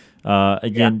 But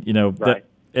again,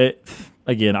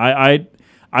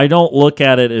 I don't look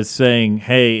at it as saying,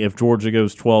 hey, if Georgia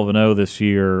goes 12-0 this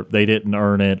year, they didn't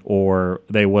earn it, or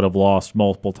they would have lost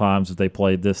multiple times if they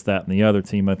played this, that, and the other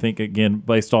team. I think, again,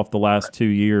 based off the last 2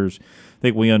 years, I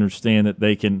think we understand that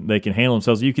they can handle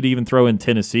themselves. You could even throw in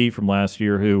Tennessee from last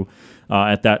year, who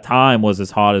at that time was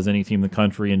as hot as any team in the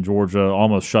country, and Georgia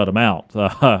almost shut them out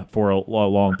for a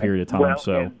long period of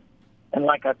time. And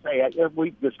like I say,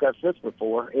 we've discussed this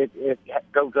before, it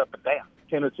goes up and down.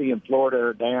 Tennessee and Florida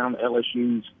are down,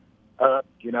 LSU's up,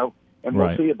 and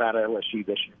we'll see about LSU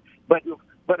this year. But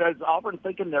is Auburn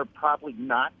thinking they're probably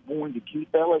not going to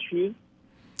keep LSU?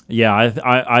 Yeah,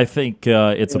 I think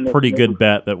it's a pretty good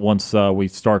bet that once we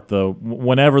start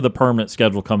whenever the permanent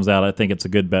schedule comes out, I think it's a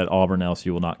good bet Auburn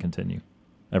LSU will not continue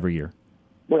every year.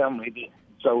 Well, maybe.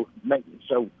 So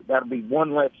that'll be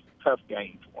one less tough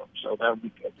game for them, so that'll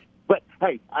be good. But,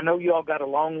 hey, I know you all got a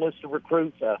long list of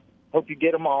recruits. Hope you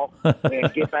get them all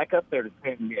and get back up there to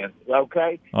 10 again,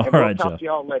 okay? All and right, we'll talk Jeff. to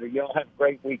y'all later. Y'all have a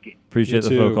great weekend. Appreciate the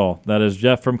phone call. That is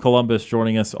Jeff from Columbus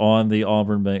joining us on the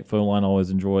Auburn Bank phone line. Always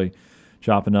enjoy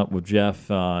chopping up with Jeff.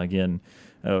 Again,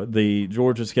 the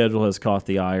Georgia schedule has caught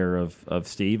the ire of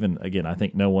Steve. And, again, I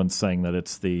think no one's saying that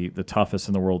it's the toughest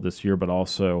in the world this year, but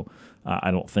also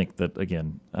I don't think that,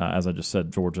 again, as I just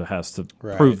said, Georgia has to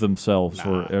prove themselves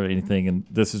or anything. And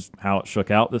this is how it shook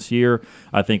out this year.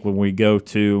 I think when we go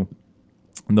to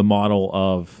the model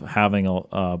of having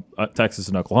a Texas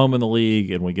and Oklahoma in the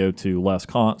league, and we go to less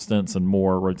constants and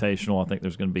more rotational, I think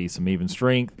there's going to be some even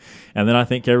strength. And then I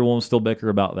think everyone will still bicker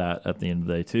about that at the end of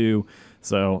the day too.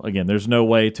 So, again, there's no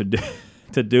way to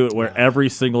do it where every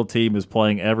single team is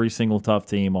playing every single tough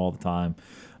team all the time,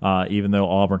 even though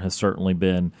Auburn has certainly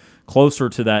been closer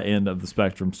to that end of the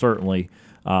spectrum, certainly,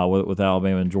 with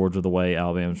Alabama and Georgia the way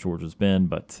Alabama and Georgia's been.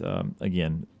 But,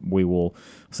 again, we will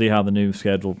see how the new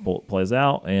schedule plays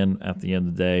out. And at the end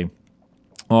of the day,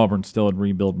 Auburn's still in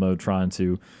rebuild mode, trying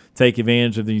to take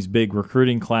advantage of these big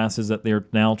recruiting classes that they're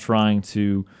now trying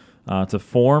to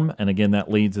form. And, again, that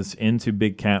leads us into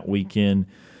Big Cat Weekend.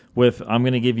 I'm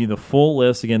going to give you the full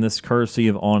list. Again, this is courtesy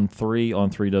of On3.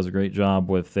 On3 does a great job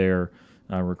with their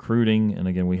recruiting, and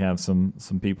again, we have some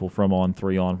people from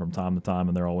On3 on from time to time,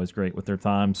 and they're always great with their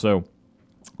time. So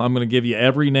I'm going to give you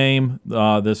every name.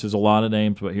 This is a lot of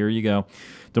names, but here you go.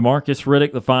 DeMarcus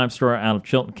Riddick, the 5-star out of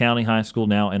Chilton County High School,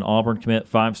 now an Auburn commit.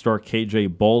 5-star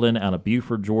KJ Bolden out of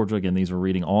Buford, Georgia. Again, these are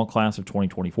reading all class of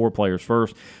 2024 players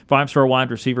first. 5-star wide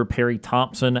receiver Perry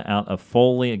Thompson out of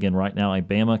Foley. Again, right now a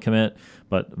Bama commit,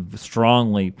 but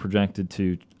strongly projected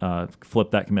to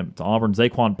flip that commitment to Auburn.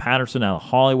 Zaquan Patterson out of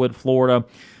Hollywood, Florida,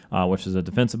 which is a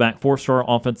defensive back. 4-star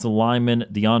offensive lineman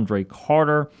DeAndre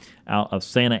Carter out of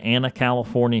Santa Ana,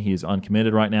 California. He's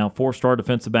uncommitted right now. 4-star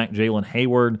defensive back Jalen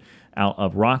Hayward out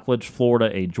of Rockledge, Florida,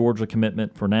 a Georgia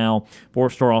commitment for now.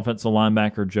 4-star offensive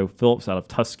linebacker Joe Phillips out of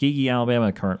Tuskegee, Alabama,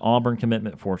 a current Auburn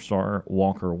commitment. 4-star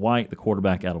Walker White, the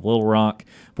quarterback out of Little Rock.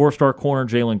 4-star corner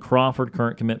Jalen Crawford,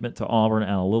 current commitment to Auburn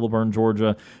out of Littleburn,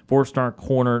 Georgia. 4-star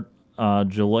corner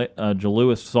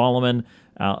Jalewis Solomon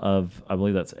out of, I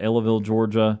believe that's Ellaville,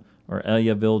 Georgia.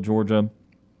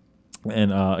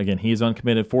 And again, he's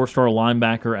uncommitted. 4-star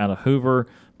linebacker out of Hoover,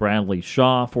 Bradley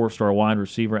Shaw. 4-star wide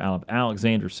receiver out of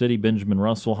Alexander City, Benjamin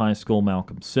Russell High School,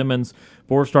 Malcolm Simmons.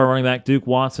 4-star running back Duke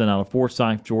Watson out of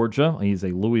Forsyth, Georgia. He's a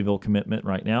Louisville commitment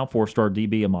right now. 4-star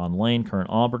DB Amon Lane, current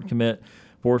Auburn commit.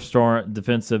 4-star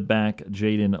defensive back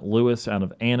Jaden Lewis out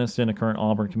of Anniston, a current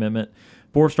Auburn commitment.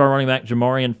 4-star running back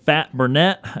Jamarian Fat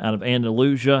Burnett out of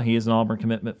Andalusia. He is an Auburn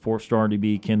commitment. 4-star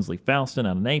DB Kinsley Faustin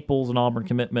out of Naples, an Auburn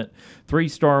commitment.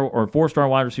 4-star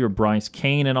wide receiver Bryce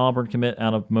Kane, an Auburn commit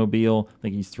out of Mobile. I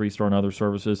think he's 3-star in other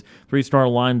services. 3-star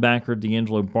linebacker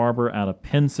D'Angelo Barber out of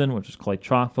Pinson, which is Clay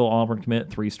Chalkville, Auburn commit.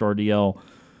 3-star DL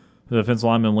defensive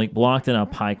lineman Malik Blockton out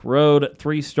of Pike Road.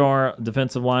 3-star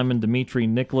defensive lineman Dimitri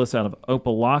Nicholas out of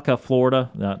Opelika,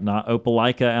 Florida. Not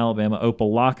Opelika, Alabama.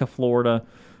 Opelika, Florida.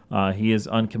 He is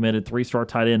uncommitted. 3-star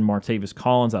tight end Martavis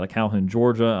Collins out of Calhoun,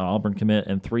 Georgia, an Auburn commit.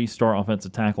 And 3-star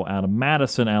offensive tackle out of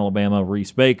Madison, Alabama,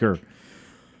 Reese Baker.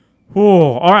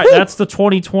 All right, that's the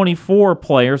 2024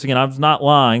 players. Again, I'm not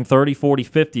lying. 30, 40,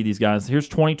 50, these guys. Here's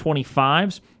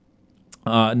 2025s.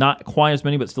 Not quite as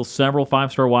many, but still several.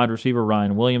 5-star wide receiver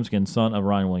Ryan Williams, again, son of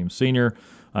Ryan Williams Sr.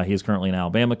 He is currently an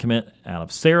Alabama commit out of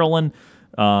Saraland.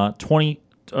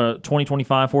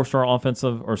 2025 4-star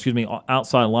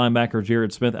outside linebacker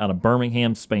Jared Smith out of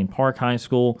Birmingham, Spain Park High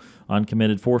School.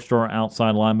 Uncommitted 4-star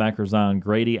outside linebacker Zion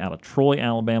Grady out of Troy,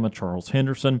 Alabama, Charles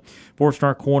Henderson.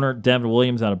 4-star corner David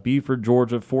Williams out of Buford,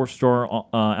 Georgia. 4-star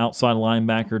outside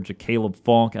linebacker Jacaleb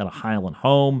Falk out of Highland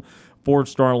Home.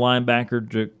 4-star linebacker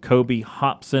Jacoby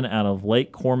Hobson out of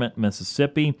Lake Cormant,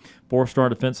 Mississippi. 4-star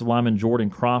defensive lineman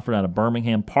Jordan Crawford out of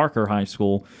Birmingham Parker High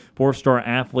School. 4-star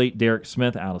athlete Derek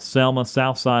Smith out of Selma,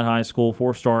 Southside High School.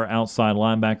 4-star outside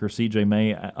linebacker CJ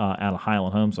May out of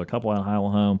Highland Home, so a couple out of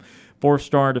Highland Home.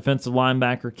 4-star defensive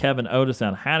linebacker Kevin Otis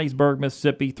out of Hattiesburg,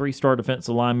 Mississippi. 3-star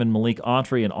defensive lineman Malik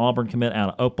Autry, an Auburn commit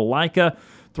out of Opelika.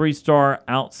 3-star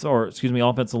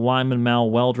offensive lineman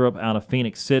Mal Weldrup out of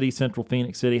Phoenix City, Central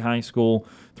Phoenix City High School.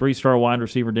 3-star wide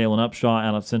receiver Dalen Upshaw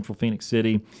out of Central Phoenix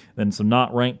City. Then some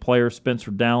not ranked players,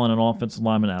 Spencer Dallin, an offensive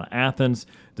lineman out of Athens.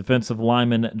 Defensive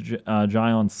lineman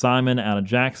Jion Simon out of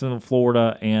Jacksonville,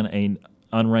 Florida. And an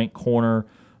unranked corner,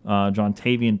 John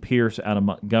Tavian Pierce out of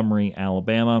Montgomery,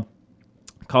 Alabama.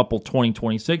 A couple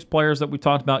 2026 players that we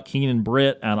talked about, Keenan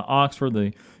Britt out of Oxford,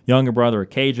 the younger brother of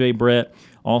KJ Britt.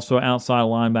 Also outside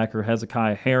linebacker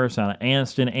Hezekiah Harris out of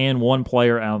Anniston, and one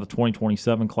player out of the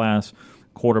 2027 class,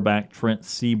 quarterback Trent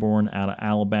Seaborn out of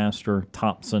Alabaster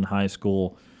Thompson High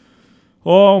School.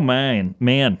 Oh, man,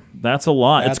 that's a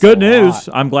lot. It's good news.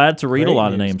 I'm glad to read a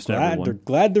lot of names to everyone.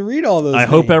 Glad to read all those names. I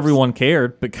hope everyone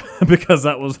cared because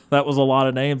that was a lot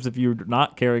of names if you're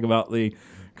not caring about the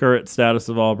current status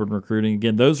of Auburn recruiting.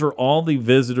 Again, those are all the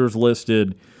visitors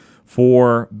listed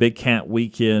for Big Cat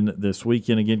Weekend this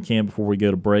weekend. Again, Cam, before we go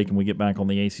to break and we get back on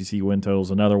the ACC win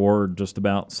totals, another word just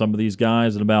about some of these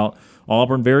guys and about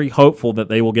Auburn. Very hopeful that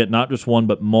they will get not just one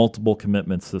but multiple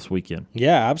commitments this weekend.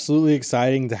 Yeah, absolutely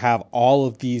exciting to have all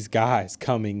of these guys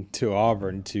coming to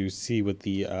Auburn to see what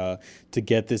to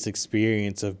get this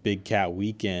experience of Big Cat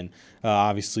Weekend.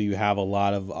 Obviously, you have a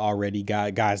lot of already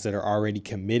guys that are already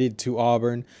committed to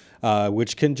Auburn,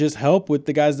 which can just help with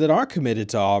the guys that are committed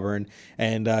to Auburn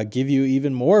and give you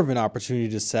even more of an opportunity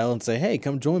to sell and say, hey,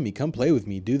 come join me, come play with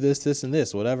me, do this, this, and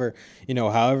this, whatever,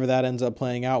 however that ends up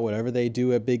playing out, whatever they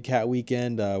do at Big Cat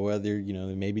Weekend, whether,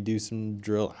 they maybe do some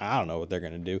drill. I don't know what they're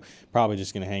going to do. Probably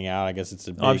just going to hang out. I guess it's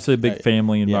obviously a big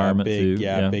family environment too.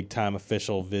 Yeah, big time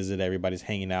official visit. Everybody's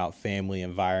hanging out, family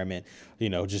environment,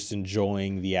 just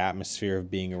enjoying the atmosphere of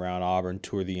being around Auburn,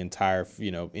 tour the entire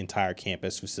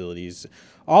campus facilities,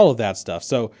 all of that stuff.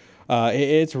 So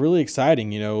it's really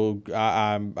exciting.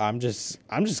 I'm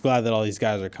just glad that all these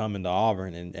guys are coming to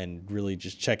Auburn and really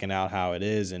just checking out how it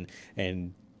is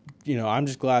and I'm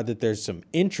just glad that there's some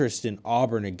interest in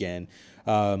Auburn again.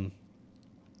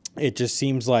 It just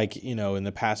seems like, in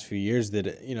the past few years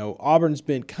that, Auburn's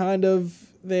been kind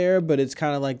of there, but it's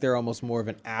kind of like they're almost more of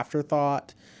an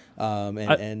afterthought.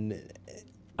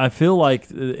 I feel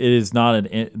like it is not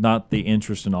the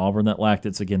interest in Auburn that lacked.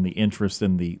 It's, again, the interest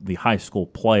in the high school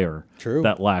player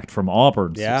that lacked from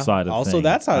Auburn's side of also things.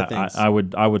 that side of things.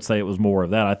 I would say it was more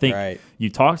of that. I think you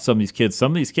talk to some of these kids.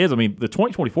 Some of these kids, I mean, the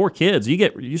 2024 kids,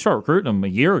 you start recruiting them a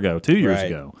year ago, 2 years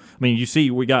ago. I mean, you see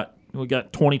we got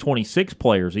 2026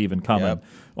 players even coming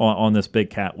on this Big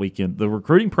Cat weekend. The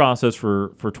recruiting process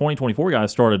for 2024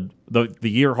 guys started the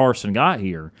year Harsin got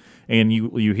here. And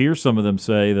you hear some of them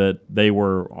say that they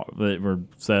were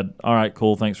said, all right,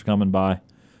 cool, thanks for coming by,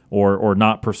 or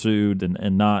not pursued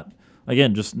and not,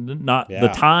 again, just not the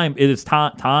time. It is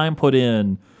time put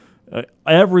in.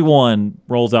 Everyone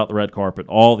rolls out the red carpet,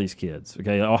 all these kids,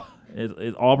 okay?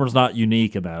 Auburn's not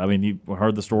unique in that. I mean, you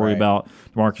heard the story about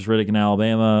Demarcus Riddick in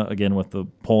Alabama, again, with the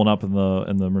pulling up in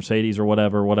the Mercedes or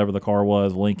whatever the car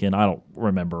was, Lincoln, I don't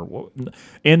remember.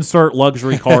 Insert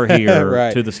luxury car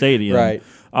here to the stadium. Right.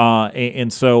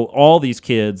 And so all these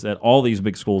kids at all these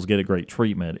big schools get a great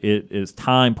treatment. It is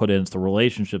time put in. It's the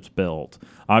relationships built.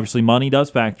 Obviously, money does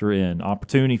factor in.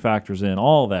 Opportunity factors in.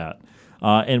 All that.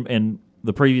 And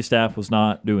the previous staff was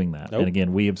not doing that. Nope. And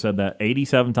again, we have said that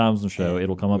 87 times in the show.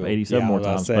 It'll come up 87 more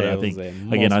times. But I think,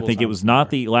 it was not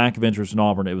the lack of interest in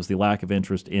Auburn. It was the lack of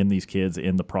interest in these kids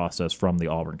in the process from the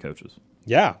Auburn coaches.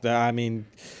 Yeah, I mean,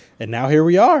 and now here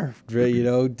we are.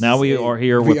 Now we are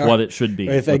here with what it should be.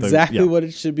 With exactly what it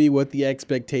should be, what the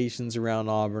expectations around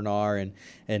Auburn are,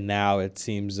 and now it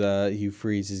seems Hugh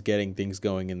Freeze is getting things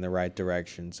going in the right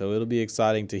direction. So it'll be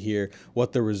exciting to hear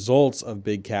what the results of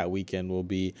Big Cat Weekend will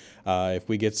be. If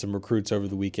we get some recruits over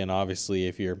the weekend, obviously,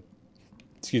 if you're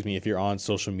on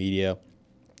social media,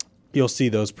 you'll see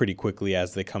those pretty quickly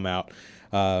as they come out.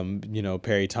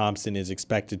 Perry Thompson is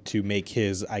expected to make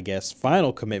his,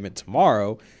 final commitment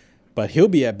tomorrow, but he'll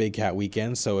be at Big Cat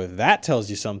Weekend. So if that tells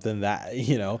you something, that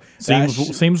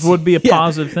seems would be a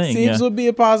positive thing. Seems would be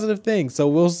a positive thing. So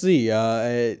we'll see.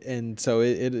 And so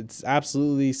it's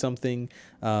absolutely something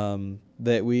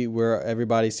that where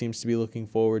everybody seems to be looking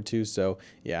forward to. So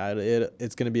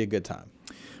it's going to be a good time.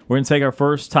 We're going to take our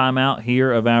first time out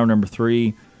here of hour number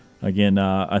 3. Again,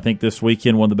 I think this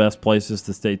weekend, one of the best places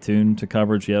to stay tuned to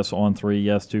coverage. Yes, On3,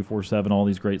 yes, 247, all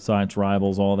these great sites,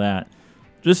 Rivals, all that.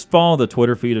 Just follow the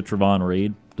Twitter feed of Trevon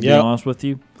Reed, to be honest with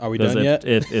you. Are we done yet?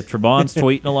 If Trevon's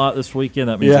tweeting a lot this weekend,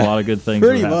 that means a lot of good things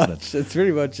are happening. That's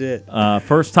pretty much it.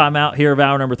 First time out here of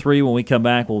hour number 3. When we come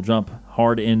back, we'll jump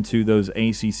hard into those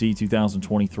ACC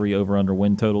 2023 over-under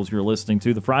win totals. You're listening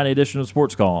to the Friday edition of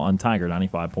Sports Call on Tiger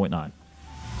 95.9.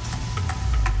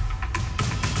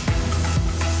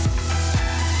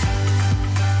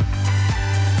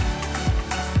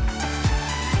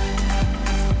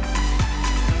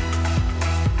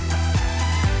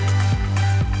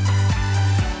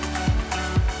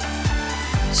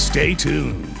 Stay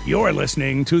tuned. You're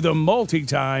listening to the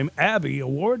multi-time Abby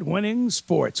Award-winning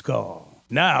Sports Call.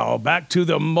 Now, back to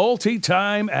the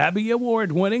multi-time Abby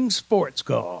Award-winning Sports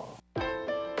Call.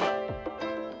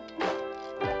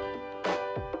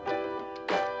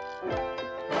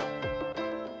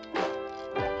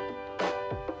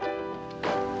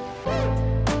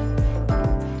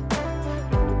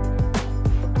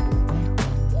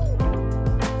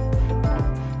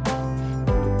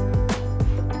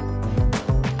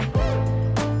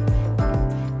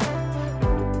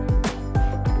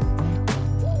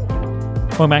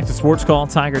 Welcome back to Sports Call,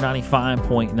 Tiger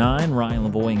 95.9.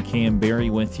 Ryan Lavoie and Kam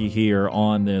Berry with you here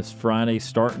on this Friday,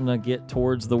 starting to get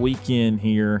towards the weekend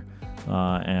here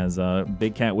as a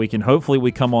Big Cat Weekend. Hopefully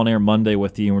we come on air Monday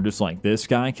with you and we're just like, this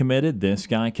guy committed, this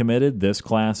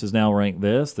class is now ranked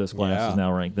this class is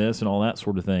now ranked this, and all that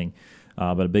sort of thing.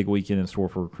 But a big weekend in store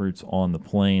for recruits on the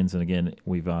Plains. And again,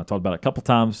 we've talked about it a couple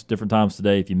times, different times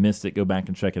today. If you missed it, go back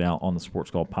and check it out on the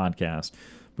Sports Call podcast,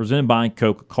 presented by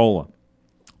Coca-Cola.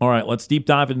 All right, let's deep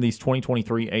dive into these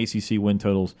 2023 ACC win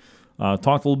totals. Talked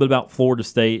a little bit about Florida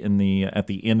State at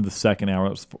the end of the second hour.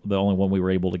 That was the only one we were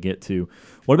able to get to.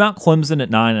 What about Clemson at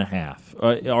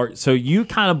 9.5? So you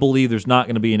kind of believe there's not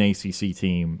going to be an ACC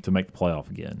team to make the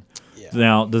playoff again. Yeah.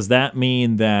 Now, does that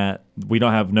mean that we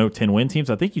don't have no 10-win teams?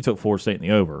 I think you took Florida State in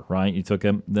the over, right? You took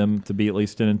them to be at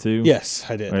least 10-2? Yes,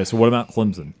 I did. All right, so what about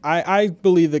Clemson? I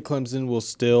believe that Clemson will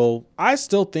still – I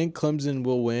still think Clemson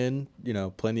will win,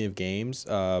 plenty of games.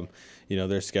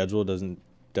 Their schedule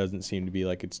doesn't seem to be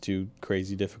like it's too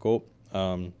crazy difficult.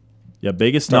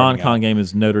 Biggest non-con game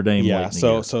is Notre Dame late in the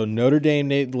year. So Notre Dame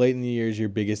late in the year is your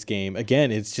biggest game.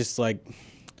 Again, it's just like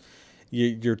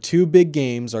your two big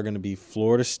games are going to be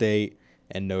Florida State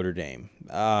and Notre Dame.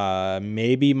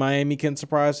 Maybe Miami can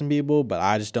surprise some people, but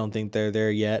I just don't think they're there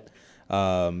yet.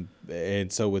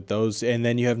 And so with those, and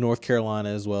then you have North Carolina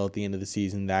as well at the end of the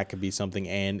season. That could be something,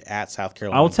 and at South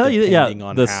Carolina. I will tell you,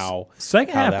 on the how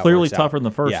second how half that clearly works tougher out. than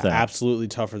the first half. Absolutely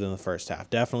tougher than the first half.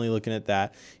 Definitely looking at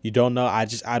that. You don't know. I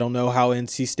don't know how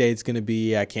NC State's going to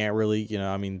be. I can't really,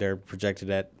 I mean, they're projected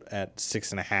at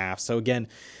 6.5. So again,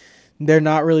 they're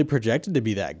not really projected to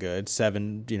be that good.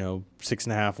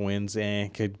 6.5 wins,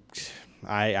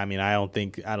 I mean, I don't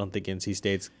think NC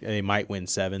State's. They might win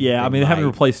 7. Yeah, they haven't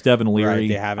replaced Devin Leary. Right,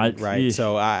 they haven't.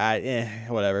 So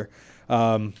whatever.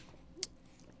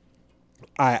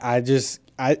 I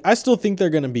still think they're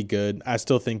going to be good. I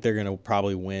still think they're going to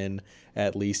probably win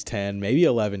at least 10, maybe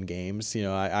 11 games.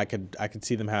 I could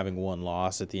see them having one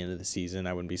loss at the end of the season.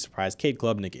 I wouldn't be surprised. Cade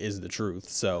Klubnik is the truth.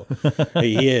 So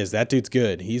he is. That dude's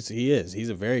good. He's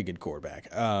a very good quarterback.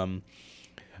 But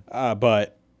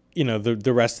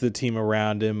the rest of the team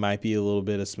around him might be a little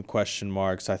bit of some question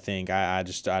marks. I think I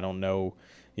don't know,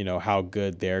 how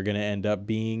good they're going to end up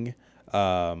being.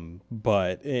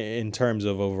 But in terms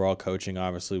of overall coaching,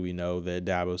 obviously we know that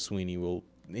Dabo Swinney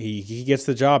he gets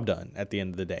the job done at the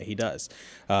end of the day. He does.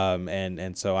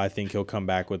 And so I think he'll come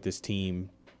back with this team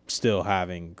still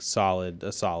having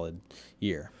a solid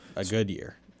year, a good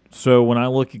year. So when I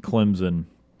look at Clemson,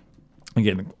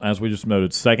 again, as we just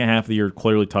noted, second half of the year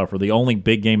clearly tougher. The only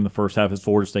big game in the first half is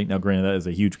Florida State. Now, granted, that is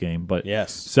a huge game, but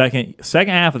yes, second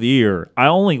half of the year, I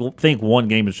only think one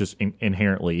game is just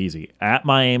inherently easy. At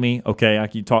Miami, okay,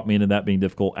 you talked me into that being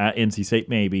difficult. At NC State,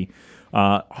 maybe.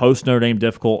 Host Notre Dame,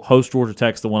 difficult. Host Georgia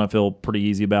Tech's the one I feel pretty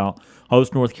easy about.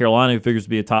 Host North Carolina, who figures to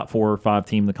be a top 4 or 5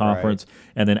 team in the conference. Right.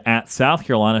 And then at South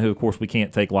Carolina, who, of course, we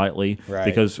can't take lightly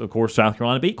because, of course, South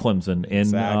Carolina beat Clemson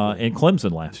in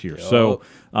Clemson last year. Yep. So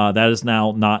that is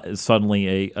now not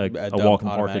suddenly a walk in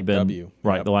the park. They've been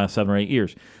the last 7 or 8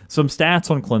 years. Some stats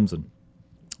on Clemson.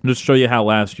 Just to show you how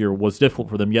last year was difficult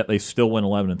for them, yet they still went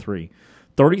 11-3.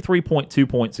 33.2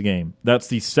 points a game. That's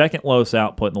the second lowest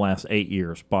output in the last 8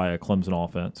 years by a Clemson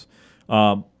offense.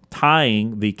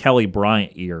 Tying the Kelly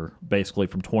Bryant year, basically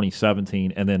from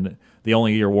 2017, and then the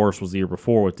only year worse was the year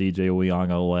before with DJ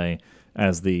Uyunglele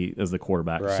as the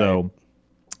quarterback. Right. So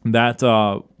that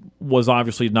was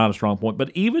obviously not a strong point.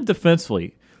 But even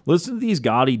defensively, listen to these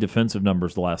gaudy defensive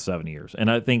numbers the last 7 years. And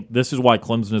I think this is why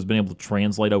Clemson has been able to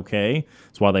translate okay.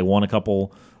 It's why they won a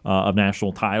couple of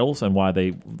national titles and why they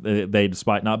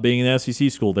despite not being an SEC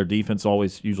school, their defense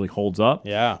always usually holds up.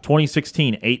 Yeah.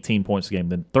 2016, 18 points a game.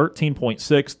 Then 13.6,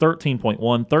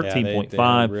 13.1,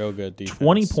 13.5, real good defense.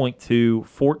 20.2,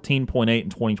 14.8 in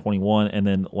 2021. And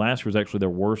then last year was actually their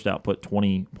worst output,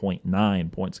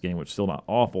 20.9 points a game, which is still not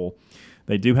awful.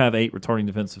 They do have 8 returning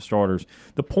defensive starters.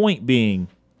 The point being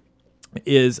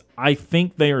is I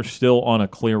think they are still on a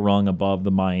clear rung above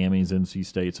the Miamis, NC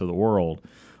States of the world.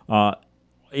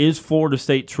 Is Florida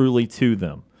State truly to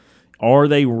them? Are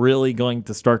they really going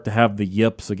to start to have the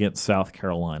yips against South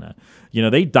Carolina?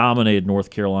 They dominated North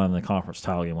Carolina in the conference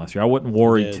title game last year. I wouldn't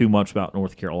worry too much about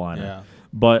North Carolina. Yeah.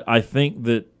 But I think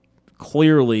that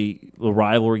clearly the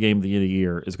rivalry game of the end of the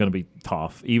year is going to be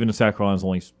tough. Even if South Carolina's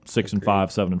only 6-5,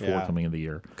 7-4 coming into the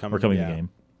year, coming the game.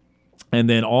 And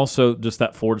then also just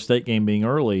that Florida State game being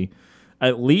early,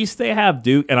 at least they have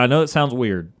Duke. And I know it sounds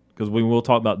weird because we will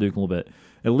talk about Duke in a little bit.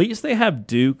 At least they have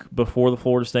Duke before the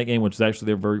Florida State game, which is actually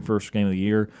their very first game of the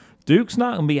year. Duke's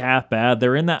not going to be half bad.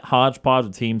 They're in that hodgepodge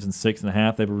of teams in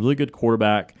 6.5. They have a really good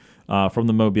quarterback from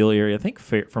the Mobile area, I think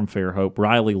from Fairhope,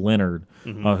 Riley Leonard,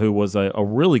 who was a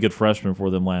really good freshman for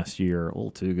them last year. A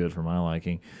little too good for my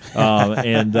liking.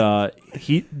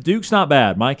 Duke's not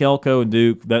bad. Mike Elko and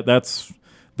Duke,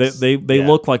 They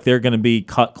look like they're going to be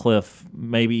Cutcliffe,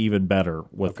 maybe even better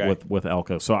with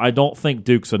Elko. So I don't think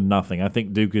Duke's a nothing. I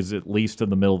think Duke is at least in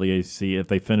the middle of the ACC. If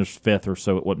they finished 5th or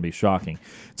so, it wouldn't be shocking.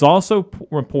 It's also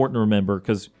important to remember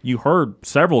because you heard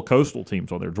several coastal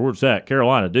teams on there: Georgia Tech,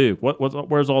 Carolina, Duke.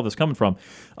 Where's all this coming from?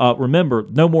 Remember,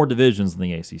 no more divisions in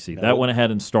the ACC. Nope. That went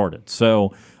ahead and started.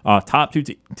 So top 2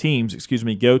 teams,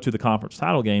 go to the conference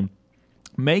title game.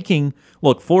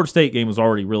 Florida State game was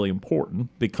already really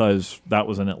important because that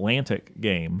was an Atlantic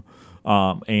game,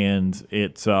 and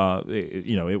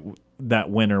that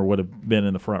winner would have been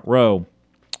in the front row.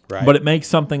 Right. But it makes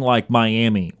something like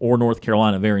Miami or North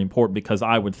Carolina very important because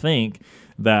I would think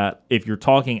that if you're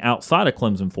talking outside of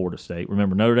Clemson, Florida State,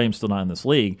 remember Notre Dame's still not in this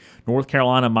league, North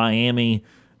Carolina, Miami,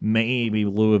 maybe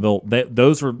Louisville.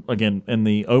 Those are, again, in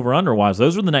the over-under-wise,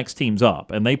 those are the next teams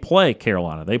up. And they play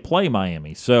Carolina. They play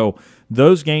Miami. So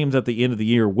those games at the end of the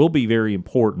year will be very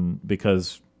important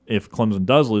because if Clemson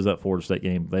does lose that Florida State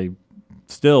game, they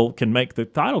still can make the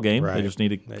title game. Right. They just need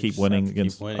to They keep just winning have to keep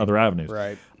against winning. other avenues.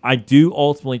 Right. I do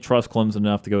ultimately trust Clemson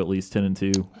enough to go at least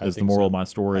 10-2 as the think moral so. of my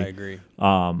story. I agree.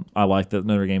 I like the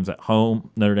Notre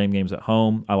Dame games at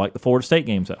home. I like the Florida State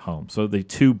games at home. So the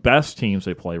two best teams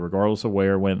they play, regardless of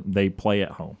where, when they play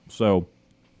at home. So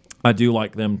I do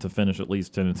like them to finish at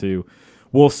least 10-2.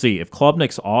 We'll see. If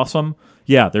Klubnik's awesome,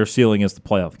 yeah, their ceiling is the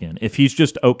playoff again. If he's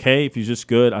just okay, if he's just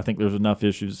good, I think there's enough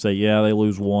issues to say, yeah, they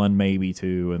lose 1, maybe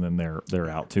 2, and then they're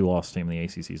out. 2-loss team in the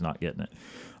ACC's not getting it.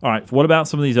 All right, what about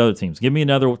some of these other teams? Give me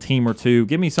another team or two.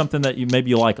 Give me something that you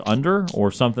maybe like under,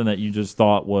 or something that you just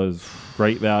thought was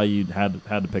great value. Had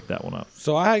to pick that one up.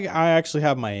 So I actually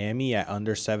have Miami at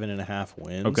under 7.5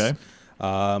 wins. Okay.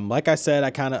 Like I said, I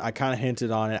kind of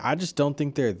hinted on it. I just don't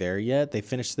think they're there yet. They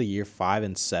finished the year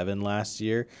 5-7 last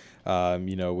year.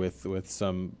 With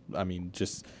some, it was looking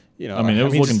just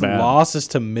bad. Losses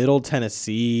to Middle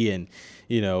Tennessee, and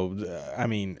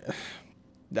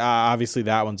obviously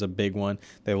that one's a big one.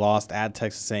 They lost at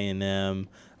Texas A&M.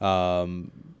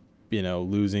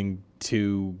 Losing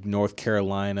to North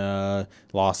Carolina,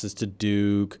 losses to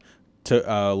Duke.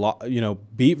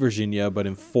 Beat Virginia, but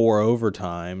in 4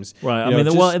 overtimes. Right.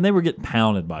 And they were getting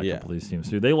pounded by a couple of these teams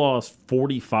too. They lost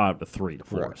 45-3 to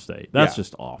Florida State. That's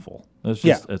just awful. That's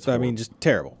just just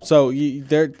terrible. So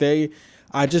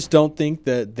I just don't think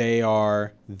that they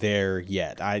are there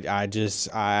yet. I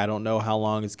don't know how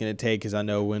long it's going to take, because I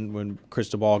know when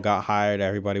Cristobal got hired,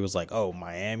 everybody was like, oh,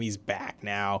 Miami's back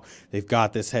now. They've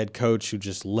got this head coach who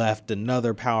just left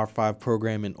another Power 5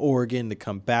 program in Oregon to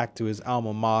come back to his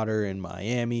alma mater in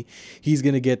Miami. He's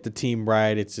going to get the team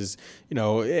right. It's just,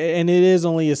 and it is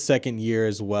only his second year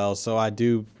as well. So I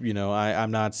do,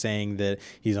 I'm not saying that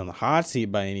he's on the hot seat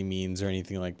by any means or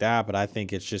anything like that, but I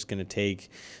think it's just going to take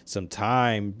some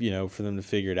time, for them to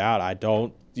figure it out. I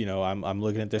don't, I'm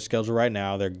looking at their schedule right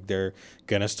now. They're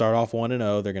gonna start off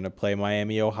 1-0. They're gonna play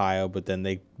Miami, Ohio, but then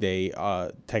they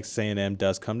Texas A&M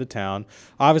does come to town.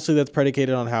 Obviously, that's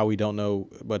predicated on how we don't know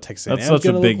what Texas A&M is That's such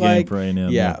gonna a big look like. game for A&M.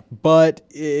 Yeah, but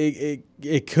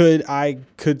I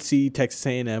could see Texas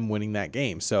A&M winning that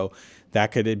game. So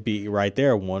that could be right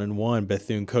there, 1-1.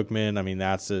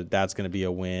 Bethune-Cookman, that's going to be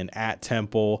a win. At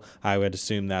Temple, I would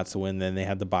assume that's a win. Then they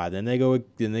had the bye. Then they go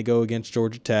against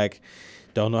Georgia Tech.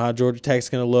 Don't know how Georgia Tech's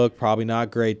going to look. Probably not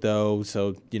great though.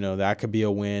 So that could be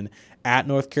a win. At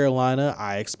North Carolina,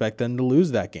 I expect them to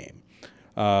lose that game.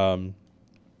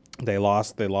 They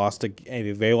lost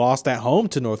at home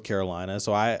to North Carolina.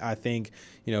 So I think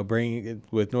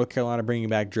with North Carolina bringing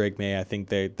back Drake May, I think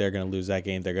they're going to lose that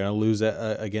game. They're going to lose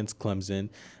against Clemson.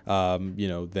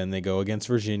 Then they go against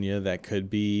Virginia. That could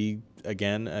be a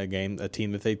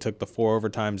team that they took the 4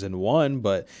 overtimes and won,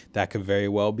 but that could very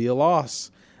well be a loss.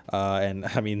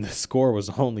 The score was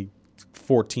only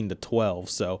 14-12,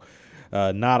 so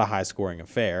not a high scoring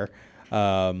affair.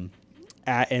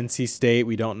 At NC State,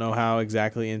 we don't know how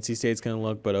exactly NC State's going to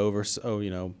look, but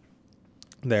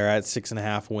they're at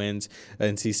 6.5 wins.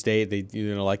 NC State, they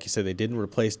like you said, they didn't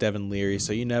replace Devin Leary,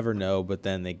 so you never know. But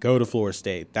then they go to Florida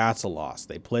State. That's a loss.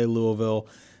 They play Louisville.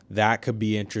 That could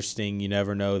be interesting. You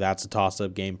never know. That's a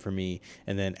toss-up game for me.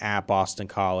 And then at Boston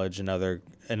College, another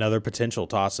potential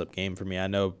toss-up game for me. I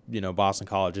know Boston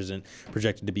College isn't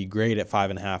projected to be great at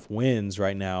 5.5 wins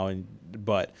right now,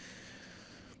 but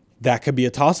that could be a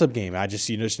toss-up game. You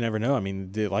just never know.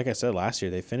 Like I said, last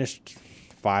year they finished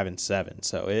 5-7,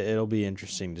 so it'll be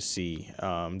interesting to see.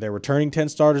 They're returning 10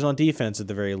 starters on defense at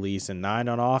the very least and 9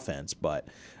 on offense, but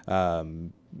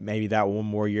maybe that one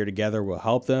more year together will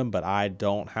help them, but I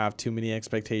don't have too many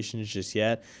expectations just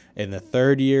yet. In the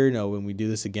third year, when we do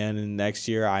this again in next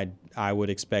year, I would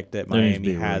expect that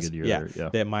Miami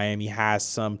that Miami has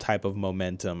some type of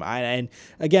momentum. They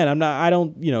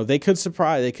could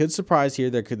surprise here.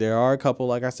 There are a couple,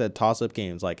 like I said, toss-up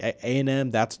games. Like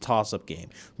A&M, that's a toss-up game.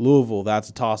 Louisville, that's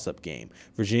a toss-up game.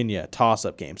 Virginia,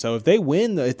 toss-up game. So if they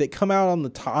win, if they come out on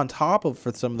top of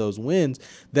for some of those wins,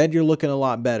 then you're looking a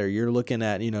lot better. You're looking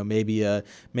at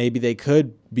maybe they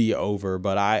could be over,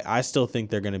 but I still think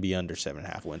they're going to be under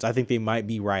 7.5 wins. I think they might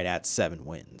be right at 7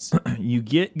 wins. You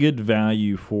get good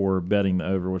value for betting the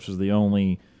over, which is the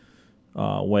only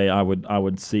way I would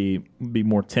be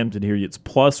more tempted here. It's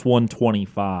plus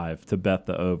 125 to bet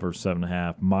the over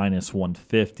 7.5, minus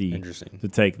 150 to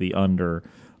take the under.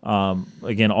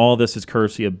 Again, all this is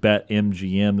courtesy of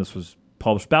BetMGM. This was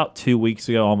published about 2 weeks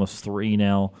ago, almost 3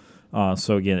 now.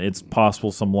 So, again, it's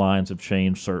possible some lines have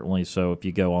changed, certainly. So, if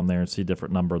you go on there and see a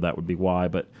different number, that would be why.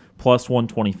 But plus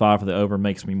 125 for the over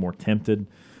makes me more tempted.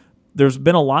 There's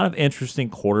been a lot of interesting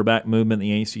quarterback movement in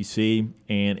the ACC,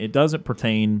 and it doesn't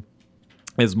pertain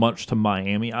as much to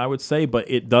Miami, I would say, but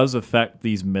it does affect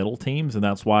these middle teams, and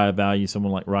that's why I value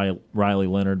someone like Riley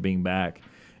Leonard being back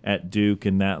at Duke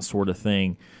and that sort of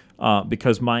thing.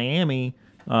 Because Miami,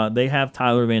 they have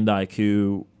Tyler Van Dyke,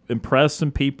 who impressed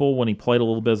some people when he played a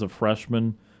little bit as a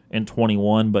freshman in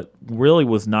 21, but really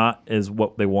was not as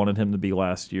what they wanted him to be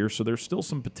last year. So there's still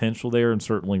some potential there and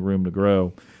certainly room to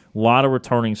grow. A lot of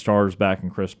returning stars back in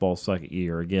Chris Paul's second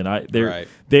year. Again,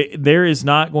 there is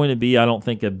not going to be, I don't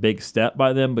think, a big step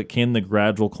by them, but can the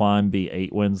gradual climb be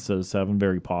 8 wins instead of 7?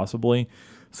 Very possibly.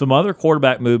 Some other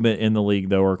quarterback movement in the league,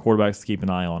 though, are quarterbacks to keep an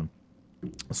eye on.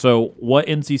 So what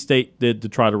NC State did to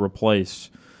try to replace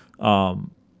Devin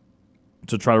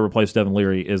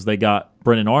Leary is they got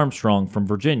Brennan Armstrong from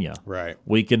Virginia. Right.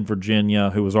 Weakened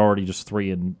Virginia, who was already just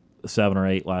 3-7 or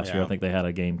 8 last year. I think they had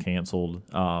a game canceled.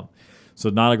 So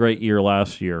not a great year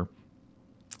last year.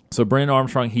 So Brennan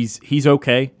Armstrong, he's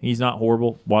okay. He's not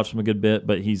horrible. Watched him a good bit,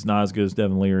 but he's not as good as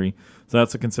Devin Leary. So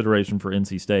that's a consideration for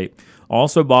NC State.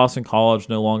 Also, Boston College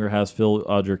no longer has Phil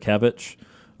Jurkevich,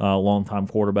 longtime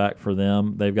quarterback for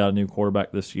them. They've got a new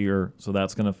quarterback this year, so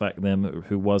that's going to affect them,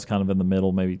 who was kind of in the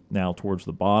middle, maybe now towards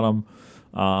the bottom.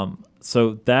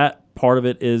 So that part of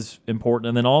it is important.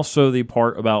 And then also the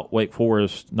part about Wake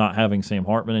Forest not having Sam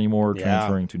Hartman anymore,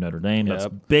 transferring to Notre Dame. That's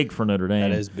big for Notre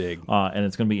Dame. That is big. And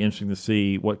it's going to be interesting to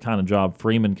see what kind of job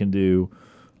Freeman can do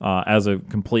as a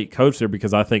complete coach there,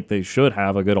 because I think they should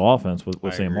have a good offense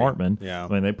with Sam Hartman. Yeah. I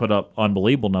mean, they put up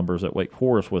unbelievable numbers at Wake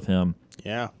Forest with him.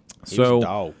 Yeah.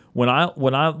 So when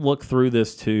I look through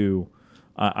this too,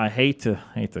 I hate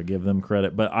to give them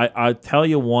credit, but I tell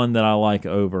you one that I like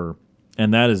over,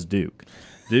 and that is Duke.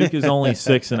 Duke is only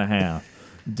 6.5.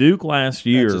 Duke last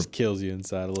year, that just kills you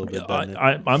inside a little bit, doesn't it?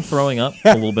 I'm throwing up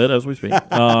a little bit as we speak.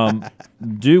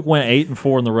 Duke went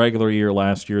 8-4 in the regular year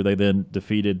last year. They then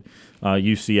defeated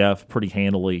UCF pretty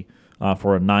handily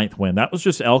for a 9th win. That was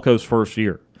just Elko's first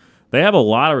year. They have a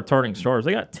lot of returning stars.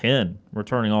 They got 10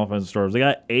 returning offensive stars. They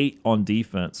got 8 on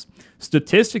defense.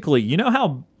 Statistically, you know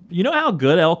how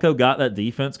good Elko got that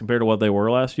defense compared to what they were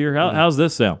last year? How's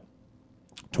this sound?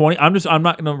 20. I'm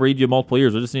not going to read you multiple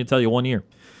years. I just need to tell you 1 year.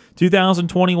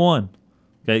 2021.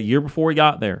 Okay, the year before he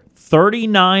got there,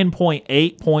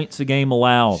 39.8 points a game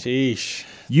allowed. Sheesh.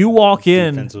 You walk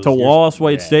in to Wallace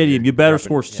Wade Stadium, you better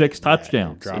score 6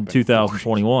 touchdowns in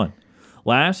 2021.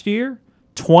 Last year,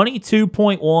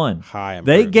 22.1.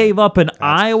 They gave up an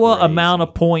Iowa amount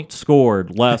of points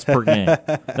scored less per game.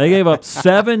 They gave up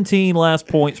 17 less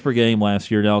points per game last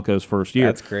year in Elko's first year.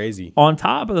 That's crazy. On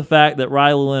top of the fact that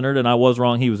Riley Leonard, and I was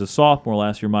wrong, he was a sophomore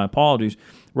last year, my apologies.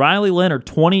 Riley Leonard,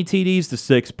 20 TDs to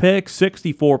 6 picks,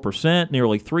 64%,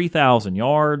 nearly 3,000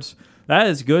 yards. That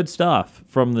is good stuff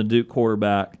from the Duke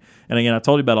quarterback. And again, I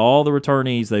told you about all the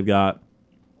returnees they've got.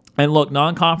 And look,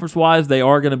 non-conference-wise, they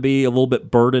are going to be a little bit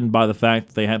burdened by the fact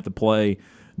that they have to play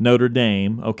Notre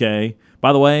Dame, okay?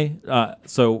 By the way,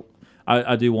 so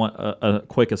I do want a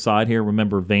quick aside here.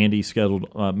 Remember,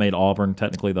 Vandy made Auburn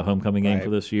technically the homecoming game for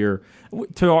this year.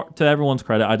 To everyone's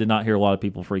credit, I did not hear a lot of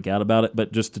people freak out about it,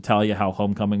 but just to tell you how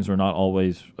homecomings are not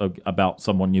always about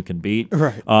someone you can beat.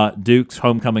 Right. Duke's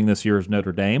homecoming this year is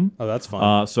Notre Dame. Oh, that's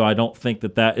fun. So I don't think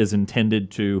that is intended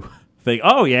to think,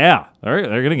 oh, yeah, they're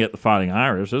going to get the Fighting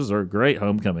Irish. This is a great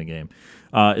homecoming game.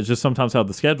 It's just sometimes how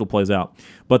the schedule plays out.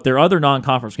 But their other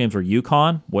non-conference games are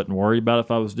UConn. Wasn't worried about it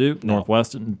if I was Duke. No.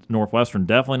 Northwestern,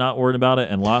 definitely not worried about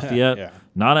it. And Lafayette,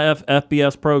 not a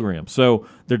FBS program. So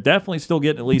they're definitely still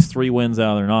getting at least 3 wins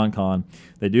out of their non-con.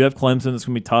 They do have Clemson. It's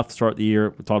going to be tough to start the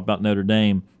year. We talked about Notre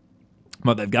Dame.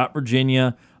 But they've got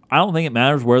Virginia. I don't think it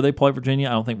matters where they play Virginia.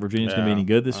 I don't think Virginia's going to be any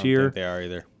good this year. I don't think they are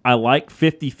either. I like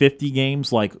 50-50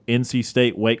 games like NC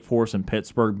State, Wake Forest, and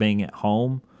Pittsburgh being at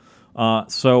home.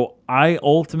 So I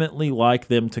ultimately like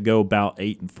them to go about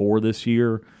 8-4 this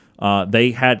year.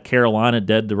 They had Carolina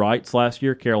dead to rights last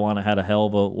year. Carolina had a hell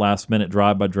of a last-minute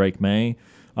drive by Drake May.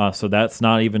 So that's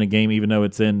not even a game, even though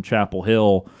it's in Chapel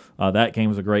Hill. That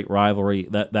game is a great rivalry.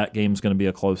 That game's going to be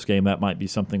a close game. That might be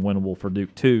something winnable for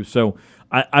Duke too. So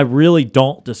I really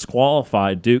don't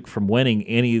disqualify Duke from winning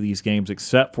any of these games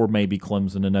except for maybe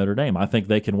Clemson and Notre Dame. I think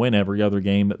they can win every other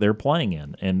game that they're playing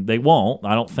in, and they won't.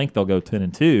 I don't think they'll go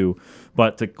 10-2,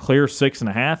 but to clear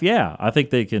 6.5, yeah, I think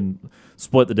they can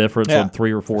split the difference on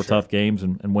 3 or 4 tough games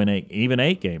and win even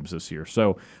 8 games this year.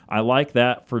 So I like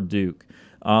that for Duke.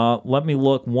 Let me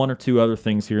look 1 or 2 other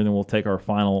things here, and then we'll take our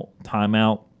final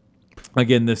timeout.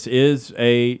 Again, this is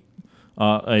a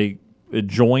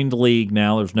joined league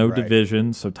now. There's no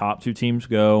divisions, so top 2 teams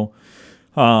go.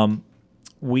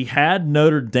 We had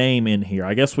Notre Dame in here.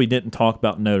 I guess we didn't talk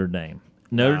about Notre Dame.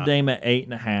 Notre Dame at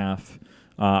 8.5.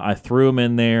 I threw them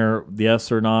in there.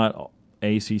 Yes or not.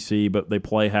 ACC, but they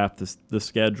play half the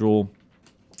schedule.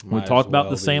 We Might talked as about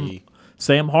well the be.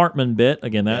 Sam Hartman bit.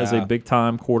 Again, that is a Yeah.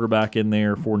 big-time quarterback in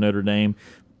there for Notre Dame.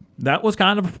 That was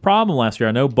kind of a problem last year.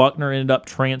 I know Buckner ended up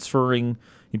transferring.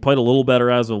 He played a little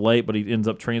better as of late, but he ends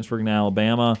up transferring to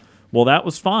Alabama. Well, that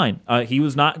was fine. He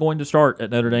was not going to start at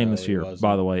Notre Dame this year,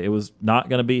 by the way. It was not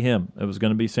going to be him. It was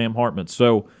going to be Sam Hartman.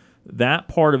 So that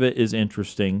part of it is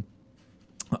interesting.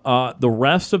 The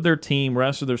rest of their team,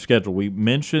 rest of their schedule, we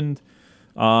mentioned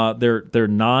their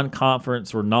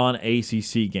non-conference or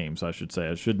non-ACC games, I should say.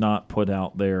 I should not put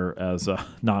out there as a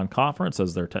non-conference,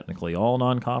 as they're technically all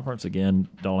non-conference. Again,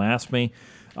 don't ask me.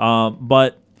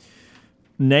 But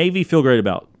Navy, feel great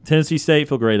about. Tennessee State,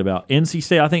 feel great about. NC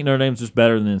State, I think Notre Dame's just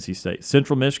better than NC State.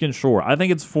 Central Michigan, sure. I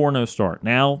think it's a 4-0 start.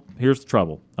 Now, here's the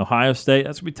trouble. Ohio State,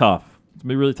 that's going to be tough. It's going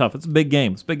to be really tough. It's a big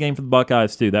game. It's a big game for the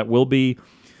Buckeyes, too. That will be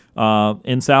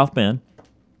in South Bend.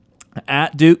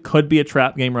 At Duke, could be a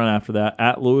trap game right after that.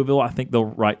 At Louisville, I think they'll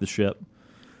right the ship.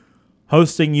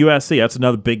 Hosting USC, that's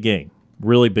another big game.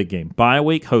 Really big game. Bye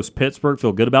week, host Pittsburgh,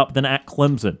 feel good about. But then at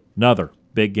Clemson, another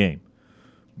big game.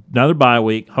 Another bye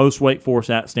week, host Wake Forest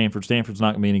at Stanford. Stanford's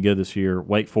not going to be any good this year.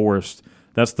 Wake Forest,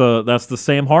 that's the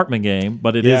Sam Hartman game,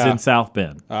 but it is in South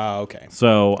Bend. Okay.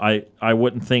 So I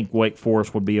wouldn't think Wake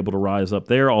Forest would be able to rise up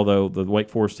there, although the Wake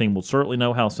Forest team will certainly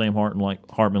know how Sam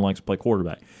Hartman likes to play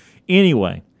quarterback.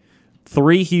 Anyway,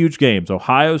 3 huge games: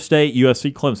 Ohio State,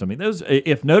 USC, Clemson. I mean, those.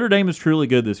 If Notre Dame is truly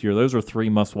good this year, those are 3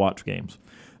 must-watch games.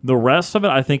 The rest of it,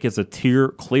 I think, is a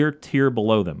clear tier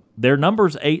below them. Their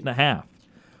number's 8.5.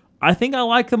 I think I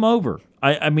like them over.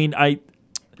 I know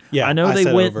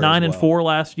they went 9-4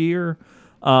 last year,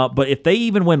 but if they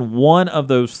even win one of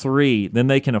those 3, then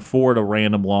they can afford a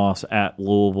random loss at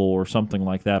Louisville or something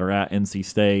like that, or at NC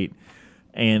State.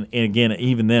 And again,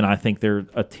 even then, I think they're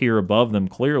a tier above them.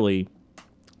 Clearly,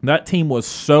 that team was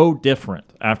so different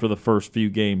after the first few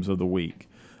games of the week.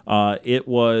 It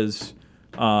was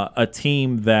a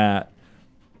team that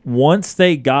once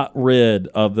they got rid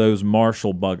of those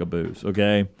Marshall bugaboos,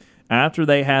 okay. After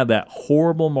they had that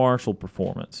horrible Marshall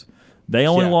performance, they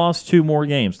only lost 2 more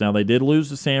games. Now, they did lose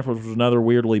to Stanford, which was another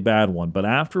weirdly bad one. But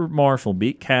after Marshall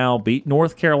beat Cal, beat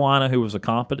North Carolina, who was a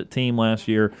competent team last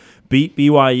year, beat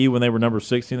BYU when they were number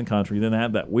 60 in the country, then they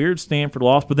had that weird Stanford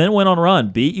loss, but then went on a run,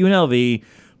 beat UNLV,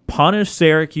 punished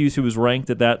Syracuse, who was ranked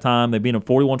at that time. They beat them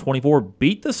 41-24,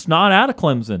 beat the snot out of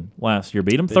Clemson last year,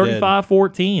 beat them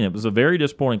 35-14. It was a very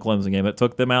disappointing Clemson game. It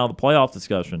took them out of the playoff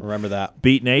discussion. Remember that.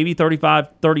 Beat Navy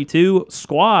 35-32,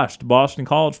 squashed Boston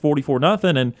College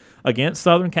 44-0, and against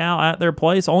Southern Cal at their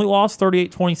place, only lost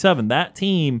 38-27. That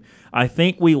team, I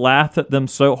think we laughed at them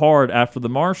so hard after the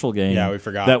Marshall game we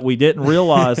forgot. that we didn't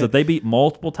realize that they beat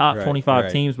multiple top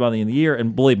 25 teams by the end of the year.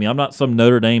 And believe me, I'm not some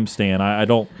Notre Dame stan. I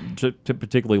don't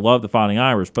particularly love the Fighting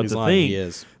Irish, but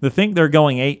the thing they're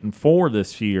going 8-4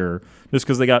 this year, just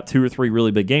because they got 2 or 3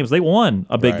 really big games. They won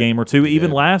a big game or 2,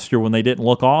 even last year when they didn't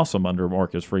look awesome under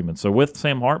Marcus Freeman. So with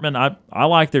Sam Hartman, I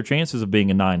like their chances of being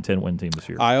a 9-10 win team this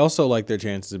year. I also like their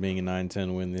chances of being a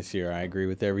 9-10 win this year. I agree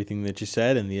with everything that you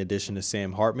said, and the addition of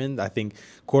Sam Hartman. I think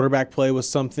quarterback play was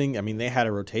something. I mean, they had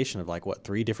a rotation of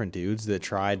 3 different dudes that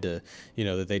tried to,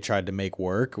 they tried to make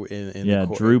work.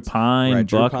 Drew Pine,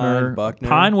 Buckner.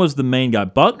 Pine was the main guy.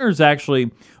 Buckner's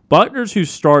who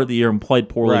started the year and played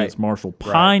poorly against Marshall.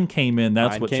 Pine came in.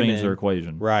 That's what changed their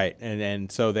equation. Right,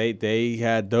 and so they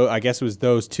had, I guess it was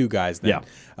those 2 guys then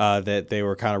that they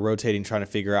were kind of rotating, trying to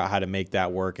figure out how to make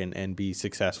that work and be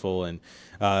successful. And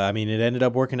it ended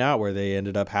up working out where they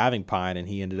ended up having Pine and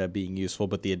he ended up being useful.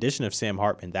 But the addition of Sam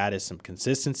Hartman, that is some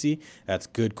consistency. That's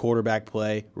good quarterback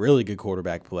play, really good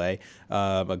quarterback play,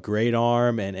 a great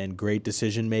arm and great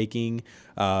decision making.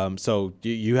 So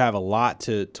you have a lot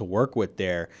to work with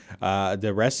there.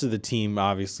 The rest of the team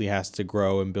obviously has to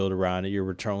grow and build around it. You're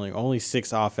returning only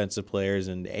 6 offensive players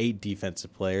and 8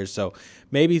 defensive players. So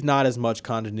maybe not as much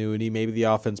continuity. Maybe the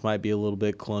offense might be a little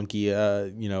bit clunky,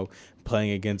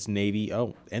 playing against Navy.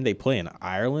 Oh, and they play in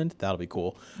Ireland. That'll be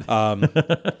cool.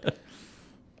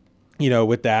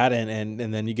 With that, and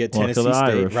then you get Tennessee State.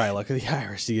 Irish. Right, luck of the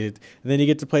Irish. And then you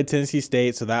get to play Tennessee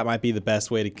State, so that might be the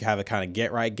best way to have a kind of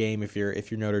get-right game if you're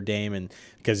Notre Dame, and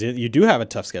because you do have a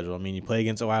tough schedule. I mean, you play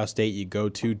against Ohio State, you go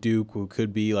to Duke, who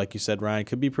could be, like you said, Ryan,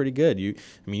 could be pretty good. You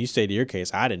stated your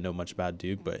case. I didn't know much about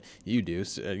Duke, but you do,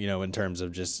 in terms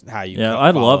of just how you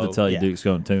I'd love to tell you Duke's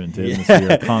going 2-2 this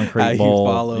year. Concrete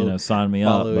bowl, sign me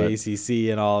up. Follow ACC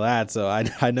and all that, so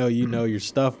I know you know your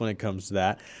stuff when it comes to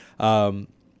that.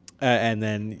 And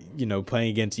then,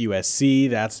 playing against USC,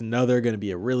 that's another going to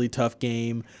be a really tough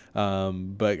game.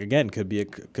 But again, could be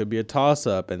a toss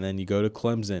up. And then you go to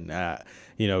Clemson.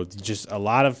 Just a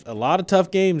lot of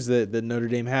tough games that Notre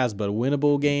Dame has, but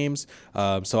winnable games.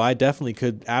 So I definitely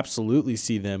could absolutely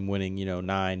see them winning,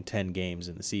 9-10 games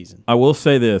in the season. I will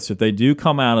say this: if they do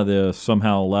come out of this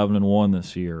somehow 11-1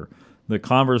 this year, the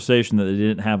conversation that they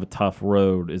didn't have a tough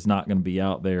road is not going to be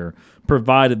out there,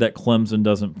 provided that Clemson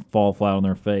doesn't fall flat on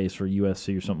their face, or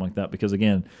USC or something like that. Because,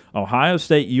 again, Ohio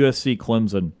State, USC,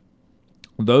 Clemson,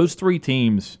 those three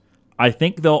teams, I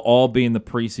think they'll all be in the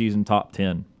preseason top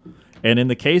 10. And in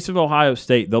the case of Ohio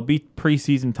State, they'll be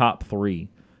preseason top 3.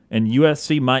 And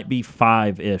USC might be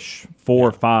 5-ish,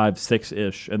 4, 5,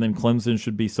 6-ish. And then Clemson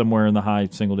should be somewhere in the high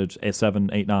single digits,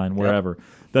 7, 8, 9, wherever. Yep.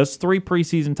 That's 3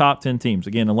 preseason top 10 teams.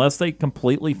 Again, unless they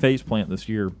completely faceplant this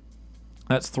year,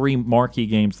 that's 3 marquee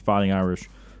games the Fighting Irish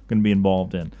going to be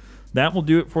involved in. That will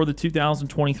do it for the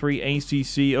 2023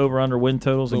 ACC over-under win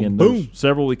totals. Again, there's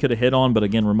several we could have hit on, but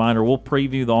again, reminder, we'll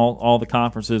preview all the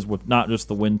conferences with not just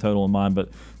the win total in mind, but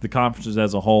the conferences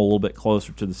as a whole a little bit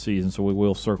closer to the season, so we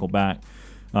will circle back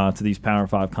to these Power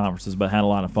 5 conferences, but had a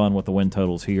lot of fun with the win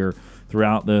totals here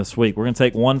throughout this week. We're going to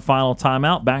take one final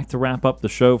timeout, back to wrap up the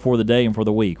show for the day and for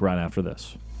the week right after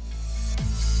this.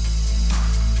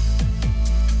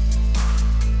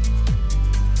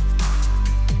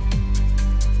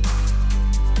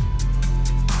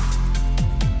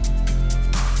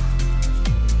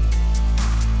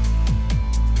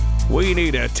 We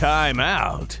need a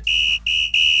timeout.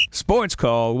 Sports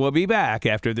Call will be back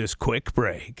after this quick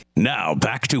break. Now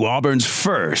back to Auburn's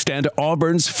first and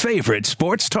Auburn's favorite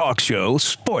sports talk show,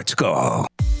 Sports Call.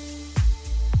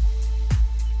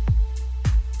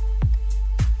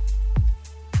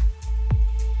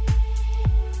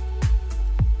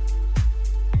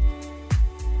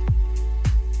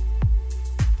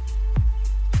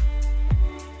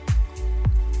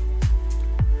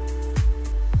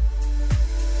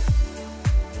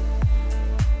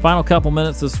 Final couple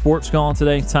minutes of Sports Call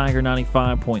today. Tiger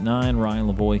 95.9, Ryan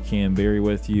Lavoie, Kam Berry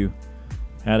with you.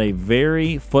 Had a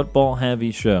very football-heavy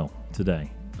show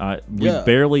today. We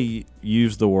barely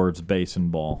used the words base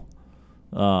and ball.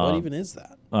 What even is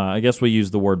that? I guess we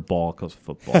used the word ball because of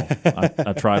football.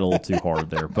 I tried a little too hard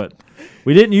there. But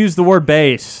we didn't use the word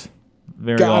base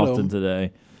very often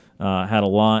today. Had a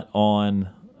lot on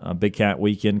Big Cat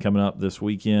Weekend coming up this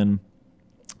weekend,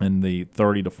 and the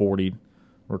 30 to 40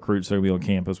 recruits that are going to be on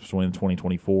campus between the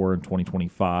 2024 and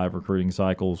 2025 recruiting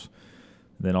cycles.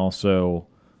 Then also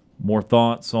more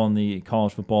thoughts on the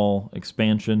college football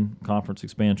expansion, conference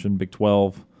expansion, Big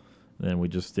 12. Then we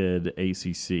just did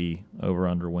ACC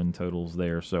over-under win totals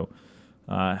there. So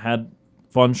had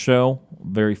fun show,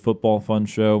 very football fun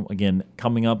show. Again,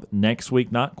 coming up next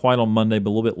week, not quite on Monday, but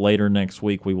a little bit later next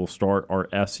week, we will start our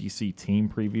SEC team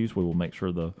previews. We will make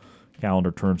sure the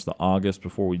calendar turns to August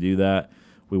before we do that.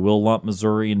 We will lump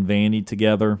Missouri and Vandy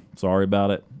together. Sorry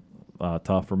about it.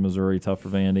 Tough for Missouri, tough for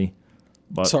Vandy.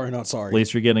 But sorry, not sorry. At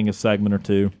least you're getting a segment or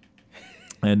two.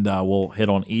 And we'll hit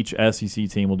on each SEC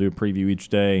team. We'll do a preview each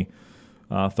day,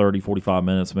 30, 45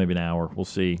 minutes, maybe an hour. We'll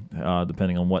see,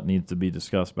 depending on what needs to be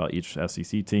discussed about each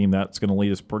SEC team. That's going to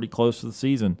lead us pretty close to the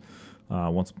season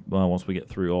once we get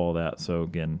through all that. So,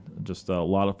 again, just a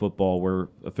lot of football. We're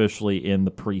officially in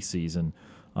the preseason.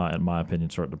 In my opinion,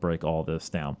 starting to break all this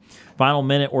down. Final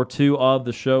minute or two of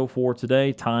the show for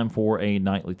today. Time for a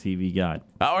nightly TV guide.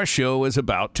 Our show is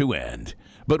about to end,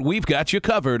 but we've got you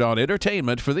covered on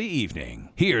entertainment for the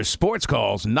evening. Here's Sports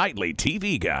Call's nightly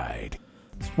TV guide.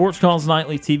 Sports Call's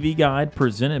nightly TV guide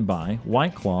presented by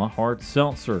White Claw Hard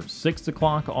Seltzer. 6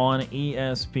 o'clock on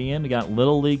ESPN. We got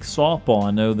Little League Softball.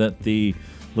 I know that the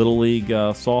Little League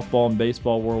Softball and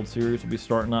Baseball World Series will be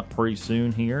starting up pretty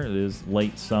soon here. It is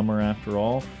late summer after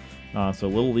all. So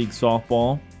Little League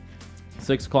Softball,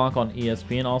 6 o'clock on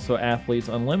ESPN. Also Athletes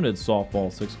Unlimited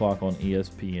Softball, 6 o'clock on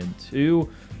ESPN2.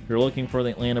 If you're looking for the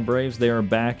Atlanta Braves, they are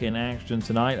back in action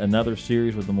tonight. Another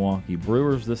series with the Milwaukee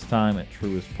Brewers, this time at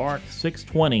Truist Park.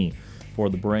 6:20 for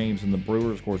the Braves and the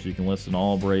Brewers. Of course, you can listen to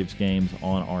all Braves games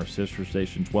on our sister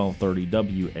station, 1230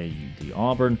 WAUD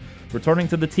Auburn. Returning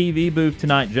to the TV booth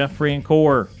tonight, Jeff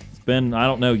Francoeur. It's been, I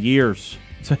don't know, years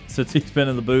since he's been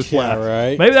in the booth last.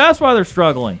 Right. Maybe that's why they're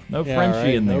struggling. No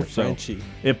Frenchie in there. No Frenchie. So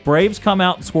if Braves come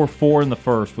out and score 4 in the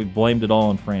first, we blamed it all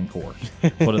on Francoeur.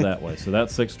 Put it that way. So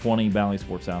that's 6:20, Valley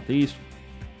Sports Southeast.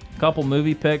 A couple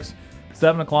movie picks.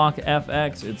 7 o'clock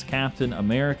FX, it's Captain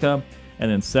America. And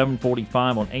then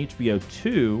 7:45 on HBO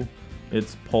 2,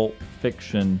 it's Pulp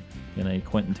Fiction in a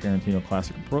Quentin Tarantino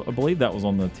classic. I believe that was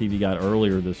on the TV guide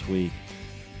earlier this week.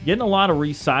 Getting a lot of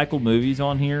recycled movies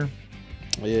on here.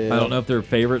 Yeah. I don't know if they're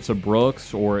favorites of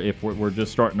Brooks or if we're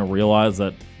just starting to realize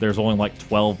that there's only like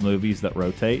 12 movies that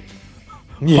rotate.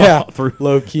 Yeah, through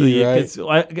low key,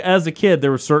 right? As a kid, there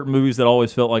were certain movies that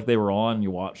always felt like they were on, and you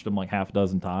watched them like half a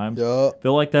dozen times. Yup.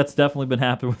 Feel like that's definitely been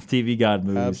happening with TV Guide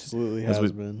movies. Absolutely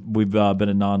has been. We've been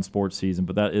a non-sports season,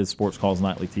 but that is Sports Call's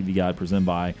Nightly TV Guide presented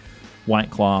by White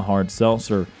Claw Hard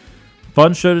Seltzer.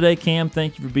 Fun show today, Cam.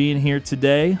 Thank you for being here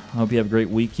today. I hope you have a great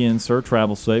weekend, sir.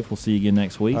 Travel safe. We'll see you again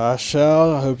next week. I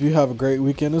shall. I hope you have a great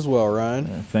weekend as well, Ryan.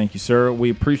 Thank you, sir. We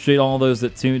appreciate all those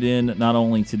that tuned in, not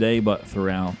only today, but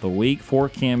throughout the week. For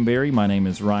Kam Berry, my name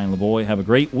is Ryan Lavoie. Have a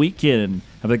great weekend.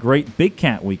 Have a great Big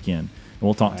Cat weekend. And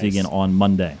we'll talk to you again on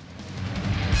Monday.